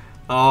thing.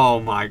 Oh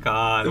my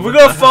god. We're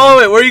gonna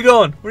follow it. Where are you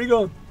going? Where are you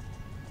going?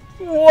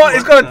 What?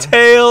 It's got a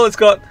tail. It's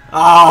got.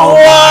 Oh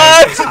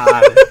what? my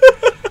god.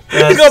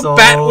 It's got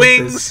bat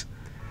wings.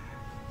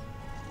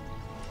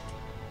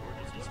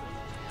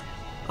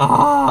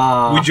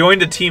 Ah. We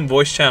joined a team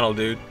voice channel,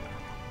 dude.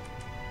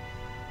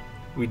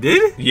 We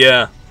did?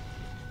 Yeah.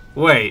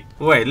 Wait,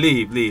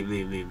 leave.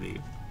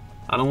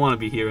 I don't want to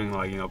be hearing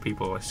like, you know,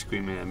 people are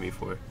screaming at me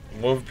for it.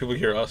 What if people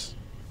hear us?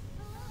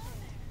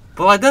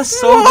 But like, that's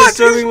so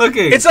disturbing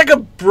looking. It's like a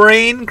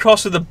brain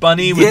crossed with a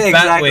bunny with bat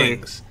exactly.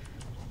 wings.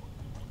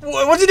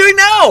 What's he doing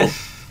now?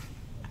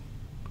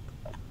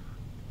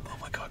 Oh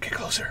my god, get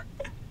closer.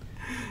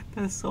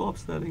 That's so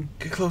upsetting.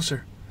 Get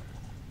closer.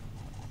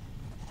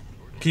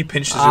 Can you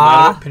pinch the zoom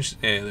out of it? Pinch.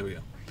 Yeah, there we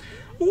go.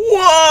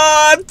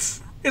 What?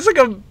 It's like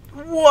a.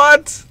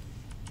 What?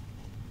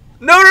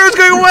 No, it's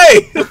going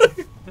away!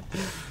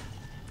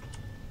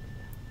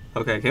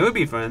 Okay, can we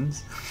be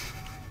friends?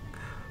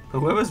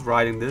 Whoever's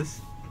riding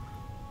this.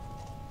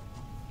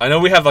 I know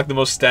we have like the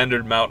most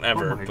standard mount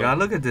ever. Oh my god,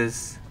 look at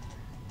this.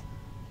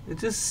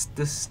 It's just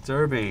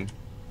disturbing.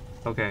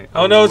 Okay.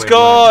 Oh no, it's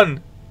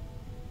gone!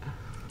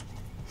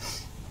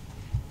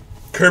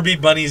 Kirby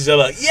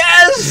Bunnyzilla.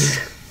 Yes!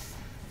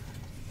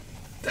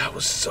 That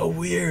was so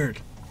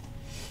weird.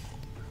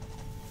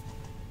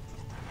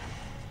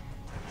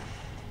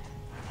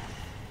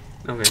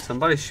 Okay,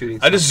 somebody's shooting.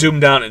 I just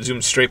zoomed down and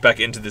zoomed straight back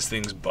into this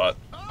thing's butt.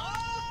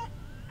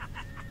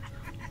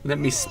 Let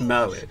me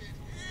smell it.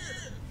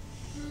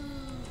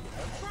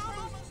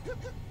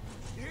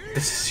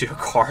 This is your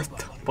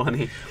carved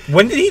bunny.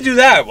 When did he do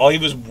that? While he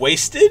was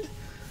wasted?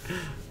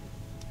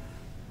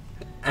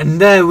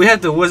 And then we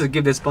have to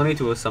give this bunny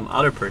to some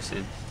other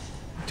person.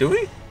 Do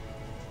we?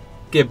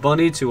 Give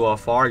bunny to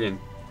Fargan.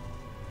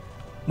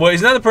 Well,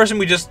 isn't that the person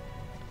we just...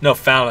 No,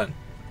 Fallon.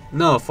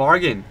 No,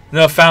 Fargan.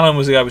 No, Fallon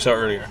was the guy we saw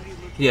earlier.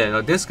 Yeah,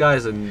 no, this guy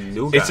is a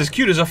new guy. It's as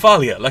cute as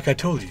Ophalia, like I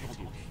told you.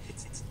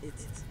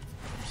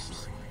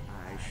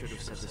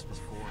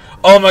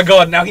 Oh my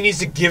god, now he needs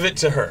to give it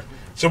to her.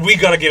 So we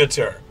gotta give it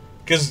to her.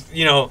 Because,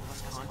 you know,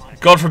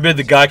 God forbid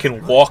the guy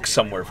can walk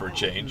somewhere for a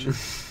change. I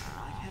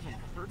haven't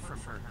heard from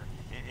her,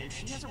 and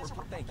she hasn't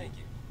reported. Thank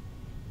you.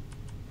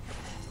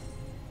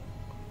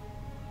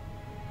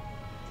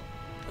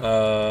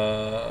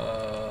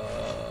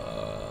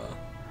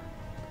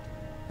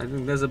 I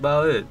think that's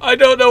about it. I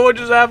don't know what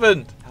just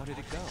happened. How did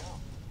it go?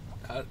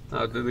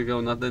 How did we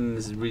go? Nothing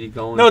is really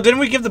going. No, didn't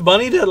we give the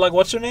bunny to, like,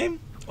 what's her name?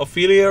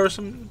 Ophelia or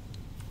something?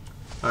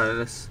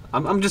 Alright,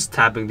 I'm just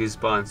tapping these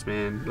buttons,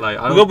 man. Like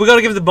We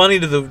gotta give the bunny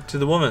to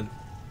the woman.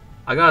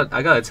 I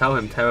gotta tell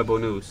him terrible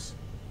news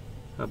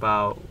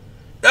about.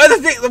 The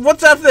thing,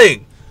 what's that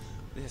thing?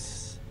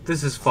 This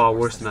is far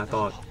worse than I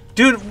thought.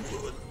 Dude, look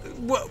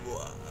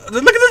at the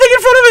thing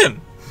in front of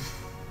him.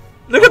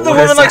 Look at the What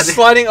woman is like that?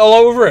 sliding all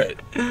over it.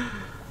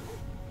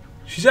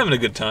 She's having a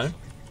good time.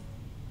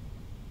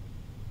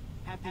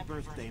 Happy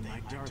birthday,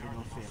 my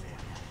darling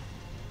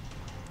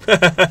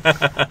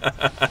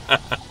Ophelia.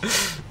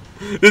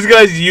 This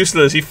guy's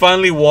useless. He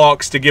finally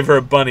walks to give her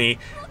a bunny,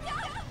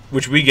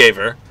 which we gave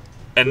her,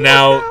 and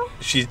now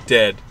she's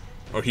dead,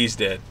 or he's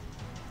dead.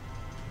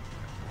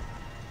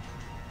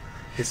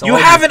 You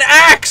have an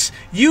axe.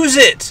 Use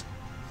it.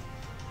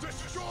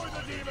 Destroy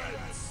the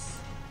demons!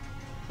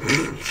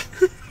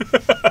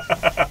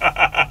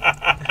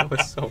 That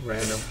was so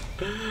random.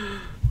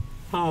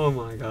 Oh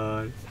my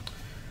god.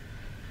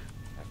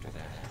 After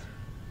that,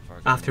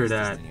 After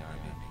that.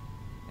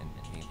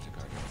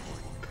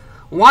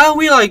 Why are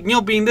we like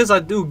being this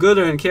like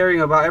do-gooder and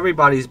caring about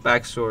everybody's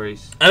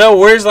backstories? I know.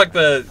 Where's like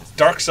the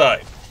dark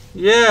side?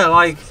 Yeah,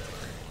 like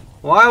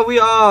why are we?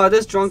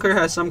 This drunkard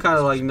has some kind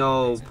of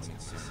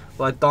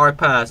like dark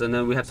past, and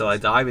then we have to like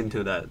dive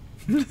into that.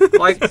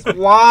 Like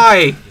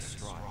why?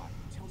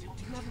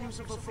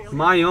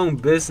 My own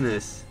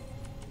business.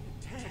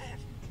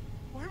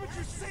 Why would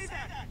you say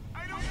that?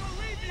 I don't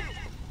believe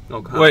you.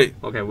 Oh God. Wait.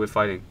 Okay, we're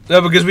fighting.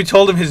 No, because we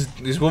told him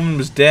his woman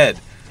was dead.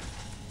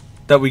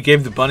 That we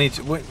gave the bunny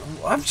to. Wait,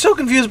 I'm so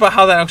confused about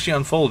how that actually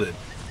unfolded.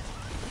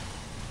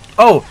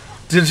 Oh,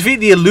 to defeat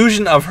the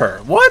illusion of her.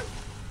 What?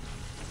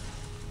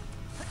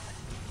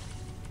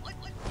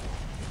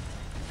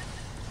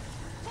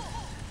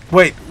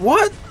 Wait,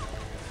 what?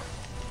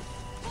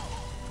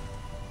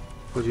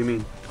 What do you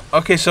mean?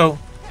 Okay, so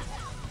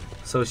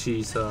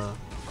she's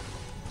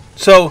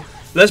So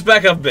let's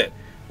back up a bit.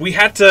 We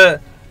had to.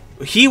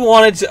 He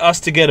wanted us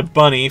to get a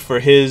bunny for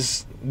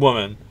his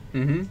woman.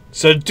 Mm-hmm.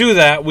 So to do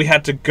that, we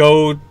had to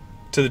go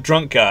to the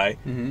drunk guy,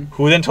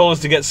 who then told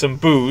us to get some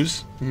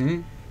booze.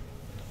 Mm-hmm.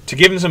 To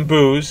give him some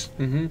booze,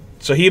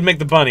 so he'd make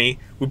the bunny.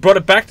 We brought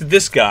it back to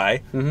this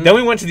guy. Then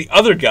we went to the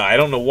other guy. I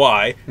don't know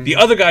why. The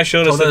other guy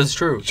showed us that it's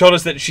true. Showed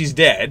us that she's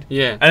dead.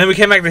 Yeah. And then we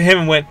came back to him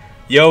and went,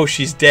 "Yo,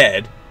 she's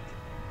dead."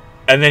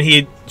 And then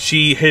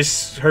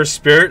her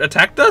spirit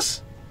attacked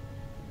us.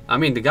 I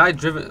mean, the guy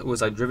was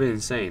driven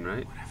insane,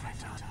 right?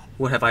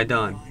 What have I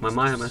done? My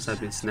mind must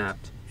have been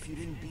snapped. If you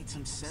didn't beat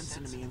some sense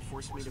into me and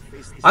force me to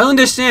face this. I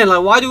understand.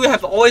 Like, why do we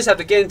always have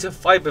to get into a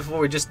fight before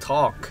we just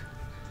talk?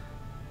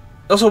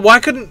 Also,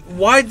 what?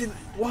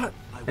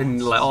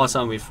 And like all of a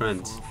sudden we're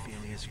friends.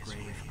 Ophelia's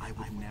grave, I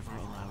would never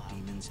allow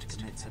demons to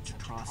commit such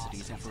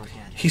atrocities ever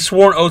again. He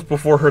swore an oath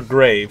before her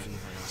grave,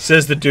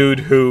 says the dude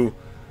who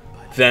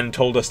then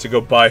told us to go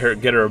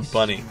get her a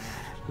bunny.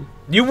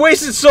 You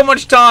wasted so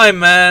much time,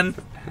 man.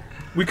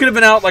 We could have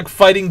been out like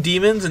fighting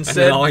demons And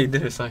instead. then all he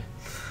did is like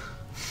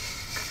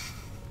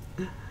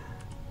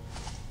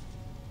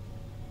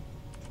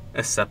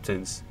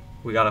acceptance.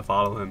 We gotta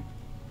follow him.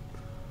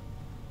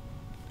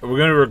 Are we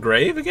going to her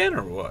grave again,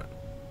 or what?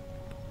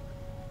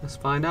 Let's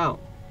find out.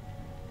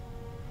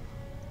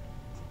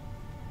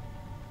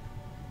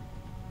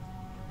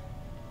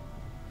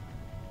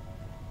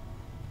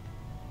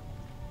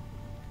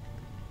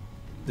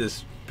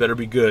 This better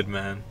be good,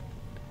 man.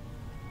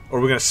 Or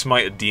we're going to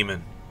smite a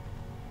demon.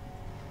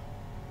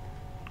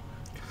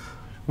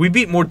 We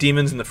beat more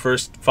demons in the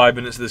first 5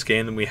 minutes of this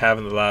game than we have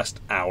in the last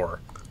hour.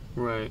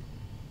 Right.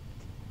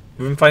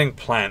 We've been fighting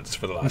plants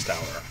for the last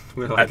hour.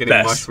 We're like At getting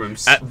best.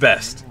 mushrooms. At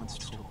best. Someone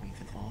once told me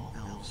that all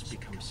elves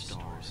become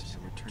stars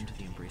and return to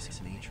the embrace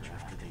of nature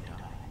after they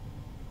die.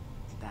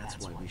 That's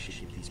why we should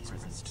give these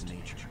presents to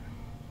nature.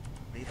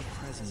 Lay the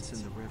presents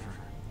in the river.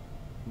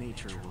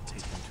 Nature will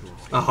take them to a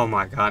field. Oh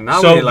my God!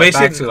 Now So we're like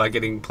back basically- to like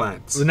getting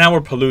plants. Now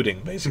we're polluting,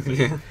 basically.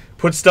 Yeah.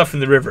 Put stuff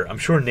in the river. I'm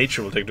sure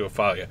nature will take to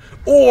Ophalia.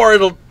 Or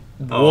it'll...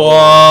 Oh.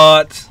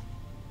 What?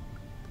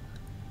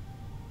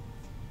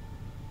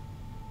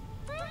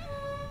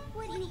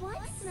 What do you want,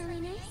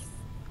 smelly nice?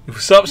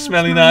 What's up,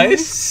 smelly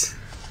nice?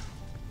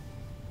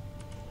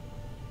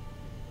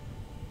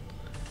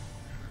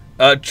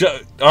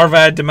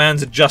 Arvad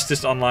demands a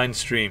Justice Online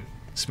stream.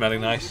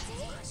 Smelling nice.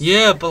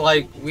 Yeah, but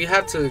like we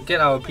have to get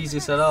our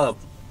PC set up.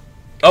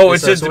 Oh,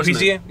 It's it says the Swordsman. PC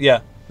game?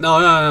 Yeah.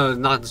 No,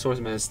 not the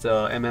Swordsman. It's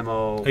the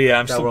MMO. Oh, yeah,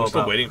 I'm that still, we're I'm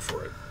still about. waiting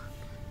for it.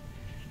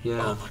 Yeah.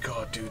 Oh my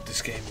god, dude,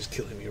 this game is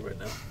killing me right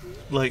now.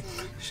 Like,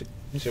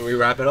 Should we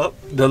wrap it up?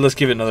 let's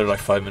give it another like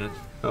 5 minutes.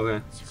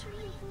 Okay.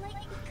 Tree of light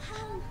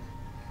become.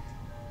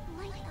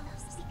 Light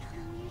elves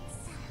become weird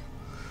sap.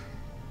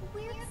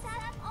 Weird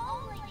sap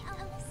all light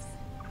elves.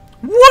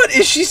 What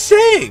is she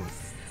saying?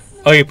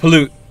 Okay,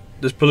 pollute.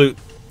 Just pollute.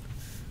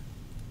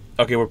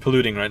 Okay, we're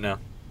polluting right now.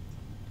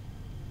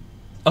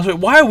 I was like,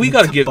 why are we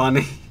gotta give...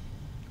 Bunny.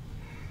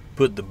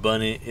 Put the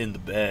bunny in the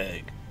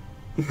bag.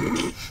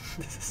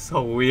 This is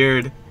so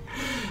weird.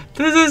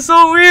 This is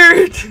so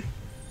weird.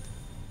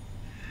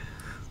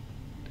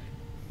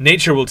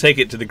 Nature will take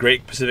it to the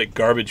Great Pacific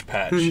Garbage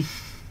Patch.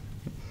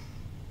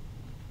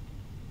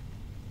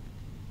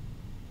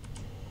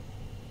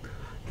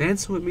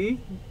 Dance with me,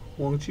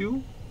 won't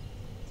you?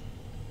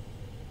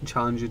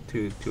 Challenge it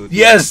to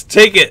Yes,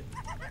 take it!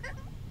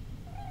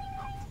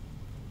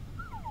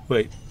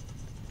 Wait,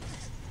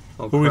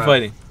 Oh, who are we crap.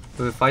 fighting?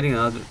 We're fighting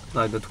another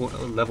like the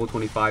level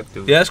 25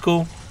 dude. Yeah, that's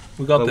cool.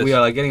 We got But this. we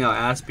are like getting our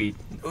ass beat.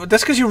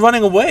 That's because you're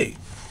running away.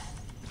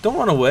 Don't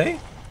run away.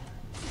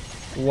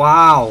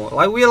 Wow,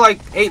 like we're like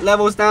 8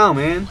 levels down,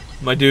 man.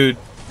 My dude,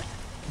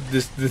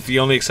 this is the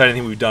only exciting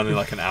thing we've done in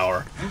like an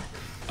hour.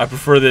 I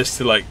prefer this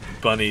to like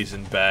bunnies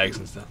and bags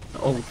and stuff.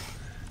 Oh,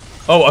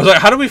 Oh, I was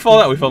like, how did we fall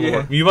out? We fell Yeah.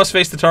 over. You must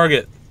face the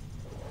target.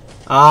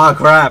 ah,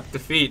 crap!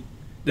 Defeat.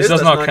 This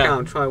does not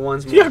count. Try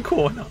once more. Yeah,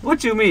 cool. I know.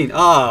 What do you mean?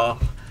 Oh,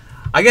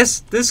 I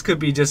guess this could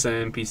be just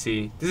an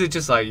NPC. This is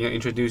just like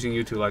introducing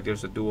you to like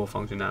there's a dual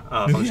function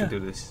function Yeah. to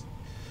this.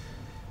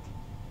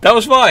 That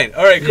was fine.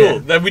 All right, cool. Yeah.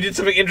 Then we did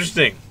something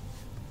interesting.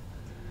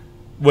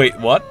 Wait,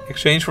 what?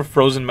 Exchange for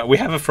frozen... we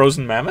have a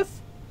frozen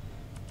mammoth?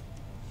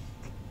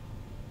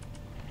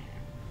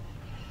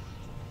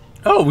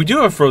 Oh, we do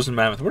have a frozen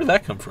mammoth. Where did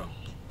that come from?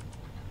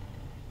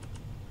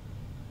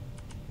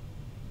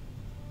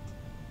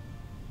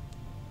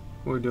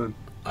 What are we doing?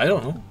 I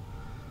don't know.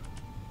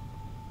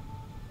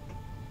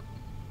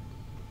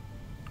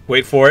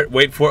 Wait for it.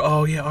 Wait for it.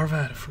 Oh, yeah,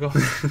 Arvad. I forgot.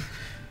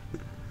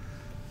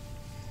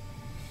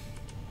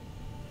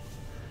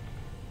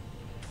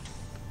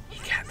 You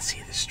can't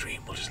see the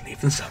stream. We'll just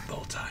leave this up the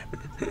whole time.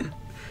 The light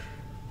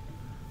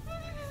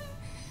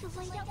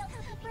elves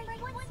come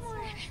bright once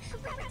more.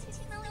 Gratitude,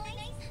 smelly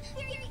nice.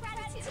 Very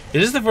gratitude.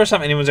 Is this the first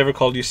time anyone's ever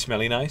called you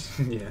smelly nice?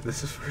 Yeah,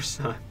 this is the first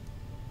time.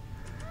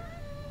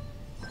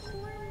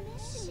 More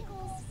mission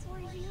goals for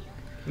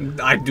you.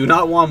 I do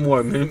not want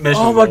more mission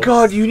Oh my goals.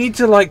 god, you need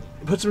to, like,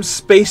 put some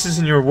spaces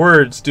in your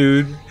words,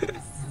 dude.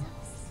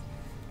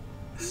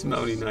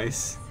 Smelly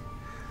nice.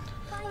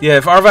 Yeah,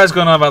 if Arvad's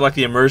going on about, like,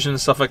 the immersion and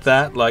stuff like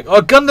that, like,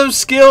 oh, Gundam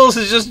Skills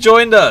has just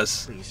joined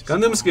us.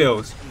 Gundam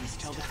Skills. Please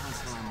tell the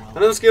counselor I'm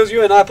well. Gundam Skills,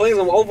 you and I playing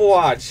some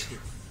Overwatch.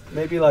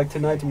 Maybe like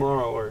tonight,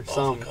 tomorrow, or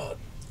some. God.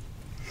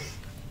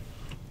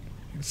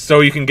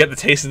 So you can get the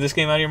taste of this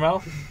game out of your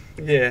mouth?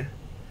 Yeah.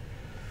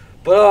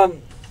 But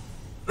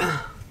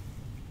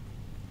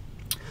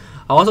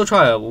I'll also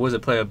try. What was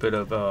it? Play a bit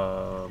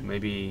of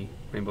maybe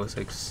Rainbow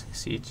Six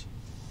Siege.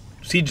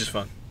 Siege is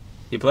fun.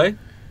 You play?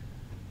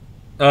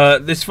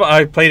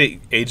 I played it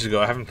ages ago.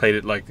 I haven't played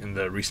it like in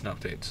the recent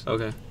updates.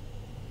 Okay.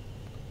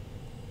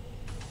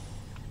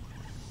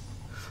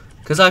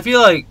 Because I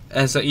feel like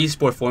as an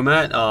esport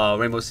format,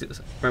 Rainbow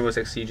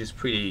Six Siege is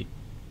pretty.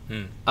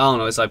 I don't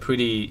know. It's like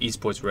pretty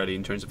esports ready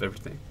in terms of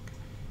everything.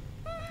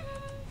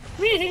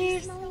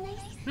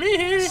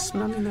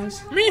 Smelly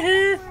nice.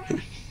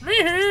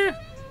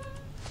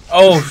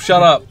 Oh,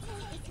 shut up.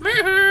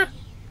 Over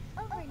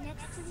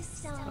next to the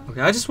stone.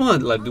 Okay, I just want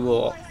to like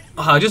duo.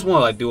 I just want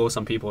to like duo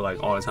some people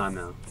like all the time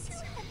now.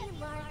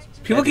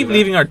 People keep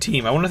leaving our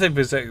team. I wonder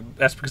if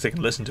that's because they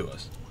can listen to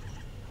us.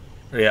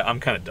 Or yeah, I'm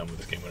kind of done with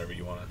this game. Whatever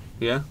you want to.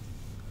 Yeah.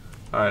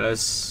 All right,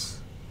 let's.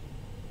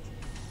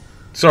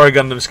 Sorry,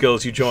 Gundam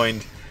Skills, you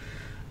joined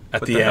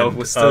at What the the hell end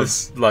was of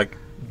this? like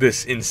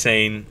this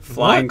insane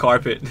Flying What?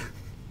 carpet.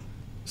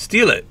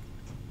 Steal it.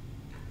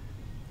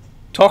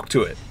 Talk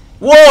to it.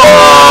 Whoa!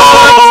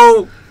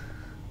 All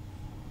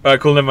right,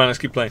 cool. Never mind. Let's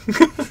keep playing.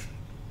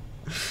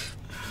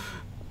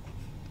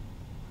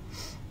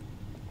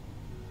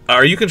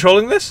 Are you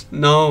controlling this?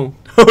 No,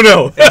 Oh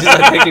no! it's just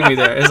like taking me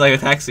there. It's like a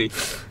taxi.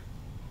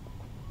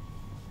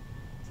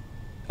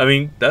 I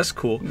mean, that's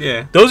cool.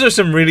 Yeah. Those are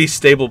some really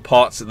stable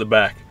pots at the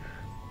back.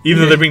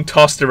 Even though they're being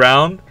tossed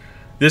around,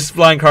 this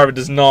flying carpet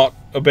does not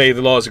obey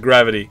the laws of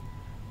gravity,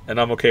 and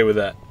I'm okay with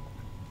that.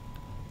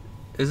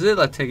 Is it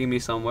like taking me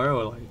somewhere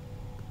or like?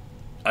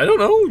 I don't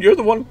know. You're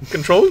the one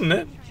controlling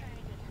it.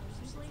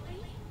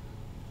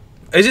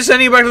 Is it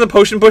sending you back to the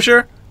potion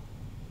pusher?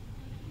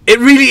 It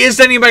really is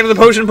sending you back to the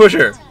potion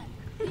pusher.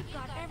 We've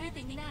got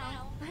everything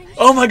now.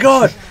 Oh my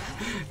god!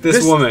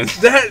 This woman.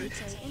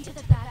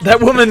 That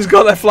woman's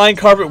got that flying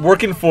carpet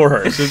working for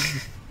her. So,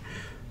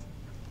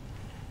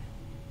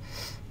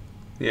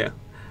 Yeah.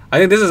 I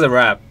think this is a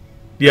wrap.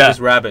 yeah, Just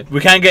wrap it.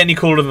 we can't get any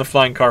cooler than the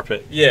flying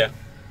carpet. Yeah.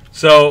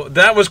 So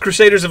that was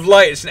Crusaders of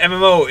Light. It's an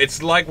MMO.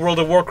 It's like World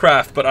of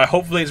Warcraft, but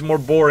hopefully it's more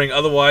boring.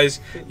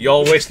 Otherwise,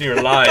 y'all wasting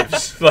your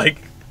lives.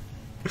 Like,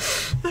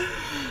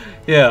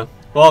 Yeah.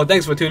 Well,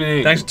 thanks for tuning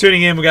in. thanks for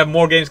tuning in. We got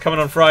more games coming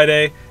on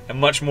Friday and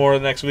much more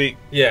next week.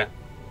 Yeah.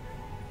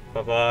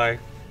 Bye bye.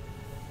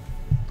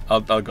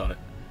 I got it.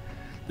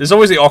 There's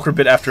always the awkward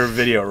bit after a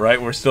video, right?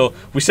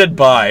 We said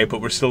bye,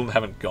 but we still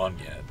haven't gone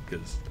yet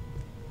because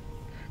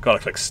gotta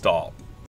click stop.